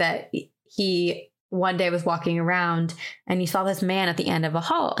always say that he one day was walking around and he saw this man at the end of a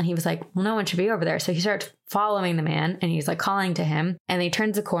hall. And he was like, well, no one should be over there. So he starts following the man and he's like calling to him. And he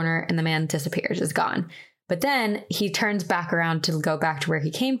turns the corner and the man disappears, is gone. But then he turns back around to go back to where he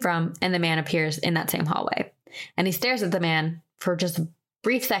came from, and the man appears in that same hallway. And he stares at the man for just a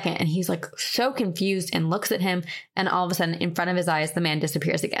brief second, and he's like so confused and looks at him, and all of a sudden, in front of his eyes, the man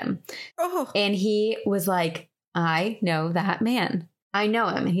disappears again. Oh. And he was like, I know that man. I know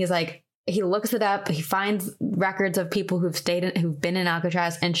him. And he's like, he looks it up, he finds records of people who've been in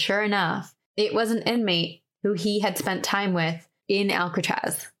Alcatraz, and sure enough, it was an inmate who he had spent time with in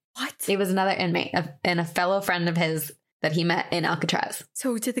Alcatraz. What? It was another inmate and a fellow friend of his that he met in Alcatraz.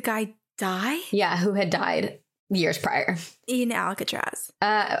 So did the guy die? Yeah, who had died years prior. In Alcatraz?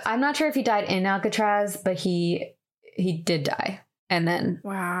 I'm not sure if he died in Alcatraz, but he did die. And then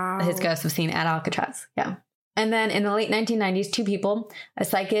his ghost was seen at Alcatraz. Yeah. And then in the late 1990s, two people, a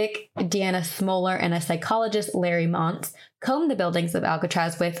psychic, Deanna Smoller, and a psychologist, Larry Montz, combed the buildings of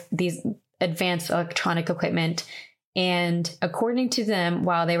Alcatraz with these advanced electronic equipment. And according to them,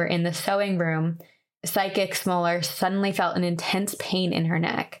 while they were in the sewing room, psychic Smoller suddenly felt an intense pain in her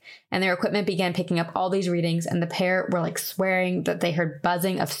neck. And their equipment began picking up all these readings. And the pair were like swearing that they heard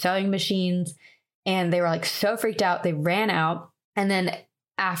buzzing of sewing machines. And they were like so freaked out, they ran out. And then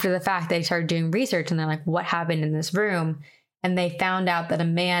after the fact, they started doing research and they're like, what happened in this room? And they found out that a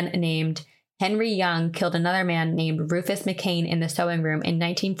man named Henry Young killed another man named Rufus McCain in the sewing room in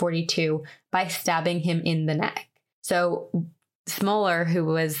 1942 by stabbing him in the neck. So Smoller, who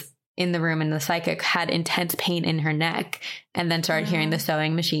was in the room and the psychic, had intense pain in her neck and then started hearing the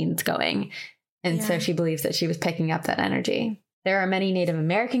sewing machines going. And so she believes that she was picking up that energy. There are many Native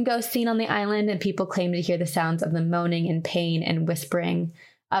American ghosts seen on the island, and people claim to hear the sounds of the moaning and pain and whispering.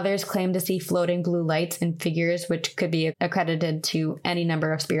 Others claim to see floating blue lights and figures, which could be accredited to any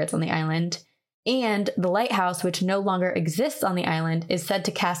number of spirits on the island. And the lighthouse, which no longer exists on the island, is said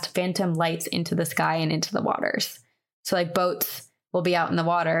to cast phantom lights into the sky and into the waters. So like boats will be out in the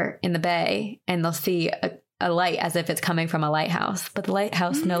water in the bay and they'll see a light as if it's coming from a lighthouse, but the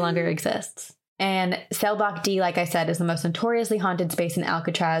lighthouse no longer exists. And Cell Block D, like I said, is the most notoriously haunted space in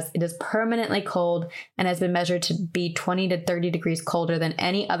Alcatraz. It is permanently cold and has been measured to be 20 to 30 degrees colder than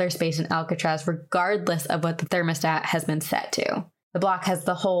any other space in Alcatraz, regardless of what the thermostat has been set to. The block has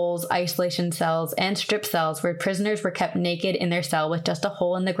the holes, isolation cells, and strip cells where prisoners were kept naked in their cell with just a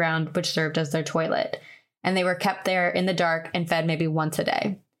hole in the ground which served as their toilet. And they were kept there in the dark and fed maybe once a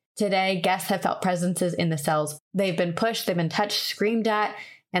day. Today, guests have felt presences in the cells. They've been pushed, they've been touched, screamed at,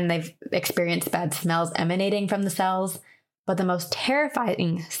 and they've experienced bad smells emanating from the cells. But the most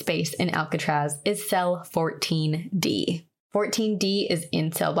terrifying space in Alcatraz is cell 14D. 14D is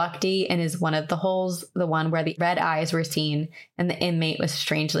in Cell Block D and is one of the holes, the one where the red eyes were seen and the inmate was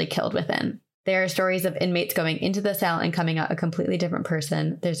strangely killed within. There are stories of inmates going into the cell and coming out a completely different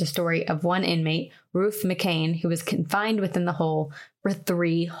person. There's a story of one inmate, Ruth McCain, who was confined within the hole for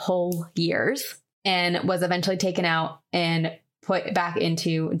 3 whole years and was eventually taken out and put back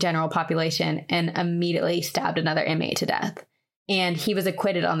into general population and immediately stabbed another inmate to death. And he was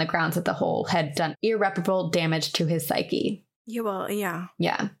acquitted on the grounds that the hole had done irreparable damage to his psyche. Yeah, well, yeah.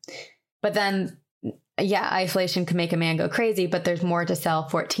 Yeah. But then, yeah, isolation can make a man go crazy, but there's more to cell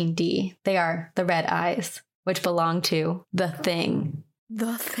 14D. They are the red eyes, which belong to the Thing.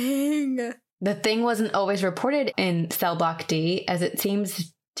 The Thing. The Thing wasn't always reported in cell block D, as it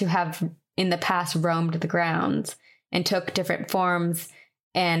seems to have in the past roamed the grounds and took different forms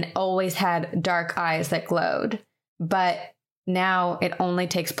and always had dark eyes that glowed. But now it only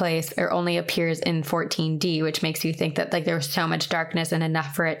takes place or only appears in 14D, which makes you think that like there was so much darkness and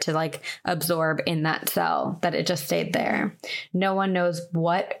enough for it to like absorb in that cell that it just stayed there. No one knows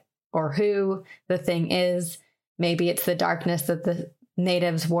what or who the Thing is. Maybe it's the darkness that the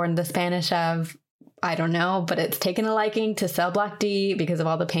natives warned the Spanish of. I don't know, but it's taken a liking to cell block D because of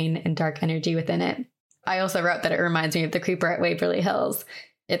all the pain and dark energy within it. I also wrote that it reminds me of the creeper at Waverly Hills.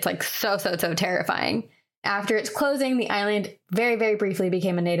 It's like so terrifying. After its closing, the island very, very briefly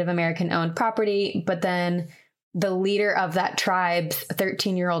became a Native American-owned property, but then the leader of that tribe's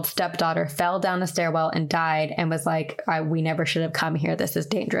 13-year-old stepdaughter fell down a stairwell and died and was like, we never should have come here. This is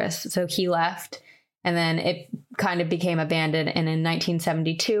dangerous. So he left, and then it kind of became abandoned. And in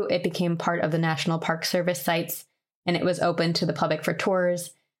 1972, it became part of the National Park Service sites, and it was open to the public for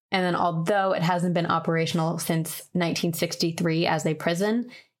tours. And then although it hasn't been operational since 1963 as a prison,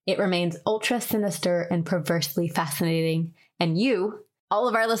 it remains ultra sinister and perversely fascinating. And you, all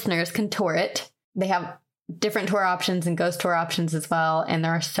of our listeners, can tour it. They have different tour options and ghost tour options as well. And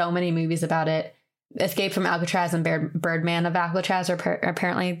there are so many movies about it. Escape from Alcatraz and Birdman of Alcatraz are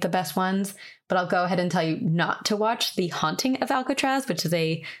apparently the best ones. But I'll go ahead and tell you not to watch The Haunting of Alcatraz, which is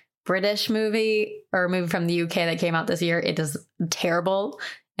a British movie or a movie from the UK that came out this year. It is terrible.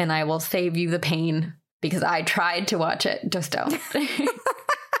 And I will save you the pain because I tried to watch it. Just don't.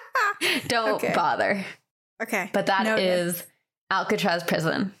 Don't bother. Okay. But that is Alcatraz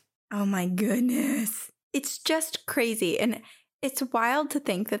prison. Oh my goodness. It's just crazy. And it's wild to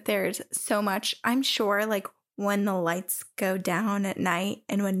think that there's so much. I'm sure like when the lights go down at night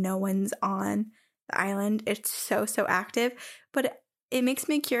and when no one's on the island, it's so active. But it makes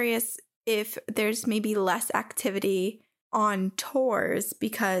me curious if there's maybe less activity on tours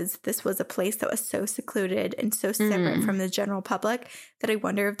because this was a place that was so secluded and so separate from the general public that I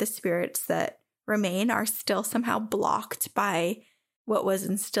wonder if the spirits that remain are still somehow blocked by what was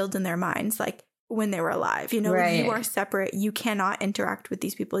instilled in their minds, like when they were alive. You know, right. You are separate. You cannot interact with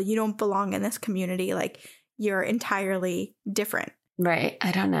these people. You don't belong in this community. Like you're entirely different. Right.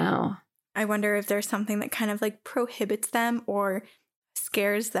 I don't know. I wonder if there's something that kind of like prohibits them or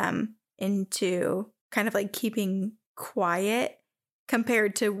scares them into kind of like keeping quiet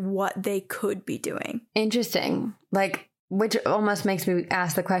compared to what they could be doing. Interesting. Like, which almost makes me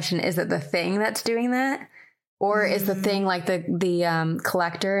ask the question, is it the Thing that's doing that? Or is the Thing like the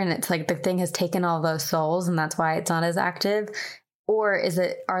collector and it's like the Thing has taken all those souls and that's why it's not as active? Or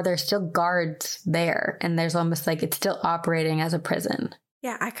are there still guards there and there's almost like it's still operating as a prison?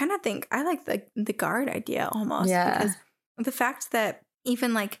 Yeah, I kind of think I like the guard idea almost. Yeah. Because the fact that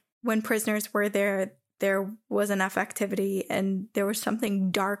even like when prisoners were there was enough activity and there was something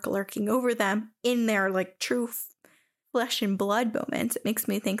dark lurking over them in their like true flesh and blood moments. It makes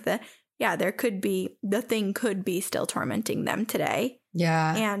me think that, yeah, the Thing could be still tormenting them today.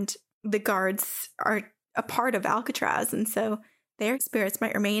 Yeah. And the guards are a part of Alcatraz. And so their spirits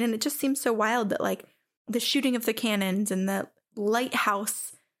might remain. And it just seems so wild that like the shooting of the cannons and the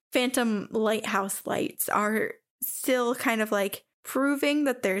phantom lighthouse lights are still kind of like proving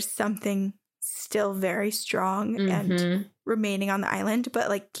that there's something still very strong and remaining on the island, but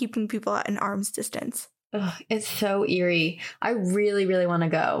like keeping people at an arm's distance. Ugh, it's so eerie. I really, really want to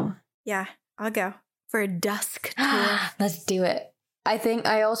go. Yeah, I'll go for a dusk tour. Let's do it. I think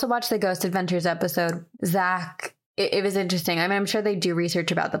I also watched the Ghost Adventures episode. Zach, it was interesting. I mean, I'm sure they do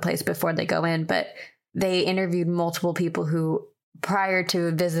research about the place before they go in, but they interviewed multiple people who prior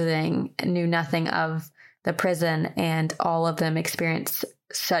to visiting knew nothing of the prison, and all of them experienced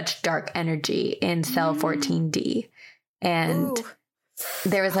such dark energy in cell 14D. And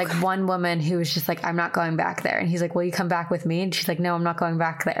there was like one woman who was just like, I'm not going back there. And he's like, will you come back with me? And she's like, no, I'm not going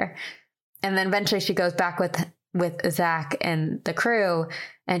back there. And then eventually she goes back with Zach and the crew.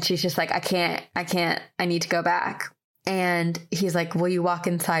 And she's just like, I can't, I need to go back. And he's like, will you walk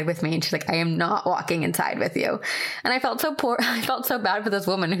inside with me? And she's like, I am not walking inside with you. And I felt so poor. I felt so bad for this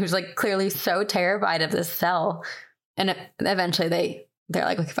woman who's like clearly so terrified of this cell. And eventually they're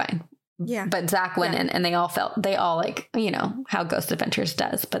like, okay, fine. Yeah. But Zach went in and they all like, you know, how Ghost Adventures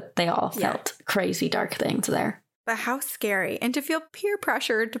does, but they all felt crazy dark things there. But how scary. And to feel peer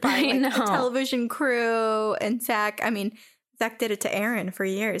pressured by like, the television crew and Zach. I mean, Zach did it to Aaron for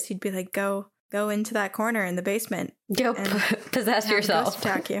years. He'd be like, go into that corner in the basement. Go possess yourself.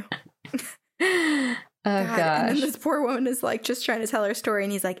 Attack you. Oh, gosh. And then this poor woman is like just trying to tell her story.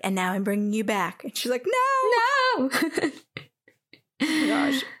 And he's like, and now I'm bringing you back. And she's like, no. Oh my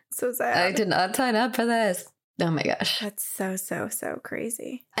gosh. So sad. I did not sign up for this. Oh my gosh. That's so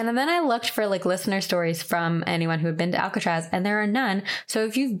crazy. And then I looked for like listener stories from anyone who had been to Alcatraz, and there are none. So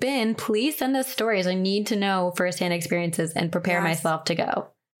if you've been, please send us stories. I need to know firsthand experiences and prepare myself to go.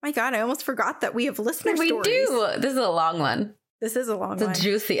 My God, I almost forgot that we have listener stories. We do. This is a long one. This is a long one. It's a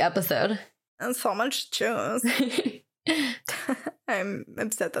juicy episode. And so much juice. I'm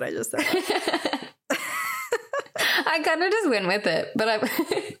upset that I just said that. I kind of just went with it, but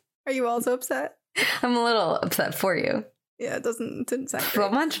Are you also upset? I'm a little upset for you. Yeah, it didn't sound so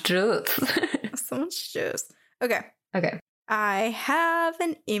great. much juice. So much juice. Okay. Okay. I have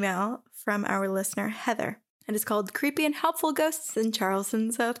an email from our listener, Heather. It is called Creepy and Helpful Ghosts in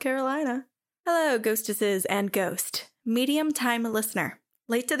Charleston, South Carolina. Hello, ghostesses and ghost. Medium time listener.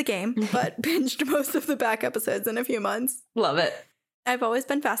 Late to the game, but binged most of the back episodes in a few months. Love it. I've always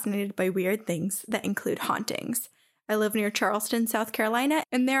been fascinated by weird things that include hauntings. I live near Charleston, South Carolina,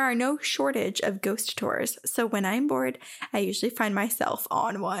 and there are no shortage of ghost tours. So when I'm bored, I usually find myself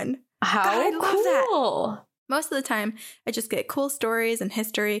on one. How God, I love cool. That. Most of the time, I just get cool stories and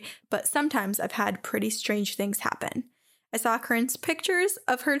history, but sometimes I've had pretty strange things happen. I saw Corinne's pictures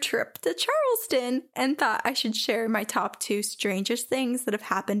of her trip to Charleston and thought I should share my top 2 strangest things that have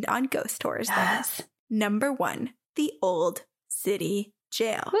happened on ghost tours. Yes. Number 1, the Old City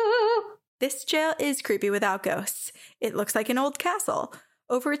Jail. This jail is creepy without ghosts. It looks like an old castle.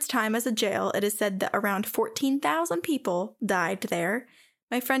 Over its time as a jail, it is said that around 14,000 people died there.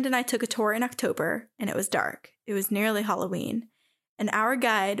 My friend and I took a tour in October, and it was dark. It was nearly Halloween. And our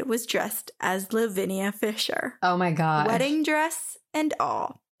guide was dressed as Lavinia Fisher. Oh my God. Wedding dress and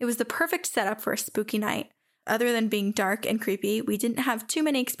all. It was the perfect setup for a spooky night. Other than being dark and creepy, we didn't have too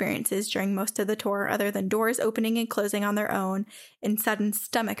many experiences during most of the tour other than doors opening and closing on their own and sudden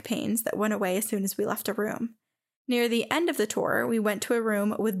stomach pains that went away as soon as we left a room. Near the end of the tour, we went to a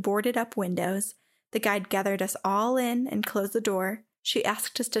room with boarded up windows. The guide gathered us all in and closed the door. She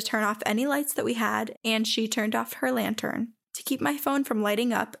asked us to turn off any lights that we had, and she turned off her lantern. To keep my phone from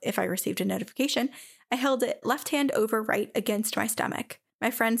lighting up if I received a notification, I held it left hand over right against my stomach.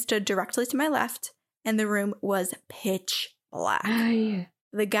 My friend stood directly to my left, and the room was pitch black.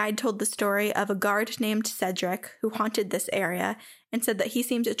 The guide told the story of a guard named Cedric who haunted this area and said that he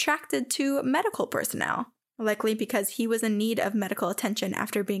seemed attracted to medical personnel, likely because he was in need of medical attention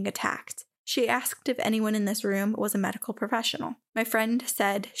after being attacked. She asked if anyone in this room was a medical professional. My friend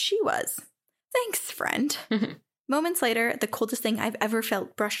said she was. Thanks, friend. Moments later, the coldest thing I've ever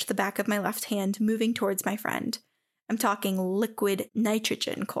felt brushed the back of my left hand, moving towards my friend. I'm talking liquid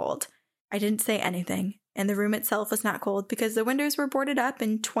nitrogen cold. I didn't say anything, and the room itself was not cold because the windows were boarded up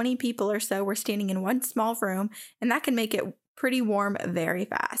and 20 people or so were standing in one small room, and that can make it pretty warm very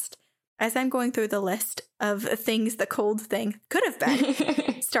fast. As I'm going through the list of things the cold thing could have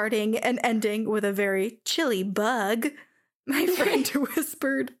been, starting and ending with a very chilly bug, my friend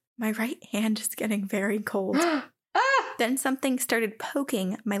whispered, "My right hand is getting very cold." Then something started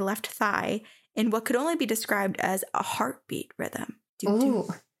poking my left thigh in what could only be described as a heartbeat rhythm. Doom,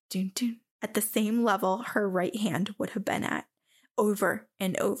 doom, doom, at the same level her right hand would have been at, over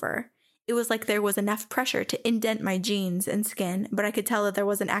and over. It was like there was enough pressure to indent my jeans and skin, but I could tell that there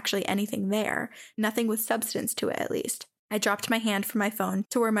wasn't actually anything there, nothing with substance to it at least. I dropped my hand from my phone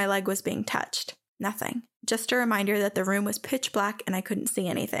to where my leg was being touched. Nothing. Just a reminder that the room was pitch black and I couldn't see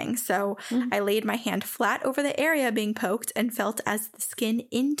anything. So I laid my hand flat over the area being poked and felt as the skin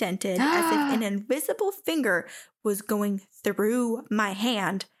indented as if an invisible finger was going through my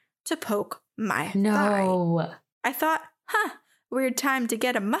hand to poke my thigh. I thought, weird time to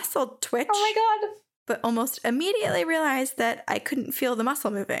get a muscle twitch. Oh my God. But almost immediately realized that I couldn't feel the muscle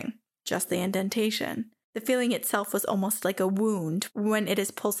moving, just the indentation. The feeling itself was almost like a wound when it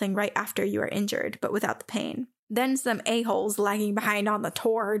is pulsing right after you are injured, but without the pain. Then some a-holes lagging behind on the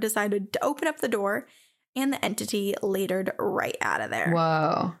tour decided to open up the door, and the entity latered right out of there.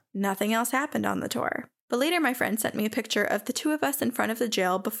 Whoa. Nothing else happened on the tour. But later my friend sent me a picture of the two of us in front of the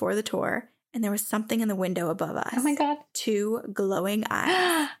jail before the tour, and there was something in the window above us. Oh my God. 2 glowing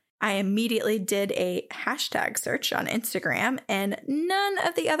eyes. I immediately did a hashtag search on Instagram, and none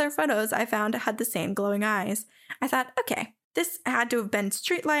of the other photos I found had the same glowing eyes. I thought, okay, this had to have been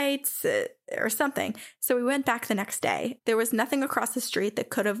streetlights or something. So we went back the next day. There was nothing across the street that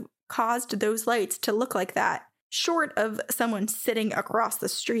could have caused those lights to look like that, short of someone sitting across the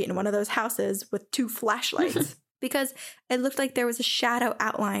street in one of those houses with 2 flashlights, because it looked like there was a shadow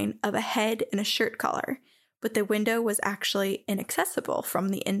outline of a head and a shirt collar, but the window was actually inaccessible from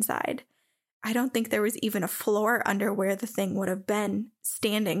the inside. I don't think there was even a floor under where the thing would have been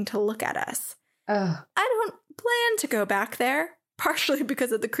standing to look at us. I don't plan to go back there, partially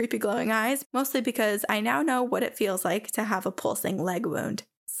because of the creepy glowing eyes, mostly because I now know what it feels like to have a pulsing leg wound.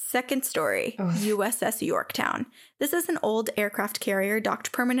 Second story, USS Yorktown. This is an old aircraft carrier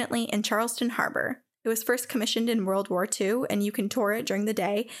docked permanently in Charleston Harbor. It was first commissioned in World War II, and you can tour it during the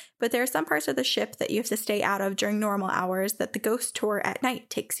day, but there are some parts of the ship that you have to stay out of during normal hours that the ghost tour at night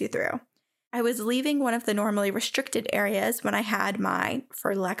takes you through. I was leaving one of the normally restricted areas when I had my,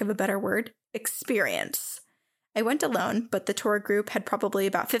 for lack of a better word, experience. I went alone, but the tour group had probably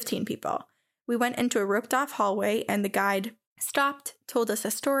about 15 people. We went into a roped-off hallway, and the guide stopped, told us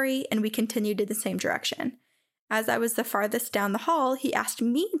a story, and we continued in the same direction. As I was the farthest down the hall, he asked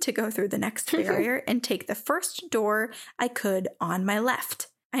me to go through the next barrier and take the first door I could on my left.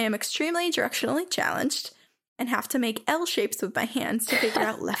 I am extremely directionally challenged and have to make L shapes with my hands to figure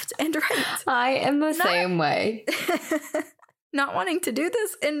out left and right. I am the same way. Not wanting to do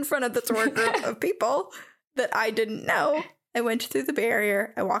this in front of the tour group of people that I didn't know, I went through the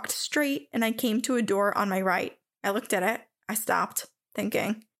barrier, I walked straight, and I came to a door on my right. I looked at it, I stopped,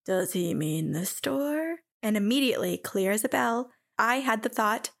 thinking, does he mean this door? And immediately, clear as a bell, I had the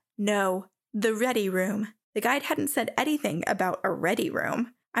thought, no, the ready room. The guide hadn't said anything about a ready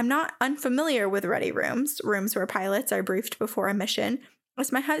room. I'm not unfamiliar with ready rooms, rooms where pilots are briefed before a mission,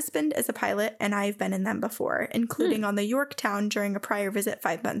 as my husband is a pilot and I've been in them before, including on the Yorktown during a prior visit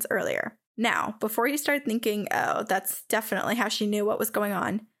 5 months earlier. Now, before you start thinking, oh, that's definitely how she knew what was going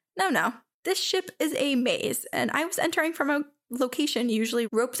on. No. This ship is a maze, and I was entering from a location usually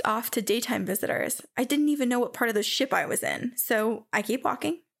roped off to daytime visitors. I didn't even know what part of the ship I was in, so I keep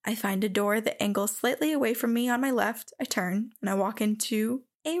walking. I find a door that angles slightly away from me on my left. I turn, and I walk into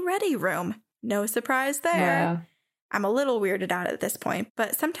a ready room. No surprise there. Yeah. I'm a little weirded out at this point,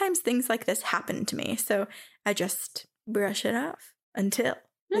 but sometimes things like this happen to me, so I just brush it off until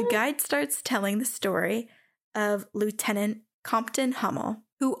the guide starts telling the story of Lieutenant Compton Hummel,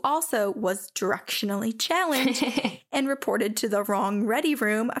 who also was directionally challenged and reported to the wrong ready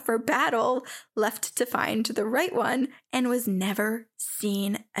room for battle, left to find the right one, and was never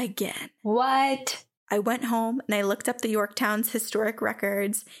seen again. What? I went home and I looked up the Yorktown's historic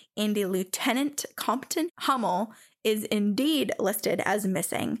records, and the Lieutenant Compton Hummel is indeed listed as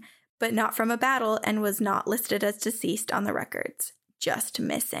missing, but not from a battle, and was not listed as deceased on the records. Just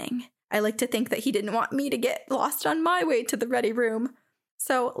missing. I like to think that he didn't want me to get lost on my way to the ready room.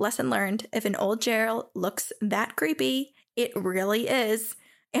 So, lesson learned, if an old jail looks that creepy, it really is.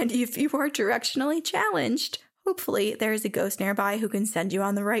 And if you are directionally challenged, hopefully there is a ghost nearby who can send you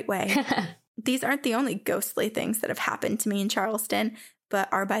on the right way. These aren't the only ghostly things that have happened to me in Charleston,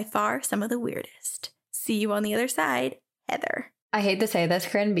 but are by far some of the weirdest. See you on the other side, Heather. I hate to say this,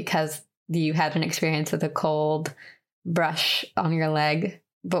 Corinne, because you had an experience with a cold brush on your leg.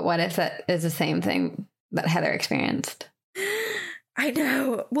 But what if that is the same thing that Heather experienced? I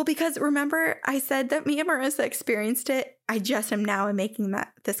know. Well, because remember I said that me and Marissa experienced it. I just am now making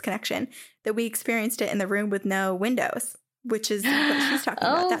this connection that we experienced it in the room with no windows, which is what she's talking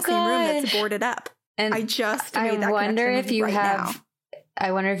about. That same room that's boarded up. And I just made that wonder connection if you right have. now.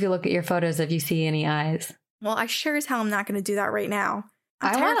 I wonder if you look at your photos if you see any eyes. Well, I sure as hell am not going to do that right now.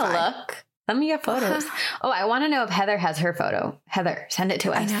 I want to look. Let me get photos. I want to know if Heather has her photo. Heather, send it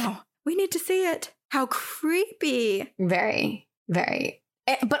to us. I know. We need to see it. How creepy. Very, very.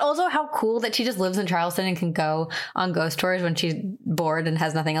 But also how cool that she just lives in Charleston and can go on ghost tours when she's bored and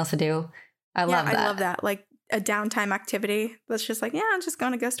has nothing else to do. I love that. I love that. Like a downtime activity that's just like, yeah, I'm just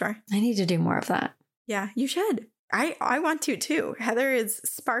going to ghost tour. I need to do more of that. Yeah, you should. I want to too. Heather has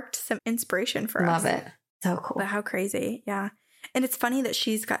sparked some inspiration for us. Love it. So cool. But how crazy. Yeah. And it's funny that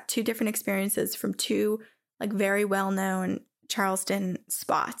she's got 2 different experiences from 2 like very well-known Charleston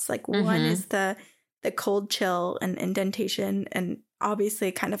spots. Like one is the cold chill and indentation and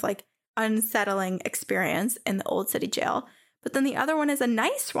obviously kind of like unsettling experience in the old city jail. But then the other one is a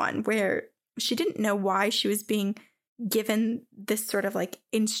nice one where she didn't know why she was being given this sort of like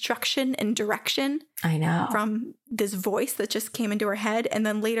instruction and direction. I know. From this voice that just came into her head, and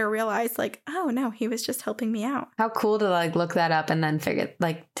then later realized like, oh no, he was just helping me out. How cool to like look that up and then figure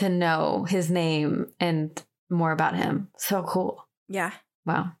like to know his name and more about him. So cool. Yeah.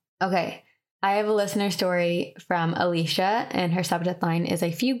 Wow. Okay. I have a listener story from Alicia, and her subject line is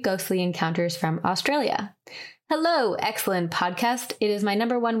a few ghostly encounters from Australia. Hello, excellent podcast. It is my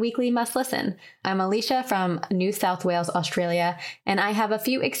 #1 weekly must listen. I'm Alicia from New South Wales, Australia, and I have a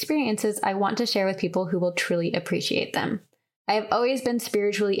few experiences I want to share with people who will truly appreciate them. I have always been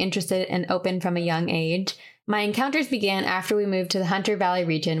spiritually interested and open from a young age. My encounters began after we moved to the Hunter Valley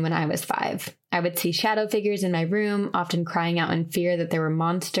region when I was 5. I would see shadow figures in my room, often crying out in fear that there were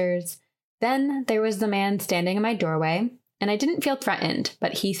monsters. Then there was the man standing in my doorway, and I didn't feel threatened,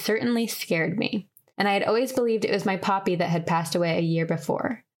 but he certainly scared me. And I had always believed it was my poppy that had passed away a year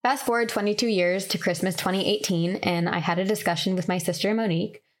before. Fast forward 22 years to Christmas 2018, and I had a discussion with my sister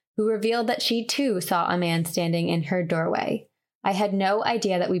Monique, who revealed that she too saw a man standing in her doorway. I had no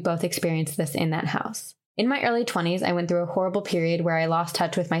idea that we both experienced this in that house. In my early 20s, I went through a horrible period where I lost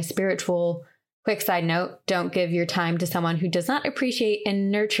touch with my spiritual. Quick side note, don't give your time to someone who does not appreciate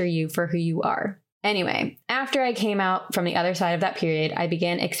and nurture you for who you are. Anyway, after I came out from the other side of that period, I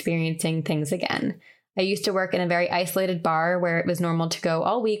began experiencing things again. I used to work in a very isolated bar where it was normal to go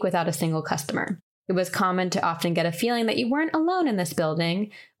all week without a single customer. It was common to often get a feeling that you weren't alone in this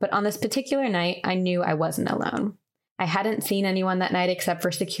building, but on this particular night, I knew I wasn't alone. I hadn't seen anyone that night except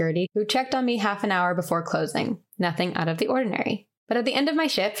for security, who checked on me half an hour before closing. Nothing out of the ordinary. But at the end of my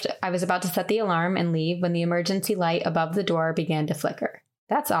shift, I was about to set the alarm and leave when the emergency light above the door began to flicker.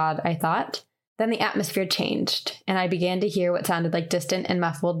 That's odd, I thought. Then the atmosphere changed, and I began to hear what sounded like distant and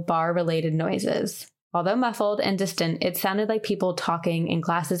muffled bar-related noises. Although muffled and distant, it sounded like people talking and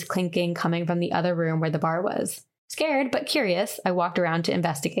glasses clinking coming from the other room where the bar was. Scared but curious, I walked around to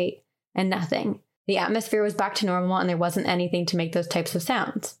investigate, and nothing. The atmosphere was back to normal, and there wasn't anything to make those types of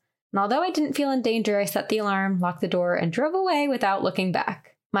sounds. And although I didn't feel in danger, I set the alarm, locked the door, and drove away without looking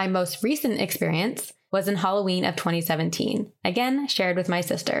back. My most recent experience was in Halloween of 2017, again shared with my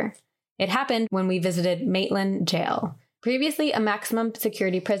sister. It happened when we visited Maitland Jail. Previously a maximum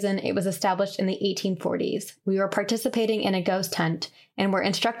security prison, it was established in the 1840s. We were participating in a ghost hunt and were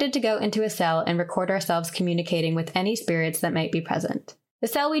instructed to go into a cell and record ourselves communicating with any spirits that might be present. The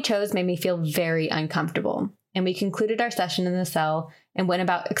cell we chose made me feel very uncomfortable, and we concluded our session in the cell and went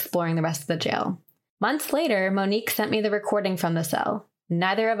about exploring the rest of the jail. Months later, Monique sent me the recording from the cell.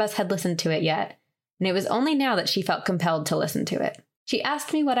 Neither of us had listened to it yet, and it was only now that she felt compelled to listen to it. She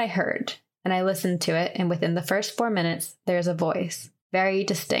asked me what I heard, and I listened to it, and within the first 4 minutes, there's a voice. Very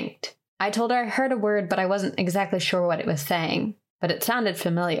distinct. I told her I heard a word, but I wasn't exactly sure what it was saying, but it sounded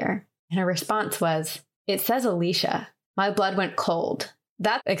familiar. And her response was, "It says Alicia." My blood went cold.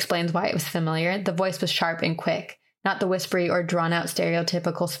 That explains why it was familiar. The voice was sharp and quick, not the whispery or drawn-out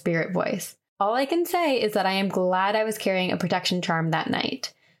stereotypical spirit voice. All I can say is that I am glad I was carrying a protection charm that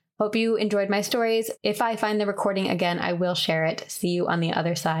night. Hope you enjoyed my stories. If I find the recording again, I will share it. See you on the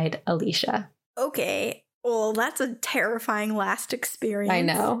other side, Alicia. Okay. Well, that's a terrifying last experience. I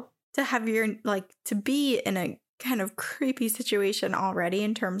know. To have to be in a kind of creepy situation already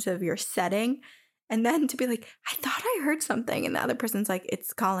in terms of your setting. And then to be like, I thought I heard something. And the other person's like,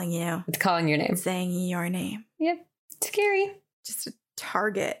 it's calling you. It's calling your name. It's saying your name. Yep. Scary. Just a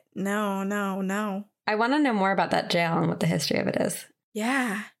target. No. I want to know more about that jail and what the history of it is.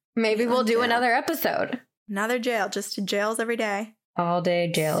 Yeah. Maybe we'll do another episode. Another jail. Just jails every day. All day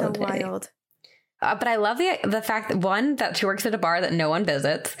jail. So day. wild. But I love the fact that, one, that she works at a bar that no one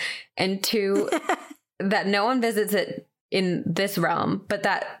visits. And two, that no one visits it in this realm, but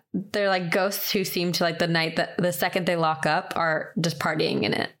that they're like ghosts who seem to like the second they lock up are just partying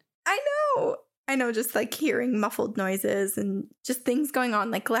in it. I know, just like hearing muffled noises and just things going on,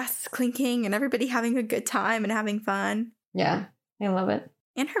 like glasses clinking and everybody having a good time and having fun. Yeah, I love it.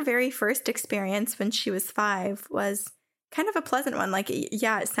 And her very first experience when she was 5 was kind of a pleasant one. Like,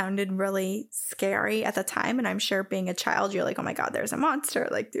 yeah, it sounded really scary at the time. And I'm sure being a child, you're like, oh my God, there's a monster.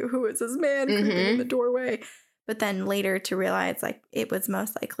 Like, who is this man creeping in the doorway? But then later to realize, like, it was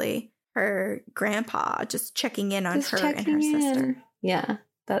most likely her grandpa just checking in on her and her sister. Yeah,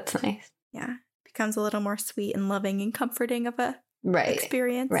 that's nice. Yeah. Becomes a little more sweet and loving and comforting of a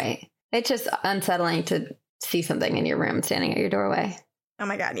experience. Right. It's just unsettling to see something in your room standing at your doorway. Oh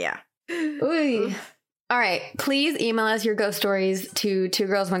my God, yeah. Ooh. All right. Please email us your ghost stories to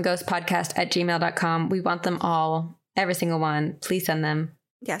twogirlsoneghostpodcast@gmail.com. We want them all, every single one. Please send them.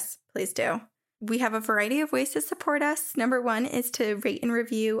 Yes, please do. We have a variety of ways to support us. Number 1 is to rate and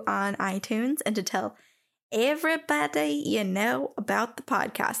review on iTunes and to tell everybody you know about the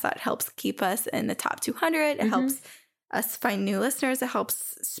podcast. That helps keep us in the top 200. It helps us find new listeners. It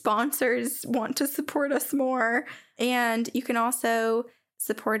helps sponsors want to support us more. And you can also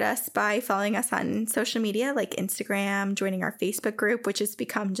support us by following us on social media like Instagram, joining our Facebook group, which has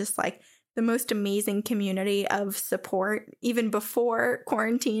become just like the most amazing community of support, even before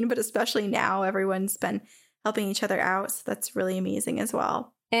quarantine, but especially now. Everyone's been helping each other out. So that's really amazing as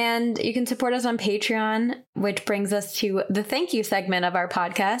well. And you can support us on Patreon, which brings us to the thank you segment of our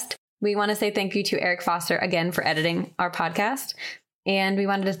podcast. We want to say thank you to Eric Foster again for editing our podcast. And we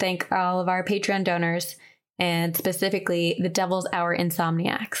wanted to thank all of our Patreon donors, and specifically the Devil's Hour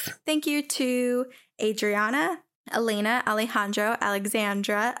Insomniacs. Thank you to Adriana, Elena, Alejandro,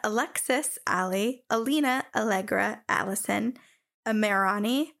 Alexandra, Alexis, Ali, Alina, Allegra, Allison,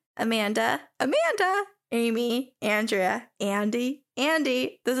 Amarani, Amanda, Amy, Andrea, Andy.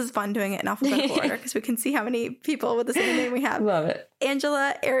 This is fun doing it in alphabetical order because we can see how many people with the same name we have. Love it.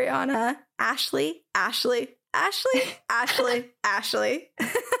 Angela, Ariana, Ashley,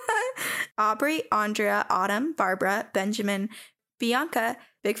 Aubrey, Andrea, Autumn, Barbara, Benjamin, Bianca,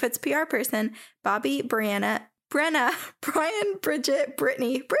 Bigfoot's PR person, Bobby, Brenna, Brian, Bridget,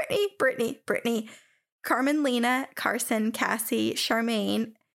 Brittany, Carmen, Lena, Carson, Cassie,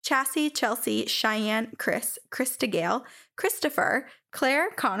 Charmaine, Chassie, Chelsea, Cheyenne, Chris, Krista Gale, Christopher,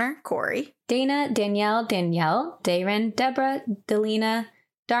 Claire, Connor, Corey, Dana, Danielle, Darren, Deborah, Delina,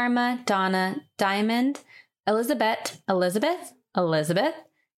 Dharma, Donna, Diamond, Elizabeth,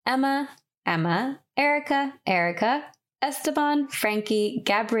 Emma, Erica, Esteban, Frankie,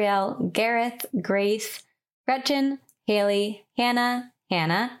 Gabrielle, Gareth, Grace, Gretchen, Haley, Hannah,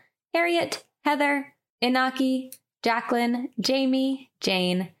 Harriet, Heather, Inaki, Jacqueline, Jamie,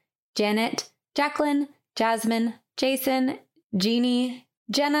 Jane, Janet, Jacqueline, Jasmine, Jason, Jeannie,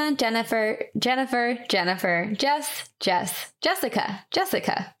 Jenna, Jennifer, Jess, Jessica,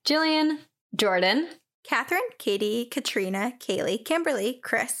 Jillian, Jordan, Catherine, Katie, Katrina, Kaylee, Kimberly,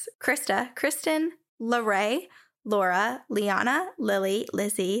 Chris, Krista, Kristen, Lorraine, Laura, Liana, Lily,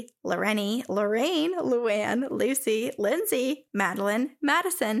 Lizzie, Lorraine, Luann, Lucy, Lindsay, Madeline,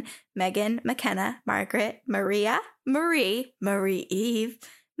 Madison, Megan, McKenna, Margaret, Marie, Eve,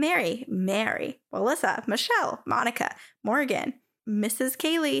 Mary, Melissa, Michelle, Monica, Morgan, Mrs.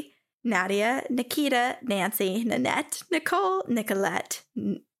 Kaylee, Nadia, Nikita, Nancy, Nanette, Nicole, Nicolette,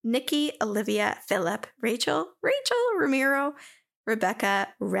 Nikki, Olivia, Philip, Rachel, Ramiro, Rebecca,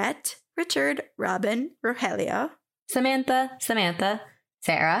 Rhett, Richard, Robin, Rogelio, Samantha,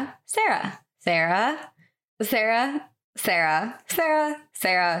 Sarah,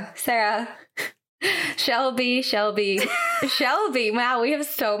 Shelby. Wow, we have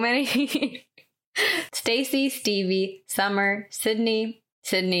so many. Stacy, Stevie, Summer, Sydney,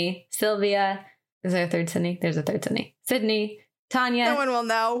 Sylvia. Is there a third Sydney? There's a third Sydney. Sydney, Tanya. No one will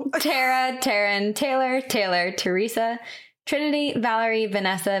know. Tara, Taryn, Taylor, Teresa, Trinity, Valerie,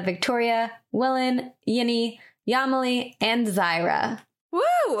 Vanessa, Victoria, Willen, Yinny, Yamali, and Zyra. Woo!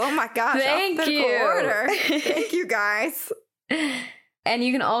 Oh my gosh. Thank you. Order. Thank you guys. And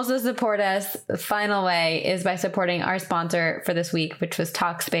you can also support us. The final way is by supporting our sponsor for this week, which was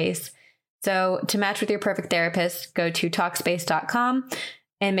Talkspace. So to match with your perfect therapist, go to Talkspace.com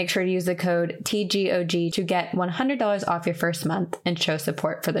and make sure to use the code TGOG to get $100 off your first month and show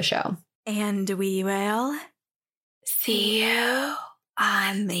support for the show. And we will see you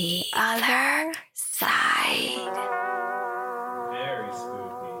on the other side.